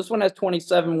 36 holes. This one has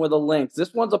 27 with a links.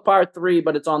 This one's a par three,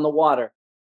 but it's on the water.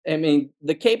 I mean,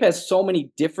 the Cape has so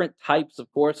many different types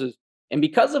of courses. And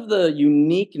because of the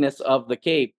uniqueness of the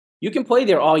Cape, you can play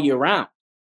there all year round.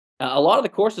 A lot of the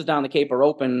courses down the Cape are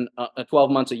open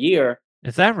 12 months a year.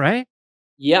 Is that right?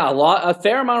 Yeah, a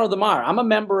fair amount of them are. I'm a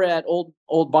member at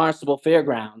Old Barnstable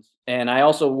Fairgrounds, and I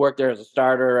also work there as a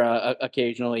starter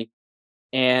occasionally.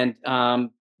 And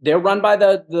they're run by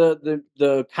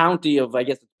the county of, I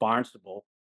guess it's Barnstable.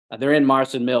 They're in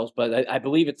Marston Mills, but I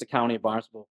believe it's the county of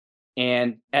Barnstable.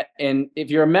 And if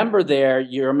you're a member there,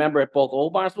 you're a member at both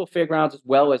Old Barnstable Fairgrounds as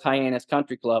well as Hyannis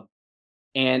Country Club.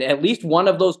 And at least one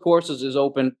of those courses is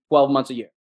open 12 months a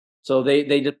year. So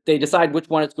they decide which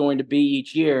one it's going to be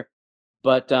each year,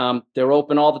 but they're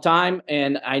open all the time.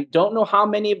 And I don't know how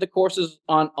many of the courses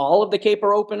on all of the Cape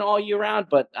are open all year round,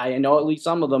 but I know at least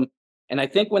some of them. And I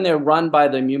think when they're run by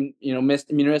the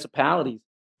municipalities,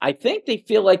 I think they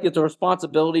feel like it's a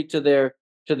responsibility to their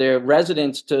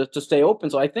residents to stay open.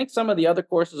 So I think some of the other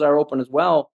courses are open as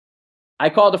well. I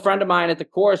called a friend of mine at the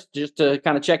course just to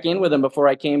kind of check in with him before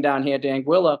I came down here to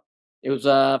Anguilla. It was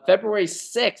February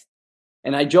 6th.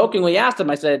 And I jokingly asked him,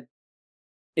 I said,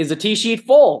 is the tee sheet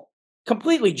full?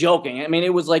 Completely joking. I mean,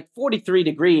 it was like 43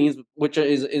 degrees, which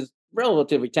is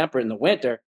relatively temperate in the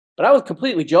winter. But I was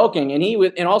completely joking. And he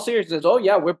was, in all seriousness, oh,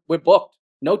 yeah, we're booked.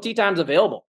 No tee times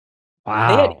available. They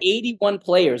had Wow. 81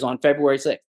 players on February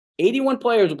 6th. 81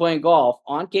 players were playing golf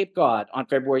on Cape Cod on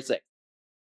February 6th.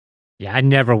 Yeah, I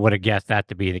never would have guessed that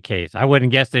to be the case. I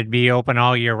wouldn't guess it'd be open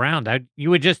all year round. You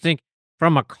would just think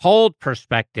from a cold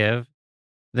perspective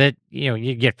that,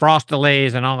 you get frost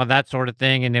delays and all of that sort of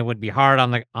thing, and it would be hard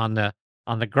on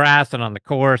the grass and on the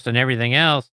course and everything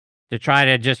else to try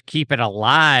to just keep it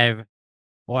alive.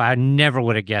 Well, I never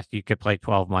would have guessed you could play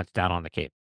 12 months down on the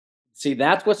Cape. See,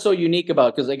 that's what's so unique about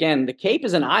it, because again, the Cape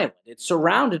is an island. It's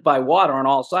surrounded by water on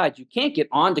all sides. You can't get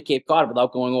onto Cape Cod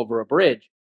without going over a bridge.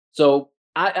 So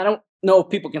I don't know if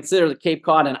people consider the Cape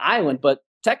Cod an island, but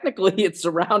technically it's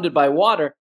surrounded by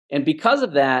water. And because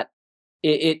of that,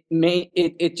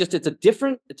 it's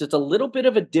just a little bit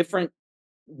of a different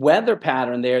weather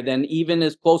pattern there than even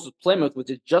as close as Plymouth,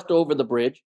 which is just over the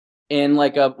bridge, and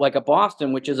like a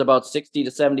Boston, which is about 60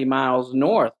 to 70 miles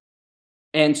north.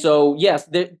 And so, yes,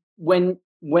 when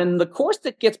the course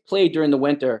that gets played during the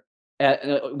winter,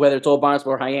 whether it's Old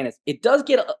Barnstable or Hyannis, it does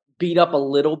get beat up a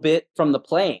little bit from the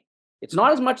playing. It's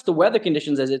not as much the weather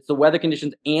conditions as it's the weather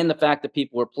conditions and the fact that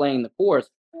people are playing the course.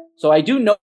 So I do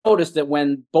notice that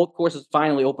when both courses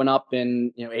finally open up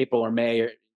in April or May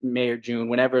or June,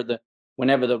 whenever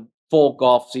the full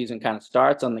golf season kind of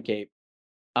starts on the Cape,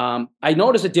 I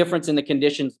notice a difference in the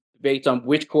conditions based on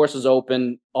which course is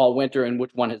open all winter and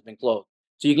which one has been closed.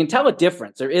 So you can tell a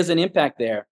difference. There is an impact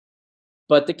there.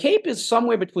 But the Cape is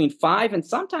somewhere between 5 and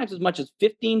sometimes as much as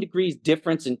 15 degrees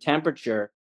difference in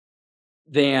temperature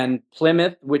than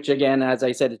Plymouth, which again, as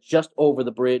I said, it's just over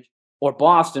the bridge, or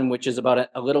Boston, which is about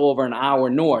a little over an hour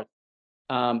north.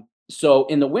 So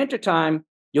in the wintertime,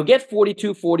 you'll get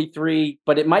 42, 43,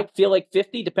 but it might feel like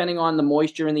 50 depending on the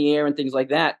moisture in the air and things like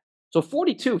that. So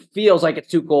 42 feels like it's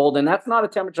too cold, and that's not a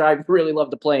temperature I really love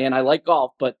to play in. I like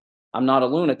golf, but I'm not a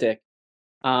lunatic.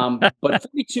 But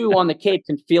 42 on the Cape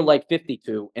can feel like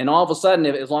 52. And all of a sudden,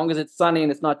 as long as it's sunny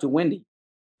and it's not too windy,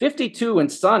 52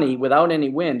 and sunny without any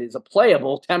wind is a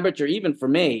playable temperature, even for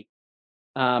me.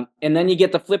 And then you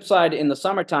get the flip side in the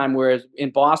summertime, whereas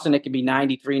in Boston, it can be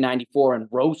 93, 94 and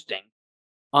roasting.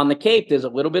 On the Cape, there's a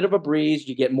little bit of a breeze.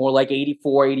 You get more like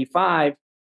 84, 85,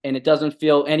 and it doesn't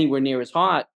feel anywhere near as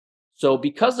hot. So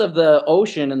because of the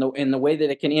ocean and the way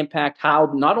that it can impact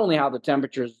not only how the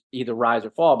temperatures either rise or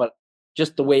fall, but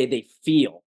just the way they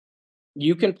feel.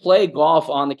 You can play golf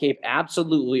on the Cape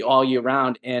absolutely all year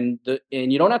round, and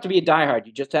you don't have to be a diehard.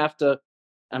 You just have to.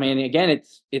 I mean, again,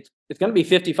 it's going to be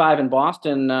 55 in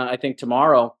Boston. I think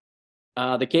tomorrow.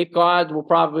 The Cape Cod will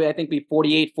probably, I think, be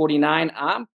 48, 49.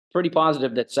 I'm pretty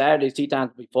positive that Saturday's tee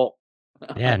times will be full.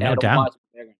 Yeah, no doubt.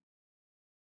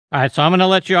 All right, so I'm going to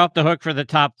let you off the hook for the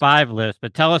top 5 list,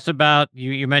 but tell us about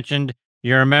you mentioned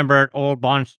you're a member at Old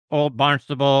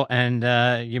Barnstable,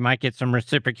 and you might get some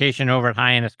reciprocation over at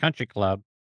Hyannis Country Club.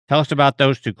 Tell us about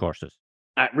those 2 courses.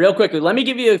 All right, real quickly, let me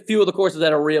give you a few of the courses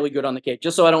that are really good on the Cape,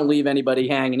 just so I don't leave anybody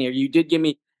hanging here. You did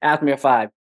ask me a 5.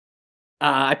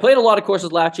 I played a lot of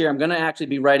courses last year. I'm going to actually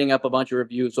be writing up a bunch of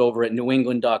reviews over at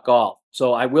newengland.golf.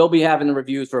 So I will be having the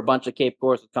reviews for a bunch of Cape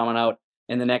courses coming out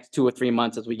in the next 2 or 3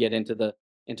 months as we get into the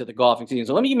golfing season.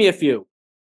 So let me give me a few.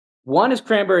 One is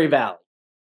Cranberry Valley.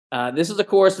 This is a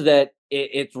course that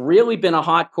it's really been a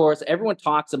hot course. Everyone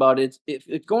talks about it.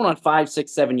 It's going on 5,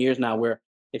 6, 7 years now. Where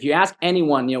if you ask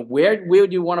anyone, where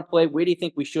do you want to play? Where do you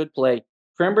think we should play?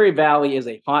 Cranberry Valley is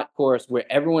a hot course where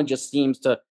everyone just seems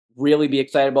to really be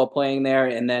excited about playing there.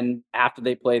 And then after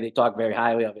they play, they talk very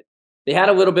highly of it. They had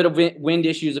a little bit of wind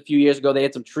issues a few years ago. They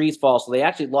had some trees fall, so they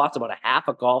actually lost about a half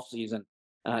a golf season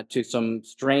to some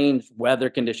strange weather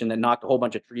condition that knocked a whole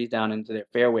bunch of trees down into their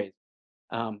fairways.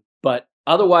 But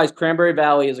otherwise, Cranberry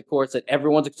Valley is a course that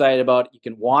everyone's excited about. You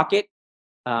can walk it.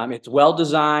 It's well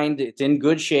designed. It's in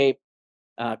good shape.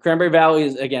 Cranberry Valley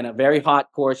is, again, a very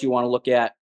hot course you want to look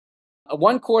at.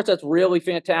 One course that's really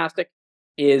fantastic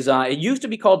is it used to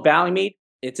be called Ballymead.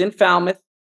 It's in Falmouth.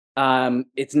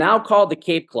 It's now called the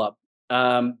Cape Club.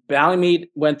 Ballymead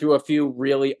went through a few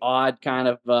really odd kind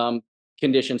of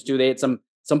conditions too. They had some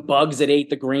bugs that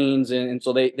ate the greens, and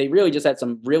so they really just had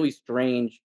some really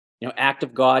strange, act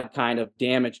of God kind of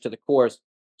damage to the course.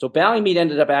 So Ballymead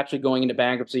ended up actually going into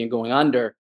bankruptcy and going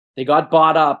under. They got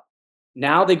bought up.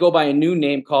 Now they go by a new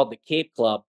name called the Cape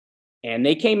Club. And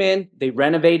they came in, they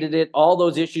renovated it. All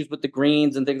those issues with the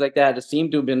greens and things like that it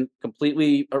seemed to have been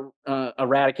completely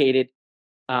eradicated.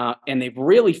 And they've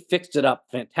really fixed it up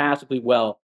fantastically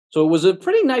well. So it was a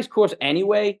pretty nice course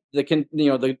anyway.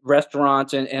 The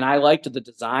restaurants and I liked the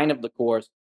design of the course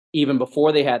even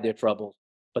before they had their troubles.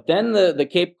 But then the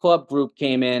Cape Club group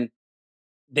came in.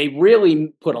 They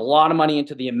really put a lot of money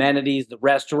into the amenities, the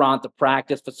restaurant, the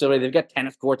practice facility. They've got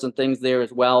tennis courts and things there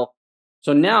as well.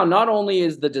 So now not only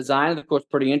is the design of the course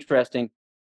pretty interesting,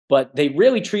 but they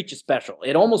really treat you special.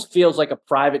 It almost feels like a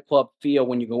private club feel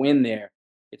when you go in there.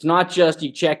 It's not just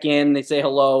you check in, they say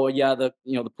hello, yeah, the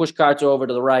push carts are over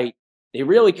to the right. They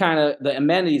really the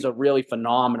amenities are really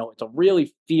phenomenal. It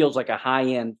really feels like a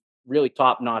high-end, really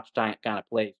top-notch kind of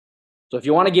place. So if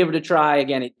you want to give it a try,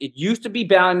 again, it used to be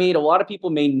Ballymead. A lot of people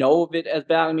may know of it as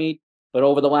Ballymead, but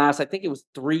over the last, I think it was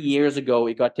 3 years ago,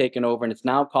 it got taken over, and it's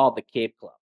now called the Cape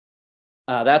Club.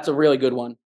 That's a really good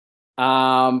one.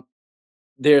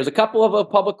 There's a couple of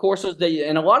public courses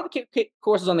and a lot of the Cape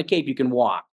courses on the Cape you can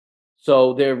walk.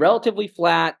 So they're relatively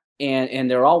flat and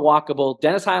they're all walkable.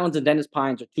 Dennis Highlands and Dennis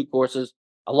Pines are 2 courses,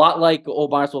 a lot like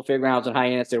Old Barnstable Fairgrounds and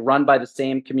Hyannis. They're run by the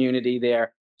same community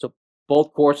there. So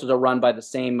both courses are run by the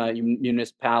same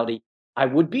municipality. I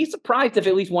would be surprised if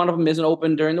at least one of them isn't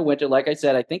open during the winter. Like I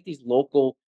said, I think these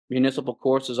local municipal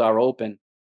courses are open.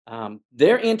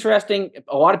 They're interesting.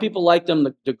 A lot of people like them.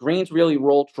 The greens really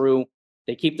roll true.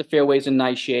 They keep the fairways in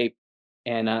nice shape.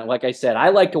 And like I said, I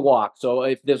like to walk. So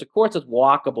if there's a course that's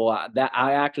walkable, that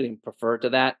I actually prefer to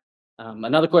that.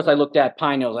 Another course I looked at,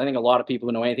 Pine Hills. I think a lot of people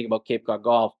who know anything about Cape Cod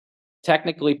golf.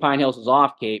 Technically, Pine Hills is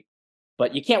off Cape,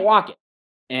 but you can't walk it.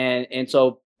 And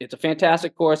so it's a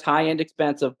fantastic course, high end,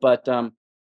 expensive, but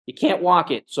you can't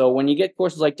walk it. So when you get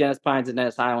courses like Dennis Pines and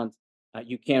Dennis Highlands,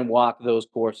 you can walk those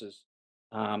courses.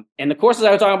 And the courses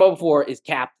I was talking about before is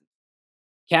Captains.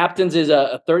 Captains is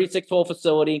a 36-hole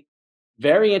facility.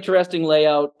 Very interesting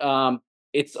layout.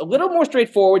 It's a little more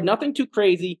straightforward, nothing too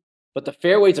crazy, but the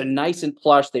fairways are nice and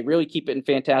plush. They really keep it in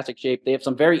fantastic shape. They have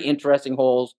some very interesting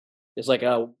holes. There's like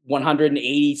a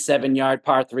 187-yard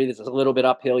par 3. There's a little bit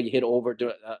uphill. You hit over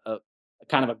to a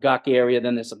kind of a guck area.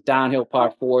 Then there's some downhill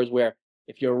par 4s where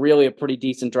if you're really a pretty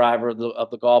decent driver of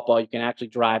the golf ball, you can actually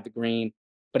drive the green.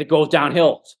 But it goes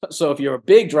downhill. So if you're a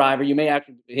big driver, you may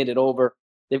actually hit it over.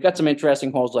 They've got some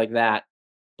interesting holes like that.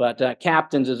 But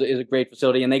Captains is a great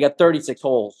facility, and they got 36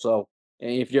 holes. So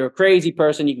if you're a crazy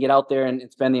person, you can get out there and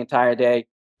spend the entire day,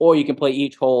 or you can play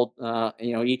each hole,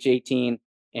 each 18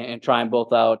 and try them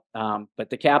both out. But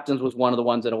the Captains was one of the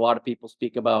ones that a lot of people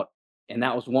speak about, and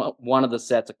that was one of the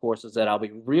sets of courses that I'll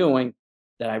be reviewing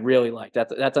that I really like.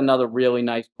 That's another really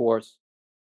nice course.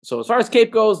 So as far as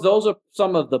Cape goes, those are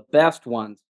some of the best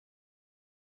ones.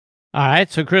 All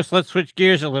right. So, Chris, let's switch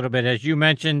gears a little bit. As you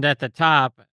mentioned at the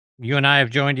top, you and I have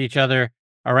joined each other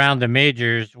around the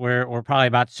majors. We're probably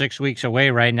about 6 weeks away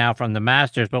right now from the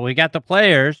Masters, but we got the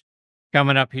Players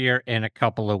coming up here in a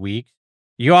couple of weeks.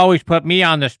 You always put me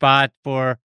on the spot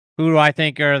for who do I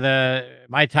think are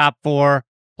my top 4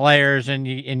 players, and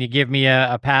you give me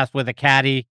a pass with a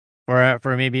caddy for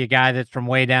maybe a guy that's from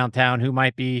way downtown who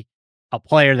might be a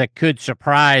player that could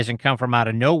surprise and come from out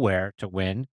of nowhere to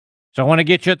win. So I want to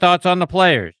get your thoughts on the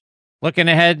Players. Looking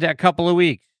ahead a couple of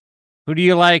weeks, Who do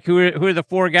you like? Who are the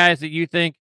 4 guys that you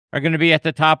think are going to be at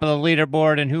the top of the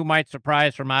leaderboard, and who might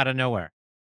surprise from out of nowhere?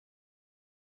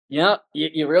 Yeah,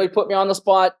 you really put me on the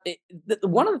spot.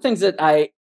 One of the things that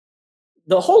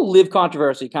the whole live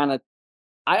controversy kind of,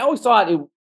 I always thought it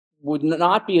would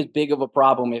not be as big of a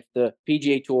problem if the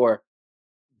PGA Tour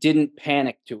didn't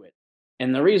panic to it.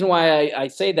 And the reason why I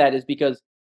say that is because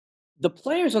the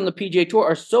players on the PGA Tour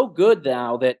are so good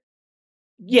now that,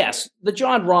 yes, the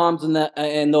John Rahms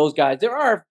and those guys, there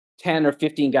are 10 or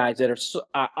 15 guys that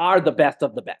are the best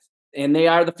of the best, and they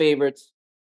are the favorites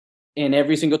in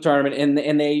every single tournament,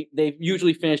 and they've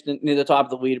usually finished near the top of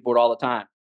the leaderboard all the time.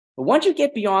 But once you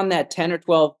get beyond that 10 or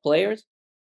 12 players,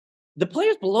 the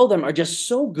players below them are just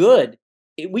so good.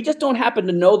 We just don't happen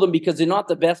to know them because they're not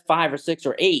the best 5 or 6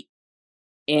 or 8.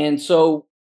 And so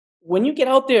when you get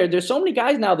out there, there's so many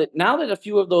guys now that a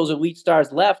few of those elite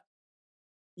stars left,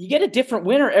 you get a different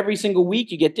winner every single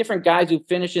week. You get different guys who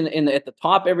finish at the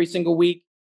top every single week.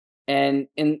 And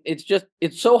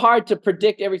it's so hard to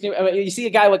predict everything. I mean, you see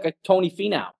a guy like a Tony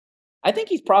Finau. I think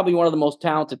he's probably one of the most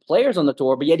talented players on the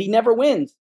tour, but yet he never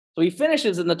wins. So he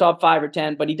finishes in the top 5 or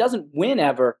 10, but he doesn't win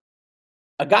ever.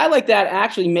 A guy like that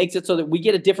actually makes it so that we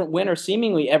get a different winner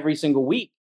seemingly every single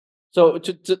week. So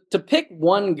to pick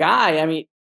one guy, I mean,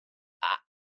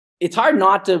 it's hard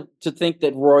not to think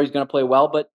that Rory's going to play well,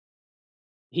 but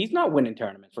he's not winning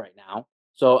tournaments right now.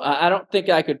 So I don't think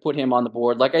I could put him on the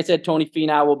board. Like I said, Tony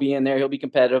Finau will be in there. He'll be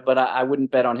competitive, but I wouldn't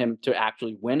bet on him to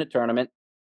actually win a tournament.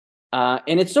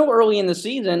 And it's so early in the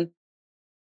season.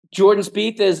 Jordan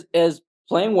Spieth is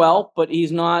playing well, but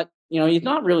he's not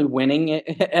really winning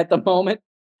at the moment.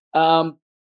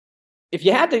 If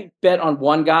you had to bet on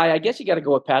one guy, I guess you got to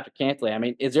go with Patrick Cantlay. I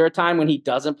mean, is there a time when he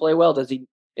doesn't play well?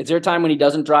 Is there a time when he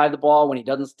doesn't drive the ball, when he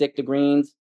doesn't stick to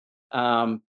greens?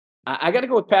 I got to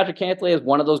go with Patrick Cantlay as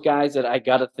one of those guys that I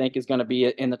got to think is going to be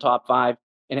in the top 5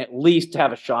 and at least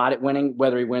have a shot at winning.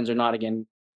 Whether he wins or not, again,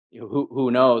 who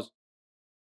knows?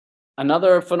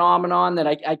 Another phenomenon that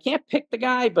I can't pick the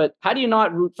guy, but how do you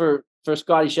not root for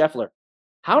Scotty Scheffler?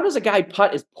 How does a guy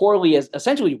putt as poorly as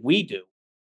essentially we do,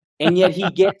 and yet he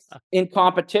gets in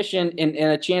competition and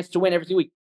a chance to win every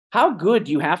week? How good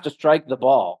do you have to strike the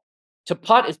ball to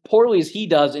putt as poorly as he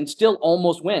does and still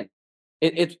almost win?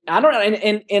 It's I don't know,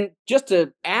 and just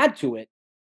to add to it,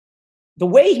 the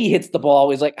way he hits the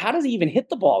ball is like, how does he even hit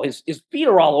the ball? His feet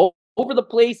are all over the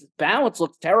place. His balance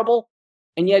looks terrible,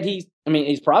 and yet he's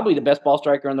probably the best ball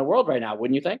striker in the world right now,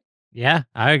 wouldn't you think? Yeah,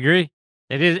 I agree.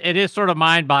 It is sort of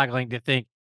mind-boggling to think,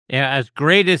 as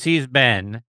great as he's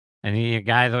been, and he a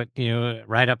guy that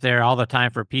right up there all the time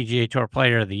for PGA Tour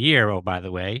Player of the Year. Oh, by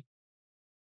the way,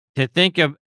 to think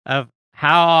of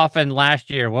how often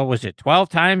last year, what was it, 12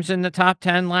 times in the top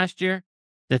 10 last year?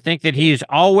 To think that he's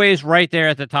always right there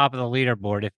at the top of the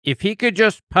leaderboard. If he could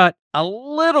just putt a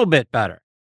little bit better,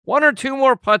 1 or 2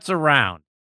 more putts around,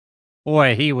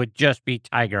 boy, he would just be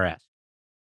Tiger-esque.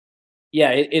 Yeah,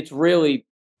 it's really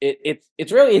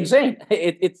insane.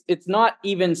 It's not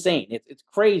even sane. It's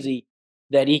crazy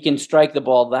that he can strike the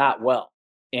ball that well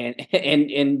and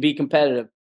and be competitive.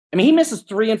 I mean, he misses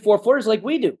 3 and 4 footers like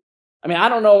we do. I mean, I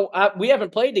don't know. We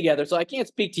haven't played together, so I can't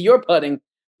speak to your putting.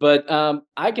 But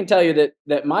I can tell you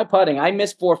that my putting, I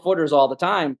miss 4 footers all the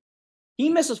time. He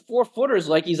misses 4 footers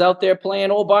like he's out there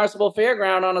playing Old Barnstable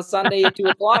Fairground on a Sunday at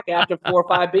 2:00 after 4 or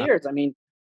 5 beers. I mean,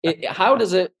 how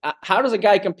does a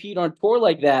guy compete on tour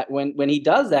like that when he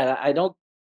does that? I don't.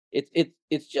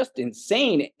 It's just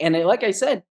insane. And like I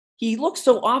said, he looks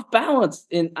so off balance,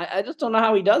 and I just don't know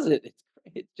how he does it.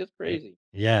 It's just crazy.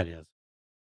 Yeah, it is.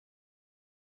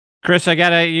 Chris,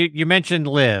 you mentioned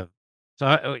Liv.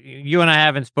 So you and I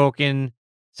haven't spoken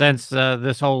since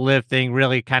this whole Liv thing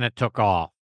really kind of took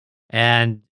off.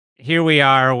 And here we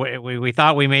are. We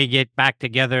thought we may get back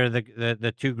together.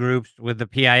 The 2 groups with the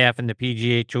PIF and the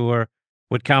PGA Tour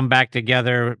would come back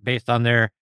together based on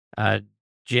their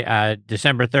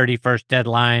December 31st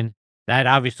deadline. That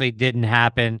obviously didn't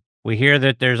happen. We hear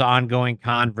that there's ongoing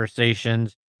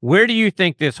conversations. Where do you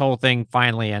think this whole thing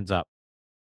finally ends up?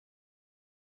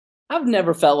 I've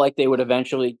never felt like they would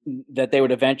eventually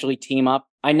team up.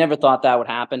 I never thought that would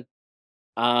happen.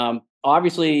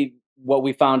 Obviously, what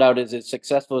we found out is as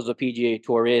successful as the PGA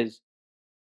Tour is,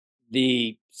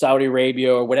 the Saudi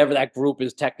Arabia or whatever that group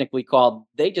is technically called,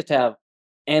 they just have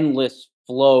endless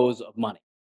flows of money.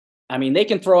 I mean, they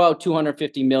can throw out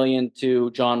 $250 million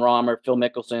to John Rahm or Phil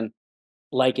Mickelson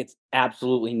like it's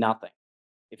absolutely nothing.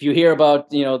 If you hear about,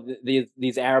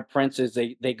 these Arab princes,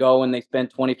 they go and they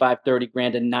spend 25, 30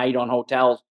 grand a night on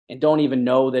hotels and don't even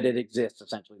know that it exists,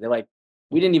 essentially. They're like,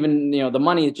 we didn't even, the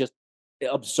money is just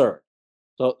absurd.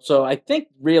 So I think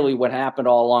really what happened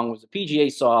all along was the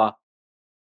PGA saw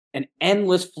an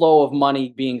endless flow of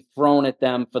money being thrown at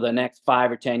them for the next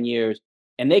 5 or 10 years,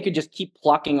 and they could just keep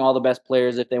plucking all the best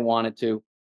players if they wanted to,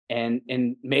 and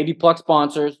maybe pluck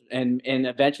sponsors and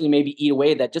eventually maybe eat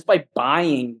away at that just by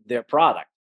buying their product.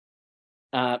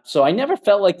 So I never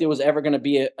felt like there was ever going to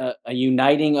be a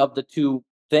uniting of the two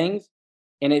things.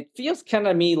 And it feels kind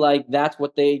of me like that's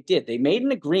what they did. They made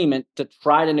an agreement to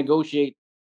try to negotiate,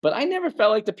 but I never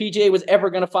felt like the PGA was ever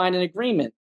going to find an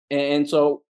agreement. And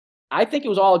so I think it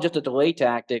was all just a delay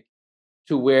tactic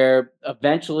to where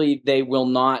eventually they will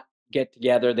not get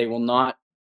together. They will not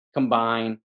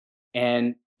combine.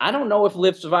 And I don't know if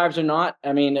Live survives or not.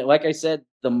 I mean, like I said,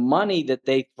 the money that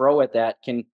they throw at that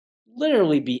can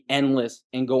literally be endless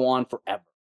and go on forever.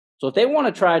 So if they want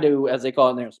to try to, as they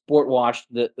call it, sport wash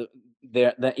the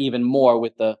even more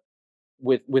with the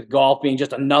with golf being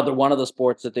just another one of the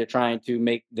sports that they're trying to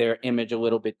make their image a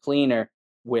little bit cleaner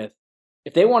with.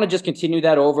 If they want to just continue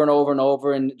that over and over and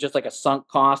over and just like a sunk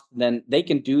cost, then they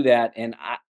can do that. And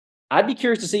I'd be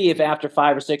curious to see if after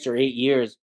 5 or 6 or 8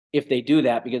 years, if they do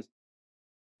that, because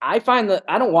I find that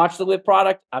I don't watch the Live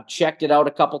product. I've checked it out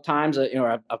a couple times.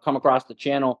 I've come across the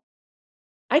channel.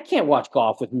 I can't watch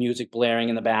golf with music blaring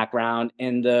in the background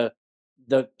and the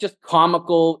just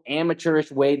comical,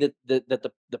 amateurish way that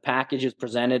the package is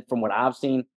presented from what I've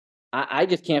seen. I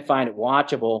just can't find it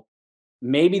watchable.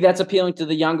 Maybe that's appealing to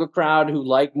the younger crowd who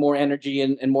like more energy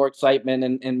and more excitement,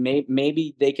 and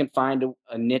maybe they can find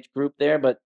a niche group there.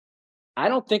 But I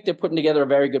don't think they're putting together a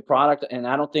very good product, and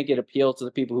I don't think it appeals to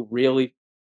the people who really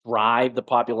thrive the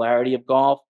popularity of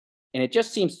golf. And it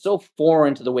just seems so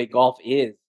foreign to the way golf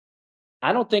is.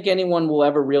 I don't think anyone will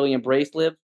ever really embrace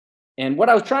Live. And what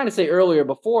I was trying to say earlier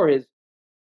before is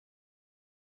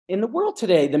in the world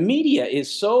today, the media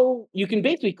is so you can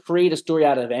basically create a story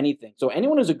out of anything. So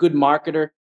anyone who's a good marketer,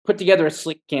 put together a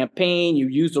slick campaign, you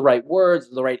use the right words,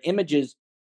 the right images,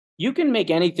 you can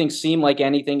make anything seem like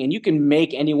anything and you can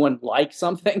make anyone like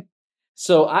something.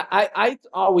 So I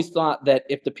always thought that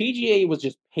if the PGA was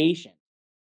just patient,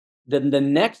 then the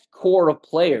next core of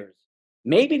players,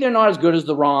 maybe they're not as good as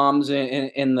the Roms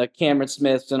and the Cameron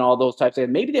Smiths and all those types of,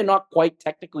 maybe they're not quite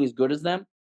technically as good as them,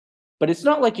 but it's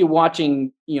not like you're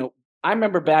watching, I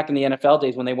remember back in the NFL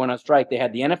days when they went on strike, they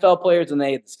had the NFL players and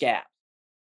they had the scabs.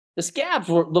 The scabs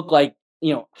looked like,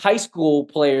 high school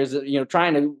players,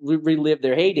 trying to relive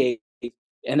their heyday.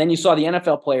 And then you saw the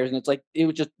NFL players and it's like, it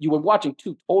was just, you were watching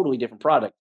two totally different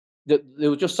products. There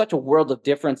was just such a world of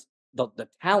difference, the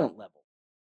talent level.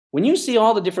 When you see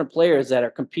all the different players that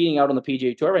are competing out on the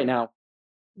PGA Tour right now,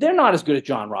 they're not as good as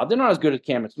John Robb. They're not as good as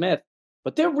Cameron Smith,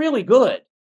 but they're really good.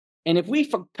 And if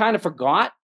we kind of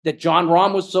forgot that John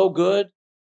Rahm was so good,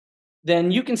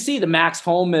 then you can see the Max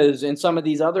Homas and some of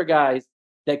these other guys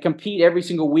that compete every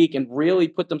single week and really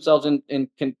put themselves in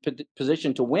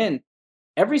position to win.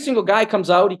 Every single guy comes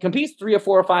out, he competes 3 or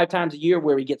 4 or 5 times a year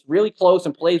where he gets really close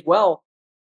and plays well.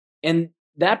 And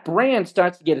that brand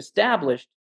starts to get established.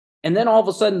 And then all of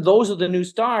a sudden, those are the new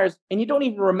stars. And you don't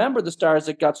even remember the stars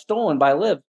that got stolen by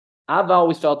Liv. I've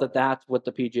always felt that that's what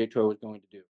the PGA Tour was going to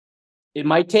do. It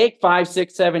might take 5,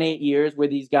 6, 7, 8 years where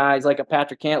these guys like a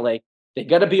Patrick Cantlay, they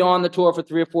got to be on the tour for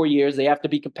 3 or 4 years. They have to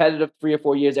be competitive 3 or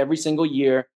 4 years every single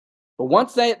year. But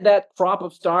once that crop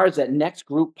of stars, that next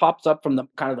group pops up from the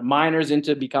kind of the minors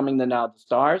into becoming the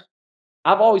stars,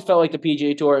 I've always felt like the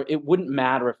PGA Tour, it wouldn't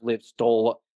matter if Liv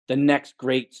stole the next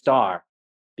great star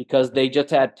because they just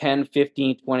had 10,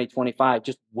 15, 20, 25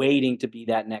 just waiting to be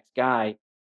that next guy.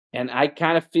 And I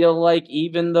kind of feel like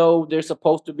even though they're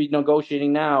supposed to be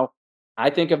negotiating now, I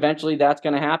think eventually that's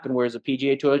going to happen, whereas the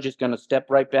PGA Tour is just going to step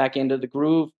right back into the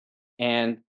groove.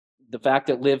 And the fact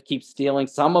that Liv keeps stealing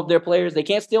some of their players, they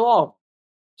can't steal all.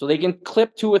 So they can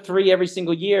clip 2 or 3 every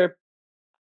single year.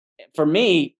 For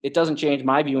me, it doesn't change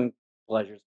my viewing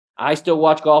pleasures. I still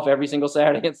watch golf every single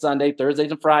Saturday and Sunday,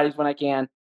 Thursdays and Fridays when I can.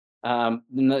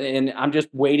 And I'm just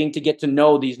waiting to get to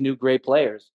know these new great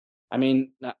players. I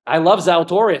mean, I love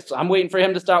Zalatoris. I'm waiting for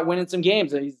him to start winning some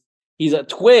games. He's a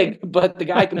twig, but the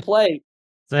guy can play.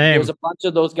 Same. There's a bunch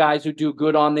of those guys who do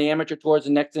good on the amateur tours. The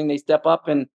next thing they step up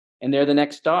and they're the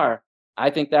next star. I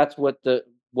think that's what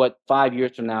 5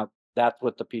 years from now, that's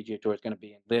what the PGA Tour is going to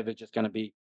be. And Liv is just going to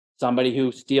be somebody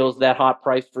who steals that hot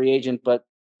price free agent, but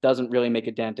doesn't really make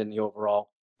a dent in the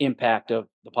overall impact of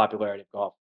the popularity of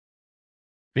golf.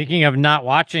 Speaking of not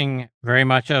watching very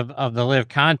much of the Live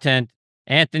content,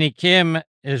 Anthony Kim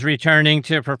is returning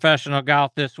to professional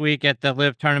golf this week at the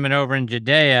Live tournament over in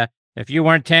Jeddah. If you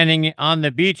weren't tanning on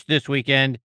the beach this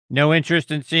weekend, no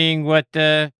interest in seeing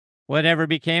whatever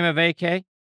became of AK?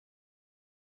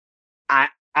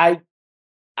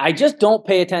 I just don't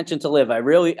pay attention to Live. I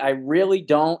really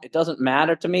don't. It doesn't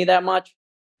matter to me that much.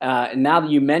 And now that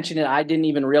you mention it, I didn't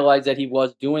even realize that he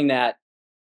was doing that.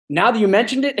 Now that you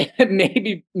mentioned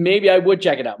it, maybe I would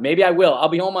check it out. Maybe I will. I'll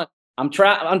be home on.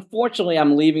 Unfortunately,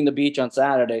 I'm leaving the beach on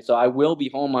Saturday, so I will be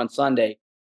home on Sunday.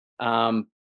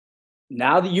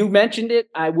 Now that you mentioned it,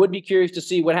 I would be curious to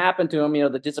see what happened to him.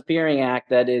 The disappearing act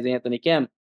that is Anthony Kim.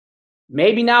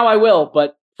 Maybe now I will,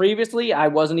 but previously I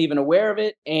wasn't even aware of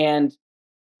it. And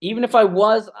even if I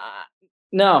was,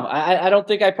 no, I don't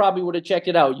think I probably would have checked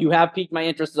it out. You have piqued my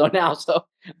interest though now, so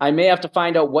I may have to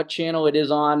find out what channel it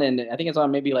is on, and I think it's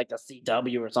on maybe like the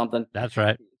CW or something. That's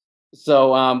right.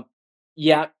 So,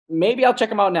 yeah, maybe I'll check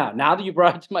them out now. Now that you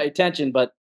brought it to my attention,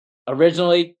 but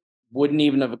originally wouldn't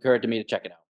even have occurred to me to check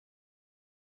it out.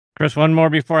 Chris, one more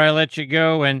before I let you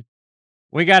go, and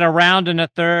we got a round and a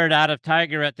third out of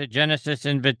Tiger at the Genesis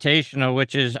Invitational,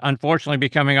 which is unfortunately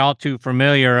becoming all too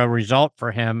familiar, a result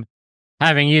for him,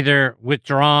 having either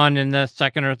withdrawn in the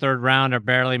second or third round or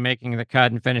barely making the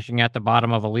cut and finishing at the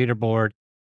bottom of a leaderboard.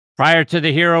 Prior to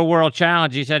the Hero World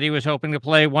Challenge, he said he was hoping to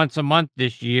play once a month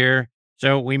this year,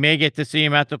 so we may get to see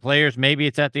him at the Players. Maybe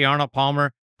it's at the Arnold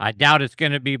Palmer. I doubt it's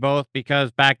going to be both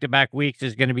because back-to-back weeks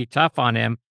is going to be tough on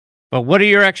him. But what are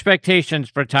your expectations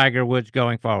for Tiger Woods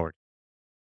going forward?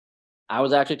 I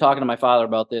was actually talking to my father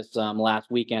about this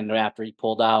last weekend after he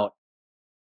pulled out.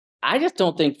 I just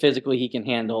don't think physically he can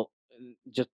handle.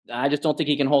 I just don't think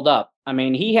he can hold up. I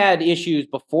mean, he had issues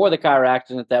before the car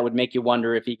accident that would make you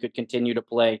wonder if he could continue to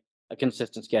play a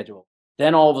consistent schedule.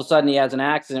 Then all of a sudden he has an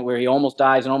accident where he almost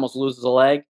dies and almost loses a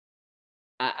leg.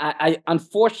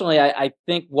 Unfortunately, I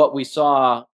think what we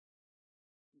saw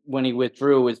when he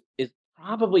withdrew is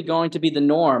probably going to be the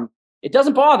norm. It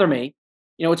doesn't bother me.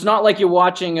 It's not like you're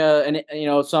watching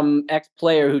some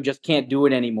ex-player who just can't do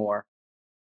it anymore.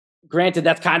 Granted,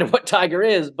 that's kind of what Tiger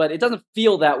is, but it doesn't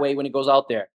feel that way when he goes out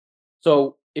there.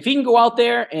 So if he can go out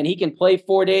there and he can play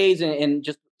 4 days and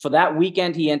just for that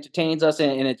weekend, he entertains us,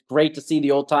 and it's great to see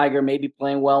the old Tiger maybe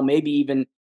playing well, maybe even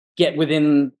get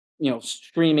within,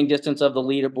 streaming distance of the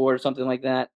leaderboard or something like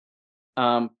that.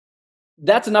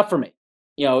 That's enough for me.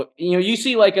 You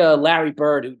see like a Larry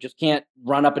Bird who just can't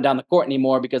run up and down the court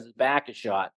anymore because his back is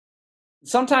shot.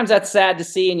 Sometimes that's sad to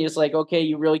see, and you're just like, okay,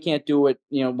 you really can't do it.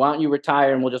 Why don't you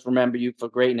retire and we'll just remember you for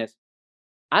greatness?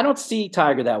 I don't see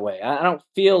Tiger that way. I don't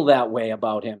feel that way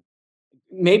about him.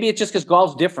 Maybe it's just because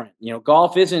golf's different.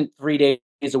 Golf isn't 3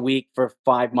 days a week for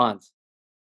 5 months.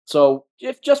 So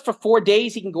if just for 4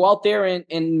 days he can go out there and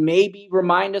maybe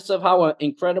remind us of how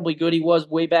incredibly good he was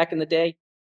way back in the day,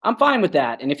 I'm fine with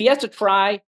that. And if he has to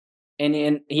try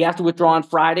and he has to withdraw on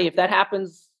Friday, if that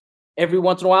happens every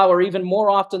once in a while or even more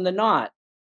often than not,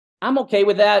 I'm okay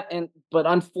with that. But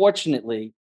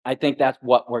unfortunately, I think that's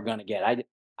what we're going to get.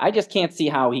 I just can't see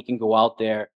how he can go out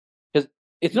there because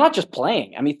it's not just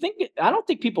playing. I mean, I don't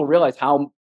think people realize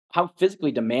how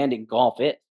physically demanding golf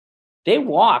is. They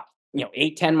walk,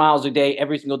 8-10 miles a day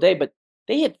every single day, but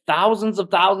they hit thousands of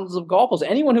golf balls.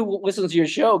 Anyone who listens to your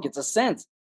show gets a sense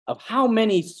of how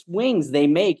many swings they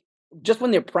make just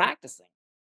when they're practicing.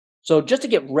 So just to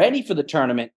get ready for the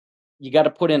tournament, you got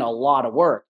to put in a lot of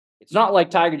work. It's not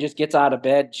like Tiger just gets out of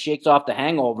bed, shakes off the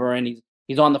hangover, and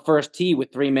he's on the first tee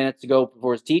with 3 minutes to go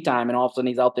before his tee time, and all of a sudden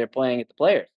he's out there playing at the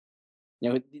Players.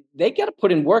 They got to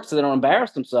put in work so they don't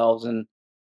embarrass themselves, and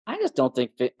I just don't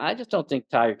think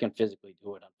Tiger can physically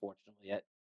do it, unfortunately, yet.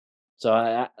 So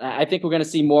I think we're going to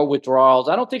see more withdrawals.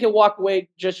 I don't think he'll walk away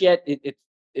just yet.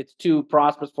 It's too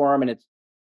prosperous for him, and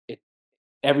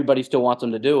everybody still wants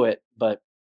him to do it. But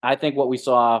I think what we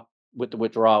saw with the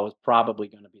withdrawal is probably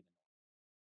going to be.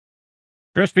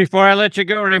 Chris, before I let you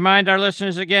go, remind our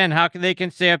listeners again how they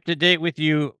can stay up to date with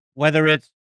you, whether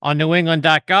it's on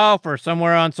newengland.golf or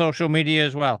somewhere on social media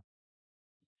as well.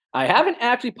 I haven't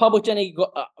actually published any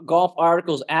golf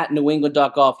articles at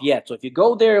newengland.golf yet. So if you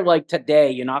go there like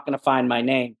today, you're not going to find my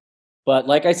name. But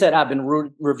like I said, I've been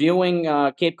reviewing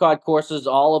Cape Cod courses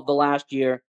all of the last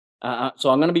year. So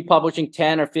I'm going to be publishing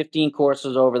 10 or 15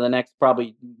 courses over the next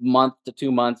probably month to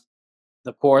 2 months.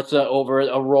 The course over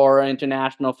Aurora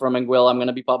International from Anguilla, I'm going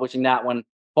to be publishing that one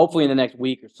hopefully in the next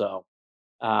week or so.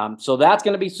 So that's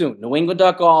going to be soon.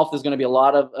 newengland.golf, there's going to be a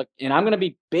lot of, and I'm going to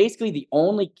be basically the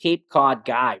only Cape Cod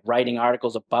guy writing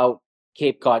articles about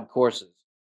Cape Cod courses.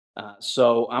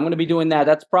 So I'm going to be doing that.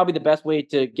 That's probably the best way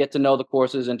to get to know the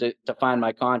courses and to find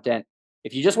my content.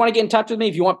 If you just want to get in touch with me,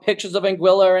 if you want pictures of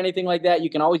Anguilla or anything like that, you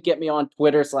can always get me on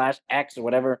Twitter/X or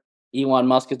whatever Elon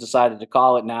Musk has decided to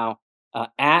call it now,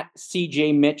 at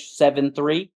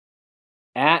CJMitch73,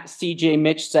 at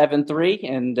CJMitch73.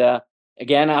 And,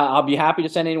 again, I'll be happy to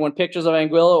send anyone pictures of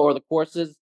Anguilla or the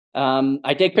courses.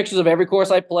 I take pictures of every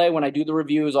course I play when I do the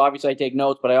reviews. Obviously, I take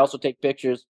notes, but I also take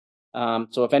pictures.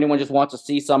 So if anyone just wants to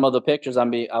see some of the pictures, I'll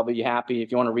be happy.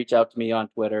 If you want to reach out to me on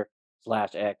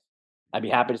Twitter/X, I'd be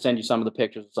happy to send you some of the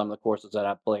pictures of some of the courses that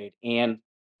I've played and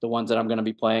the ones that I'm going to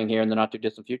be playing here in the not too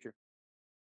distant future.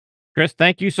 Chris,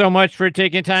 thank you so much for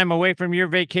taking time away from your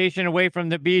vacation, away from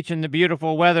the beach and the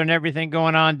beautiful weather and everything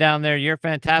going on down there. You're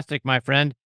fantastic, my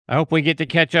friend. I hope we get to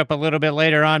catch up a little bit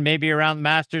later on, maybe around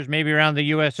Masters, maybe around the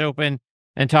U.S. Open,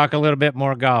 and talk a little bit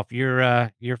more golf.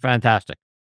 You're fantastic.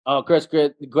 Oh, Chris,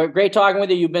 great talking with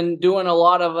you. You've been doing a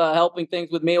lot of helping things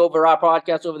with me over our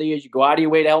podcast over the years. You go out of your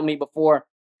way to help me before.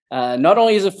 Not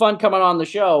only is it fun coming on the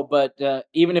show, but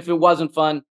even if it wasn't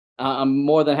fun, I'm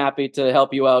more than happy to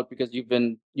help you out because you've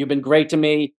been great to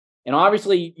me. And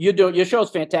obviously, your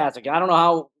show's fantastic. I don't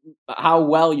know how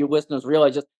well your listeners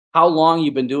realize just how long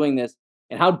you've been doing this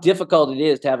and how difficult it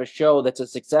is to have a show that's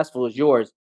as successful as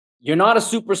yours. You're not a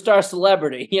superstar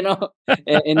celebrity,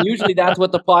 and usually that's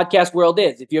what the podcast world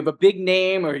is. If you have a big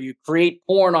name or you create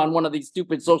porn on one of these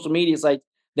stupid social media sites,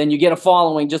 then you get a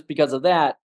following just because of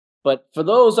that. But for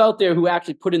those out there who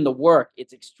actually put in the work,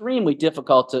 it's extremely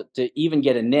difficult to even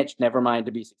get a niche, never mind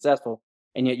to be successful.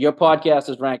 And yet your podcast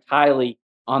is ranked highly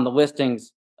on the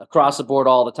listings across the board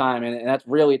all the time. And that's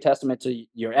really a testament to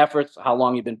your efforts, how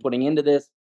long you've been putting into this.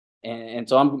 And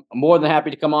so I'm more than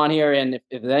happy to come on here. And if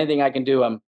there's anything I can do,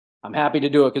 I'm happy to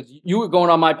do it because you were going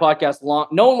on my podcast long.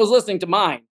 No one was listening to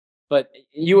mine, but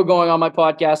you were going on my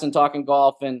podcast and talking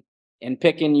golf and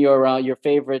picking your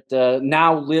favorite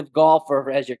now live golfer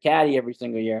as your caddy every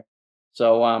single year.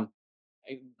 So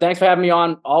thanks for having me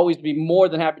on. Always be more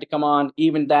than happy to come on,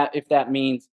 even if that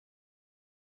means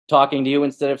talking to you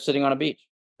instead of sitting on a beach.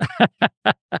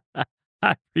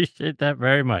 I appreciate that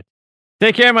very much.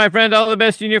 Take care, my friend. All the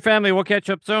best to you and your family. We'll catch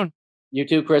up soon. You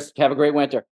too, Chris. Have a great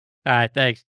winter. All right,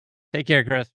 thanks. Take care,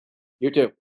 Chris. You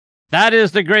too. That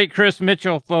is the great Chris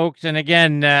Mitchell, folks. And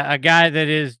again, a guy that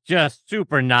is just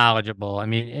super knowledgeable. I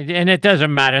mean, and it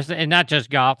doesn't matter. And not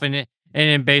just golf and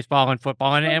in baseball and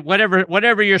football and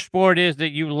whatever your sport is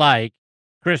that you like,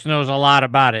 Chris knows a lot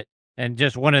about it. And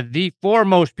just one of the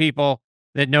foremost people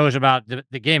that knows about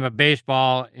the game of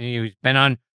baseball. He's been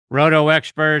on Roto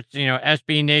Experts,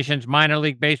 SB Nation's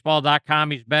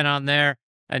minorleaguebaseball.com. He's been on there.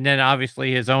 And then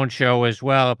obviously his own show as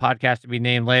well, a podcast to be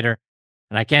named later.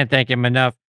 And I can't thank him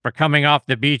enough for coming off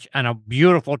the beach on a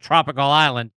beautiful tropical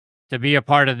island to be a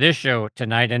part of this show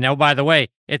tonight. And oh, by the way,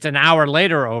 it's an hour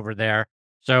later over there.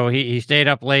 So he stayed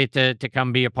up late to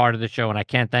come be a part of the show. And I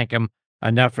can't thank him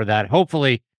enough for that.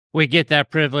 Hopefully we get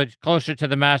that privilege closer to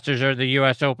the Masters or the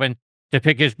U.S. Open to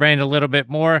pick his brain a little bit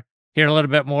more, hear a little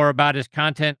bit more about his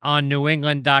content on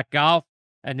newengland.golf.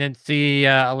 And then see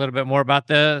a little bit more about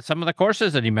some of the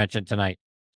courses that he mentioned tonight.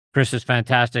 Chris is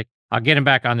fantastic. I'll get him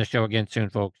back on the show again soon,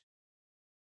 folks.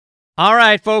 All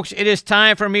right, folks, it is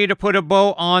time for me to put a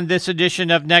bow on this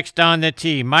edition of Next on the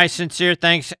Tee. My sincere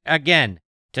thanks again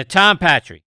to Tom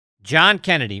Patri, John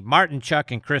Kennedy, Martin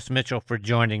Chuck, and Chris Mitchell for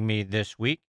joining me this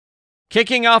week.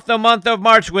 Kicking off the month of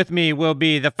March with me will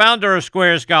be the founder of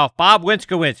Squares Golf, Bob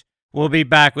Winskowitz, will be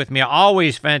back with me.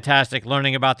 Always fantastic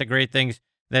learning about the great things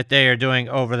that they are doing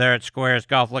over there at Squares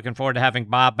Golf. Looking forward to having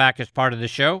Bob back as part of the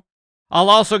show. I'll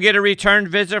also get a return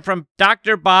visit from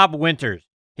Dr. Bob Winters.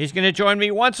 He's going to join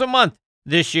me once a month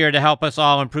this year to help us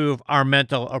all improve our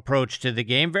mental approach to the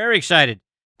game. Very excited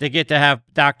to get to have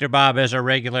Dr. Bob as a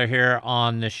regular here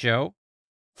on the show.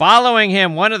 Following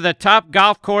him, one of the top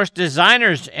golf course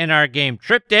designers in our game,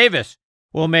 Trip Davis,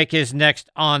 will make his next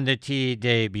On the Tee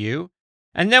debut.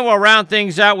 And then we'll round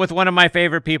things out with one of my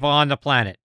favorite people on the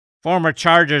planet. Former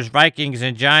Chargers, Vikings,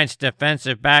 and Giants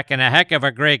defensive back and a heck of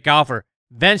a great golfer,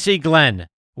 Vincey Glenn,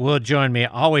 will join me.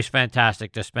 Always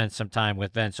fantastic to spend some time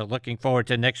with Vince. So looking forward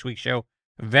to next week's show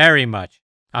very much.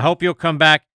 I hope you'll come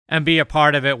back and be a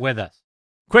part of it with us.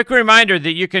 Quick reminder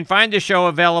that you can find the show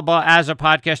available as a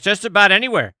podcast just about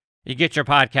anywhere you get your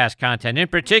podcast content. In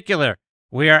particular,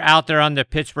 we are out there on the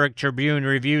Pittsburgh Tribune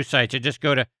review site. So just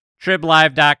go to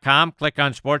triblive.com, click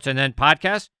on sports, and then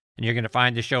podcast, and you're going to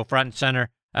find the show front and center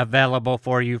available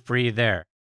for you free there.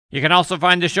 You can also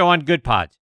find the show on Good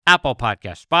Pods, Apple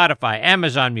Podcasts, Spotify,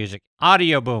 Amazon Music,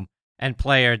 Audio Boom, and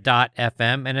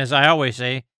Player.fm. And as I always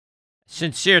say,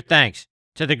 sincere thanks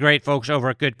to the great folks over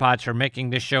at Good Pods for making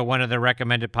this show one of their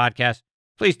recommended podcasts.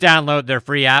 Please download their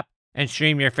free app and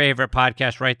stream your favorite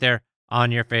podcast right there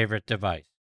on your favorite device.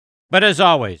 But as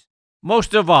always,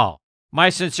 most of all, my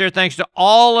sincere thanks to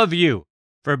all of you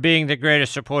for being the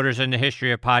greatest supporters in the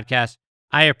history of podcasts.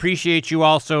 I appreciate you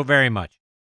all so very much.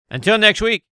 Until next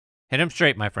week, hit 'em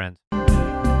straight, my friends.